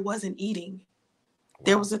where I wasn't eating.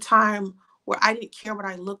 There was a time where I didn't care what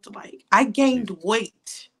I looked like. I gained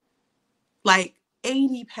weight, like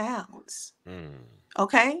 80 pounds.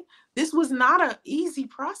 Okay? This was not an easy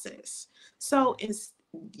process. So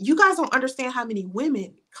you guys don't understand how many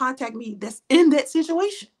women contact me that's in that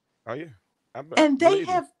situation. Oh, yeah. And they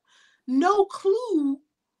have no clue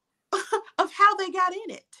of how they got in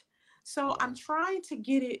it. So I'm trying to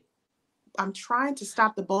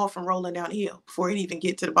stop the ball from rolling downhill before it even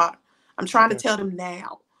get to the bottom. I'm trying to tell them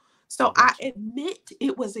now. So I admit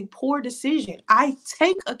it was a poor decision. I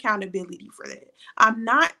take accountability for that. I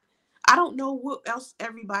don't know what else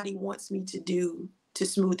everybody wants me to do to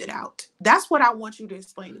smooth it out. That's what I want you to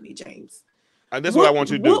explain to me, James. That's what I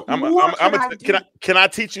want you to do. Can I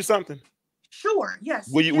teach you something? Sure. Yes.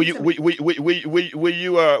 Will you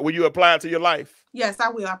apply it to your life? Yes, I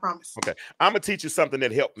will. I promise. Okay. I'm gonna teach you something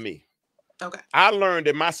that helped me. Okay. I learned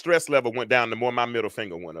that my stress level went down the more my middle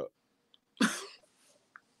finger went up.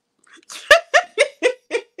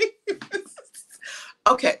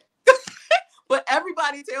 Okay. But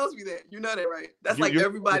everybody tells me that. You know that, right? That's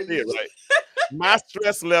everybody. Right? My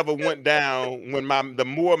stress level went down when the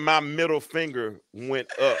more my middle finger went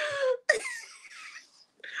up.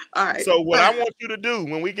 All right. So what I want you to do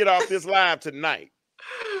when we get off this live tonight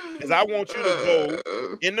is I want you to go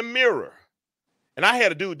in the mirror. And I had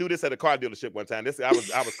to do this at a car dealership one time. I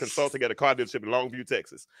was consulting at a car dealership in Longview,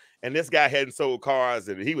 Texas. And this guy hadn't sold cars,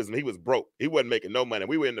 and he was broke. He wasn't making no money.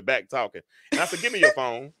 We were in the back talking. And I said, "Give me your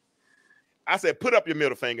phone." I said, "Put up your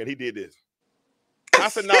middle finger." And he did this. I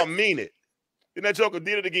said, "No, mean it." Then that joker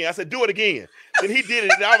did it again. I said, "Do it again." Then he did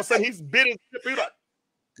it. And all of a sudden he's bit his lip. He like,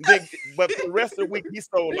 but for the rest of the week, he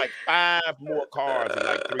sold like 5 more cars in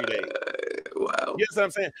like 3 days. Wow. You know what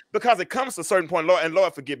I'm saying? Because it comes to a certain point,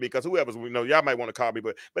 Lord forgive me, because whoever's, y'all might want to call me,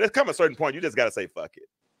 but it comes to a certain point, you just got to say, fuck it.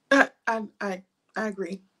 I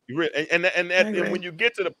agree. And when you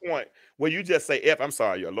get to the point where you just say, F, I'm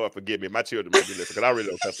sorry, Lord forgive me, my children might be listening, because I really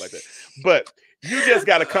don't cuss like that. But you just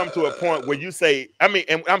got to come to a point where you say,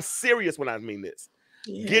 and I'm serious when I mean this.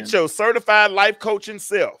 Yeah. Get your certified life coaching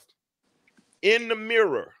self in the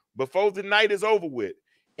mirror before the night is over with,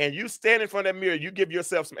 and you stand in front of that mirror, you give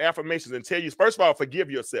yourself some affirmations and tell you, first of all,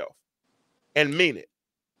 forgive yourself and mean it.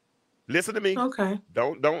 Listen to me. Okay.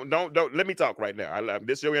 Don't let me talk right now.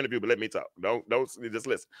 This is your interview, but let me talk. Don't just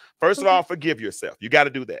listen. First of all, forgive yourself. You got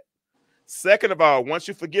to do that. Second of all, once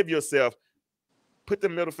you forgive yourself, put the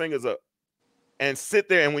middle fingers up and sit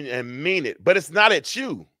there and mean it. But it's not at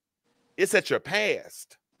you. It's at your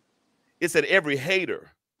past. It's at every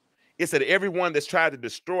hater. It's at everyone that's tried to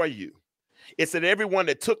destroy you. It's at everyone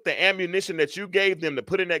that took the ammunition that you gave them to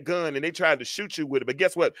put in that gun and they tried to shoot you with it. But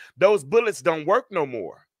guess what? Those bullets don't work no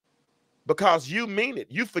more because you mean it.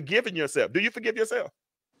 You've forgiven yourself. Do you forgive yourself?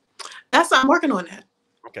 I'm working on that.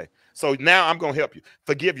 Okay. So now I'm going to help you.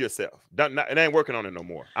 Forgive yourself. It ain't working on it no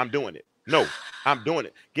more. I'm doing it. No, I'm doing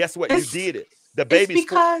it. Guess what? You did it. The baby's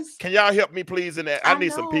because can y'all help me, please? In that, I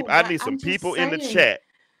need some people. I need some people in the chat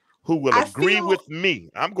who will agree with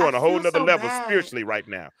me. I'm going a whole nother level spiritually right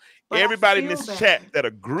now. Everybody in this chat that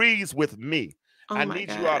agrees with me, I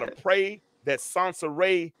need you all to pray that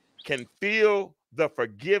Soncerae can feel the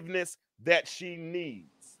forgiveness that she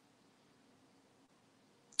needs.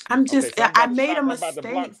 I made a mistake. I'm about to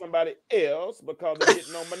block somebody else because they're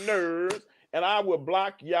getting on my nerves, and I will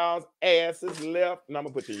block y'all's asses left. And I'm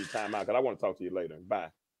gonna put you in your timeout because I want to talk to you later.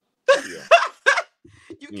 Bye. Yeah.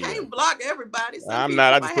 You can't block everybody. I'm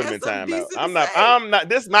not. I just put them in timeout. I'm not.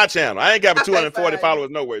 This is my channel. I ain't got but 240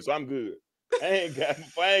 followers nowhere, so I'm good. I ain't got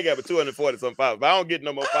but 240 some followers. But I don't get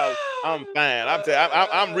no more followers. I'm fine.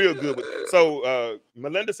 I'm real good with. So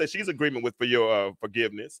Melinda says she's agreement with for your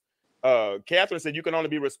forgiveness. Catherine said you can only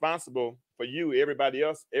be responsible for you.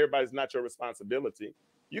 Everybody's not your responsibility.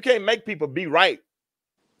 You can't make people be right,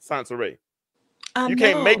 Soncerae. You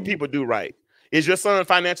can't make people do right. Is your son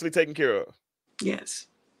financially taken care of? Yes.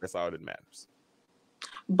 That's all that matters.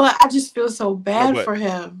 But I just feel so bad for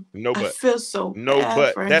him. I feel so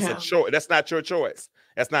bad for him. That's a choice. That's not your choice.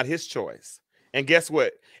 That's not his choice. And guess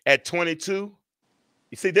what? At 22,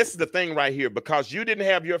 you see, this is the thing right here. Because you didn't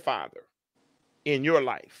have your father in your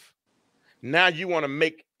life, now you want to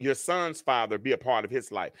make your son's father be a part of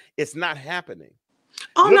his life. It's not happening.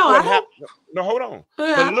 Oh, look no, what happened. No, hold on.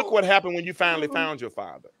 Yeah, but look what happened when you finally found your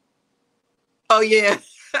father. Oh, yeah.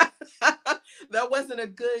 That wasn't a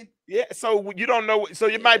good. Yeah, so you don't know. So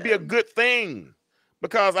it might be a good thing.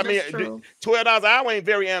 Because, I mean, $12 an hour ain't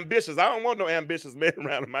very ambitious. I don't want no ambitious man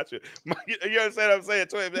around in my church. You understand what I'm saying?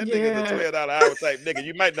 That nigga's a $12 an hour type nigga.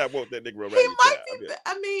 You might not want that nigga around. He might be.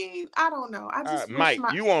 I mean, I don't know. I just Mike,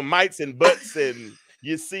 you want mites and butts and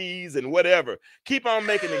your C's and whatever. Keep on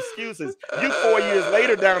making excuses. You 4 years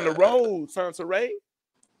later down the road, Soncerae.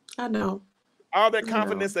 I know. All that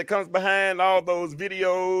confidence that comes behind all those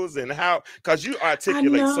videos and how, because you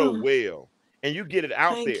articulate so well and you get it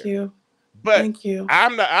out there. Thank you. But thank you. I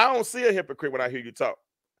don't see a hypocrite when I hear you talk.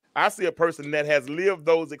 I see a person that has lived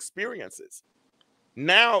those experiences.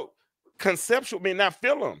 Now, now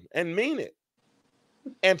feel them and mean it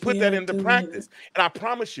and put that into practice. And I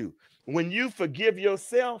promise you, when you forgive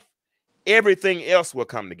yourself, everything else will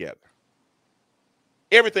come together.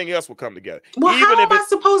 Everything else will come together. Well, how am I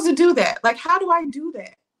supposed to do that? Like, how do I do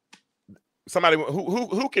that? Somebody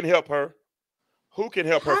who can help her. Who can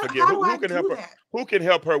help her forgive? Who can help her? Who can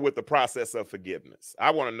help her with the process of forgiveness?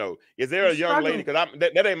 I want to know. Is there a young lady? Because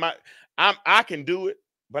that ain't my. I can do it,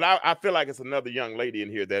 but I feel like it's another young lady in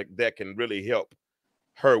here that can really help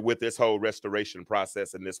her with this whole restoration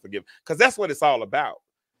process and this forgiveness. Because that's what it's all about.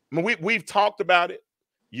 I mean, we've talked about it.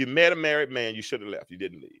 You met a married man. You should have left. You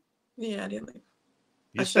didn't leave. Yeah, I didn't leave.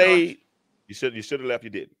 You stayed. You should have left. You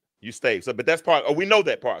didn't. You stayed. So, but that's part. Oh, we know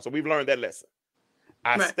that part. So we've learned that lesson.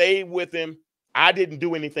 I stayed with him. I didn't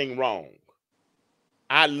do anything wrong.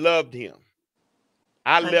 I loved him.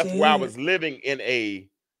 I left where I was living in a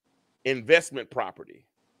investment property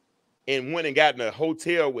and went and got in a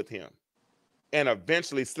hotel with him and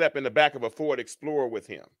eventually slept in the back of a Ford Explorer with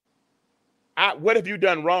him. What have you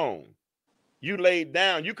done wrong? You laid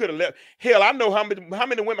down. You could have left. Hell, I know how many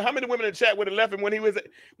women in the chat would have left him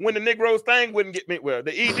when the Negroes thing wouldn't get me. Well,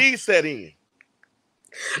 the ED set in.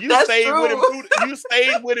 You stayed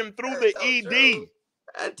with him through the ED.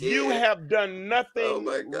 You have done nothing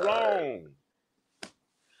wrong.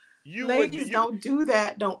 Ladies, don't do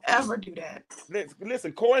that. Don't ever do that.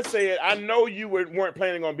 Listen, Corey said, I know you weren't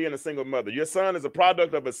planning on being a single mother. Your son is a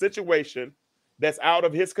product of a situation that's out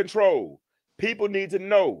of his control. People need to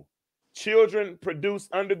know. Children produced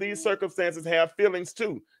under these circumstances have feelings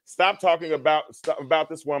too. Stop talking about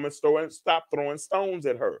this woman's story and stop throwing stones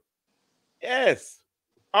at her. Yes.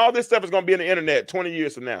 All this stuff is going to be on the internet 20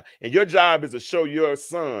 years from now. And your job is to show your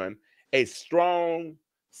son a strong,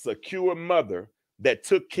 secure mother that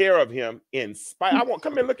took care of him in spite.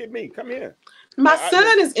 Come here, look at me. Come here. My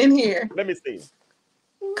son is in here. Let me see.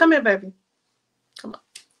 Come here, baby. Come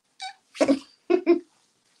on.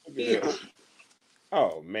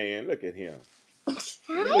 Oh man, look at him.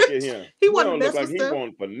 Look at him. He don't look like he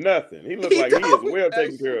wants for nothing. He looks like he is well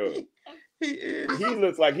taken care of. He is. He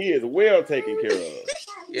looks like he is well taken care of.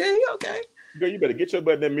 Yeah, he okay. Girl, you better get your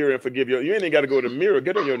butt in that mirror and forgive you. You ain't got to go to the mirror.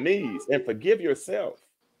 Get on your knees and forgive yourself.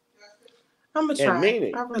 I'm gonna try. And mean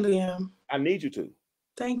it. I really am. I need you to.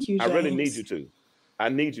 Thank you, James. I really need you to. I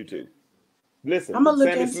need you to. Listen, I'm gonna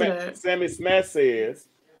look into that. Sammy Smash says,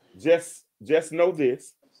 just know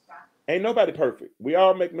this. Ain't nobody perfect. We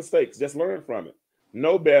all make mistakes. Just learn from it.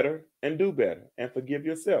 Know better and do better and forgive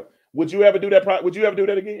yourself. Would you ever do that? Would you ever do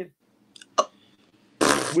that again?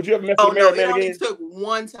 Would you ever mess with a married man again? It only took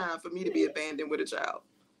one time for me to be abandoned with a child.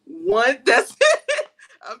 That's it.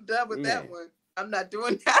 I'm done with that one. I'm not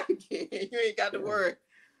doing that again. You ain't got to worry.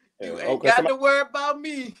 You ain't got to worry about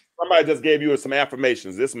me. Somebody just gave you some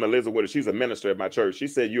affirmations. This is Melissa Wood. She's a minister at my church. She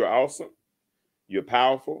said, you're awesome. You're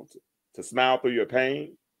powerful. To smile through your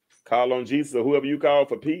pain. Call on Jesus or whoever you call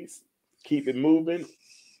for peace. Keep it moving.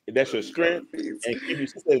 That's your strength.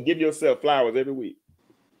 And give yourself flowers every week.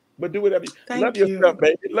 But do whatever you love yourself,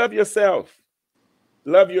 baby. Love yourself.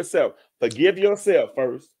 Love yourself. Forgive yourself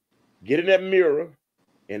first. Get in that mirror.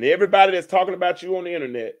 And everybody that's talking about you on the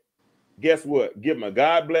internet, guess what? Give them a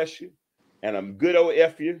God bless you and a good old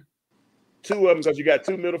F you. Two of them because you got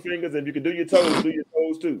two middle fingers, and you can do your toes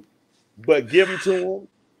too. But give them to them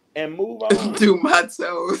and move on. Do my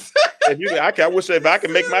toes. I wish if I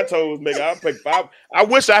can make my toes big, I'll pick 5. I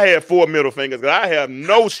wish I had 4 middle fingers because I have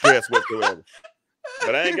no stress whatsoever.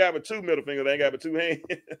 But I ain't got but 2 middle fingers. I ain't got but 2 hands.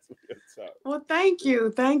 Well, thank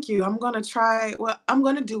you. I'm gonna try. Well, I'm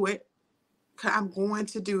gonna do it. I'm going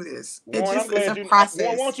to do this. Warren, It's a process.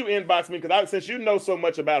 Warren, won't you inbox me? Because since you know so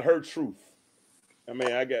much about her truth,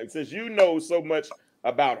 since you know so much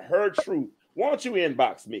about her truth, why don't you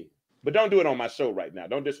inbox me? But don't do it on my show right now.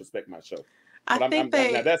 Don't disrespect my show. I'm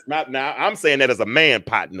saying that as a man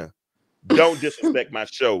partner. Don't disrespect my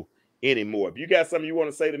show anymore. If you got something you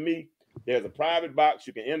want to say to me, there's a private box.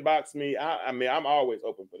 You can inbox me. I'm always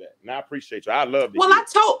open for that. And I appreciate you. I love it. Well,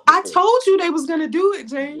 I told you they was gonna do it,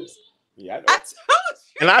 James. Yeah, I know. I told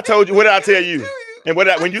you. And I told you, what did I tell you? And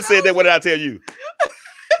when you said that, what did I tell you?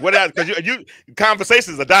 Because you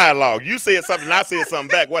conversations are dialogue. You said something, and I said something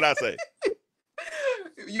back. What I say?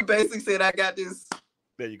 You basically said I got this.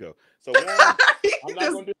 There you go. So I'm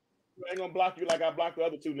not gonna do. I ain't gonna block you like I blocked the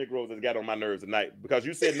other 2 Negroes that got on my nerves tonight because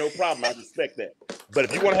you said no problem. I respect that. But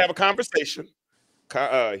if you want to have a conversation,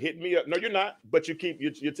 hit me up. No, you're not. But you're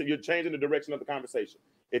changing the direction of the conversation.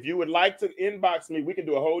 If you would like to inbox me, we can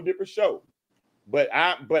do a whole different show. But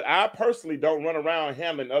I personally don't run around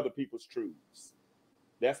handling other people's truths.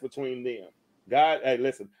 That's between them. God, hey,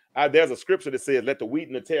 listen. There's a scripture that says, "Let the wheat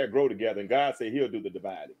and the tare grow together," and God said He'll do the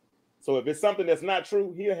dividing. So if it's something that's not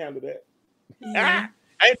true, He'll handle that. Yeah.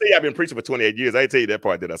 I ain't tell you I've been preaching for 28 years. I ain't tell you that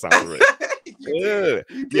part that I sound correct. Yeah.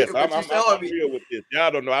 Yes, I'm real with this.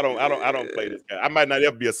 Y'all don't know. I don't play this guy. I might not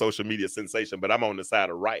ever be a social media sensation, but I'm on the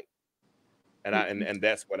side of right. And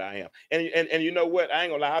that's what I am. And you know what? I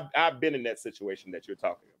ain't gonna lie. I've been in that situation that you're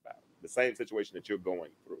talking about. The same situation that you're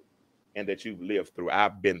going through and that you've lived through.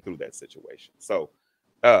 I've been through that situation. So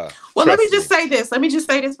well, let me just say this. Let me just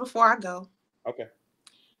say this before I go. Okay.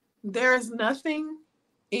 There is nothing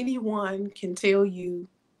anyone can tell you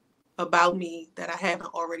about me that I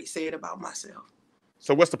haven't already said about myself.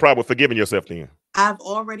 So what's the problem with forgiving yourself then? I've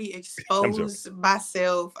already exposed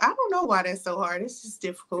myself. I don't know why that's so hard. It's just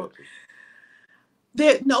difficult.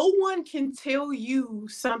 That no one can tell you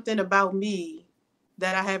something about me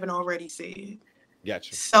that I haven't already said.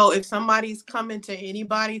 Gotcha. So if somebody's coming to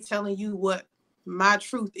anybody telling you what my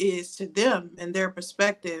truth is to them and their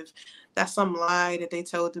perspective, that's some lie that they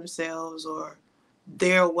told themselves or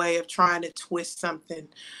their way of trying to twist something.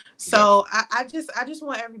 So I just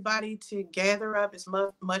want everybody to gather up as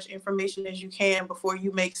much information as you can before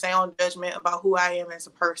you make sound judgment about who I am as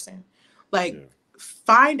a person.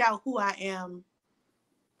 Find out who I am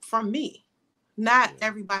from me, not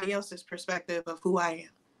everybody else's perspective of who I am.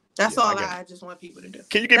 That's all I just want people to do.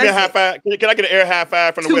 Can you give me a high five? Can I get an air high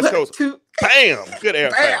five from the West Coast? Bam! Good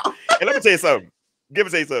air five. And let me tell you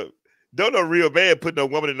something. Don't no real man put no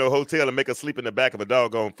woman in no hotel and make her sleep in the back of a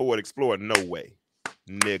doggone Ford Explorer. No way,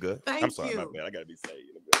 nigga. I'm sorry, my bad. I gotta be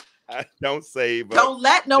saved. Don't save. Don't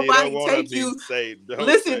let nobody take you.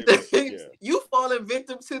 Listen, you falling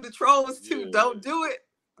victim to the trolls too. Yeah. Don't do it.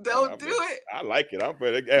 Don't do it. I like it. I'm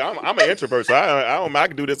an introvert, so I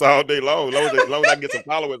can do this all day long, as long as I can get some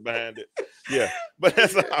followers behind it. Yeah, but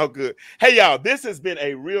that's all good. Hey, y'all, this has been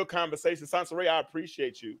a real conversation. Soncerae, I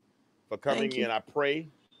appreciate you for coming in. I pray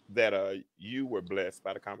that you were blessed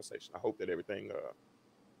by the conversation. I hope that everything.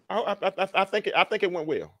 I think it went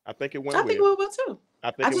well. I think it went well too.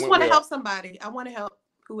 I just want to help somebody. I want to help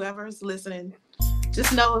whoever's listening.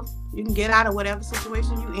 Just know you can get out of whatever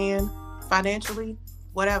situation you in, financially,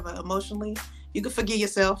 whatever, emotionally. You can forgive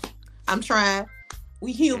yourself. I'm trying.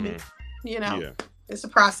 We human. It's a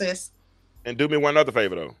process. And do me one other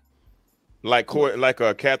favor though. Like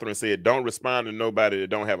Catherine said, don't respond to nobody that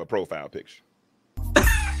don't have a profile picture.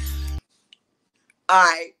 All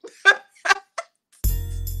right.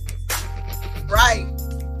 Right.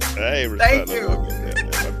 Thank you.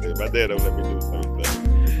 My dad don't let me do the same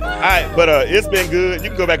thing. All right, but it's been good. You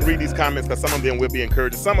can go back and read these comments because some of them will be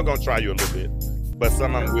encouraging. Some are gonna try you a little bit, but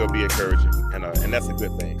some of them will be encouraging, and that's a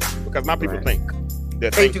good thing because my people think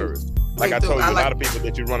they're thinkers. Like I told you, a lot of people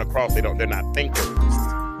that you run across, they're not thinkers.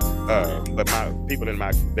 But my people they're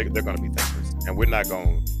gonna be thinkers, and we're not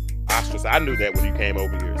gonna ostracize. I knew that when you came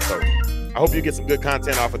over here, so I hope you get some good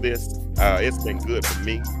content off of this. It's been good for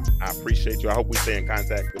me. I appreciate you. I hope we stay in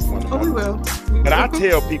contact with one another. We will. But I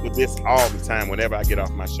tell people this all the time whenever I get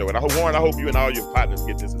off my show. And I hope you and all your partners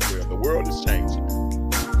get this as well. The world is changing.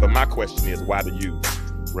 But my question is, why do you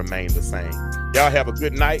remain the same? Y'all have a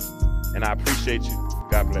good night, and I appreciate you.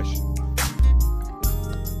 God bless you.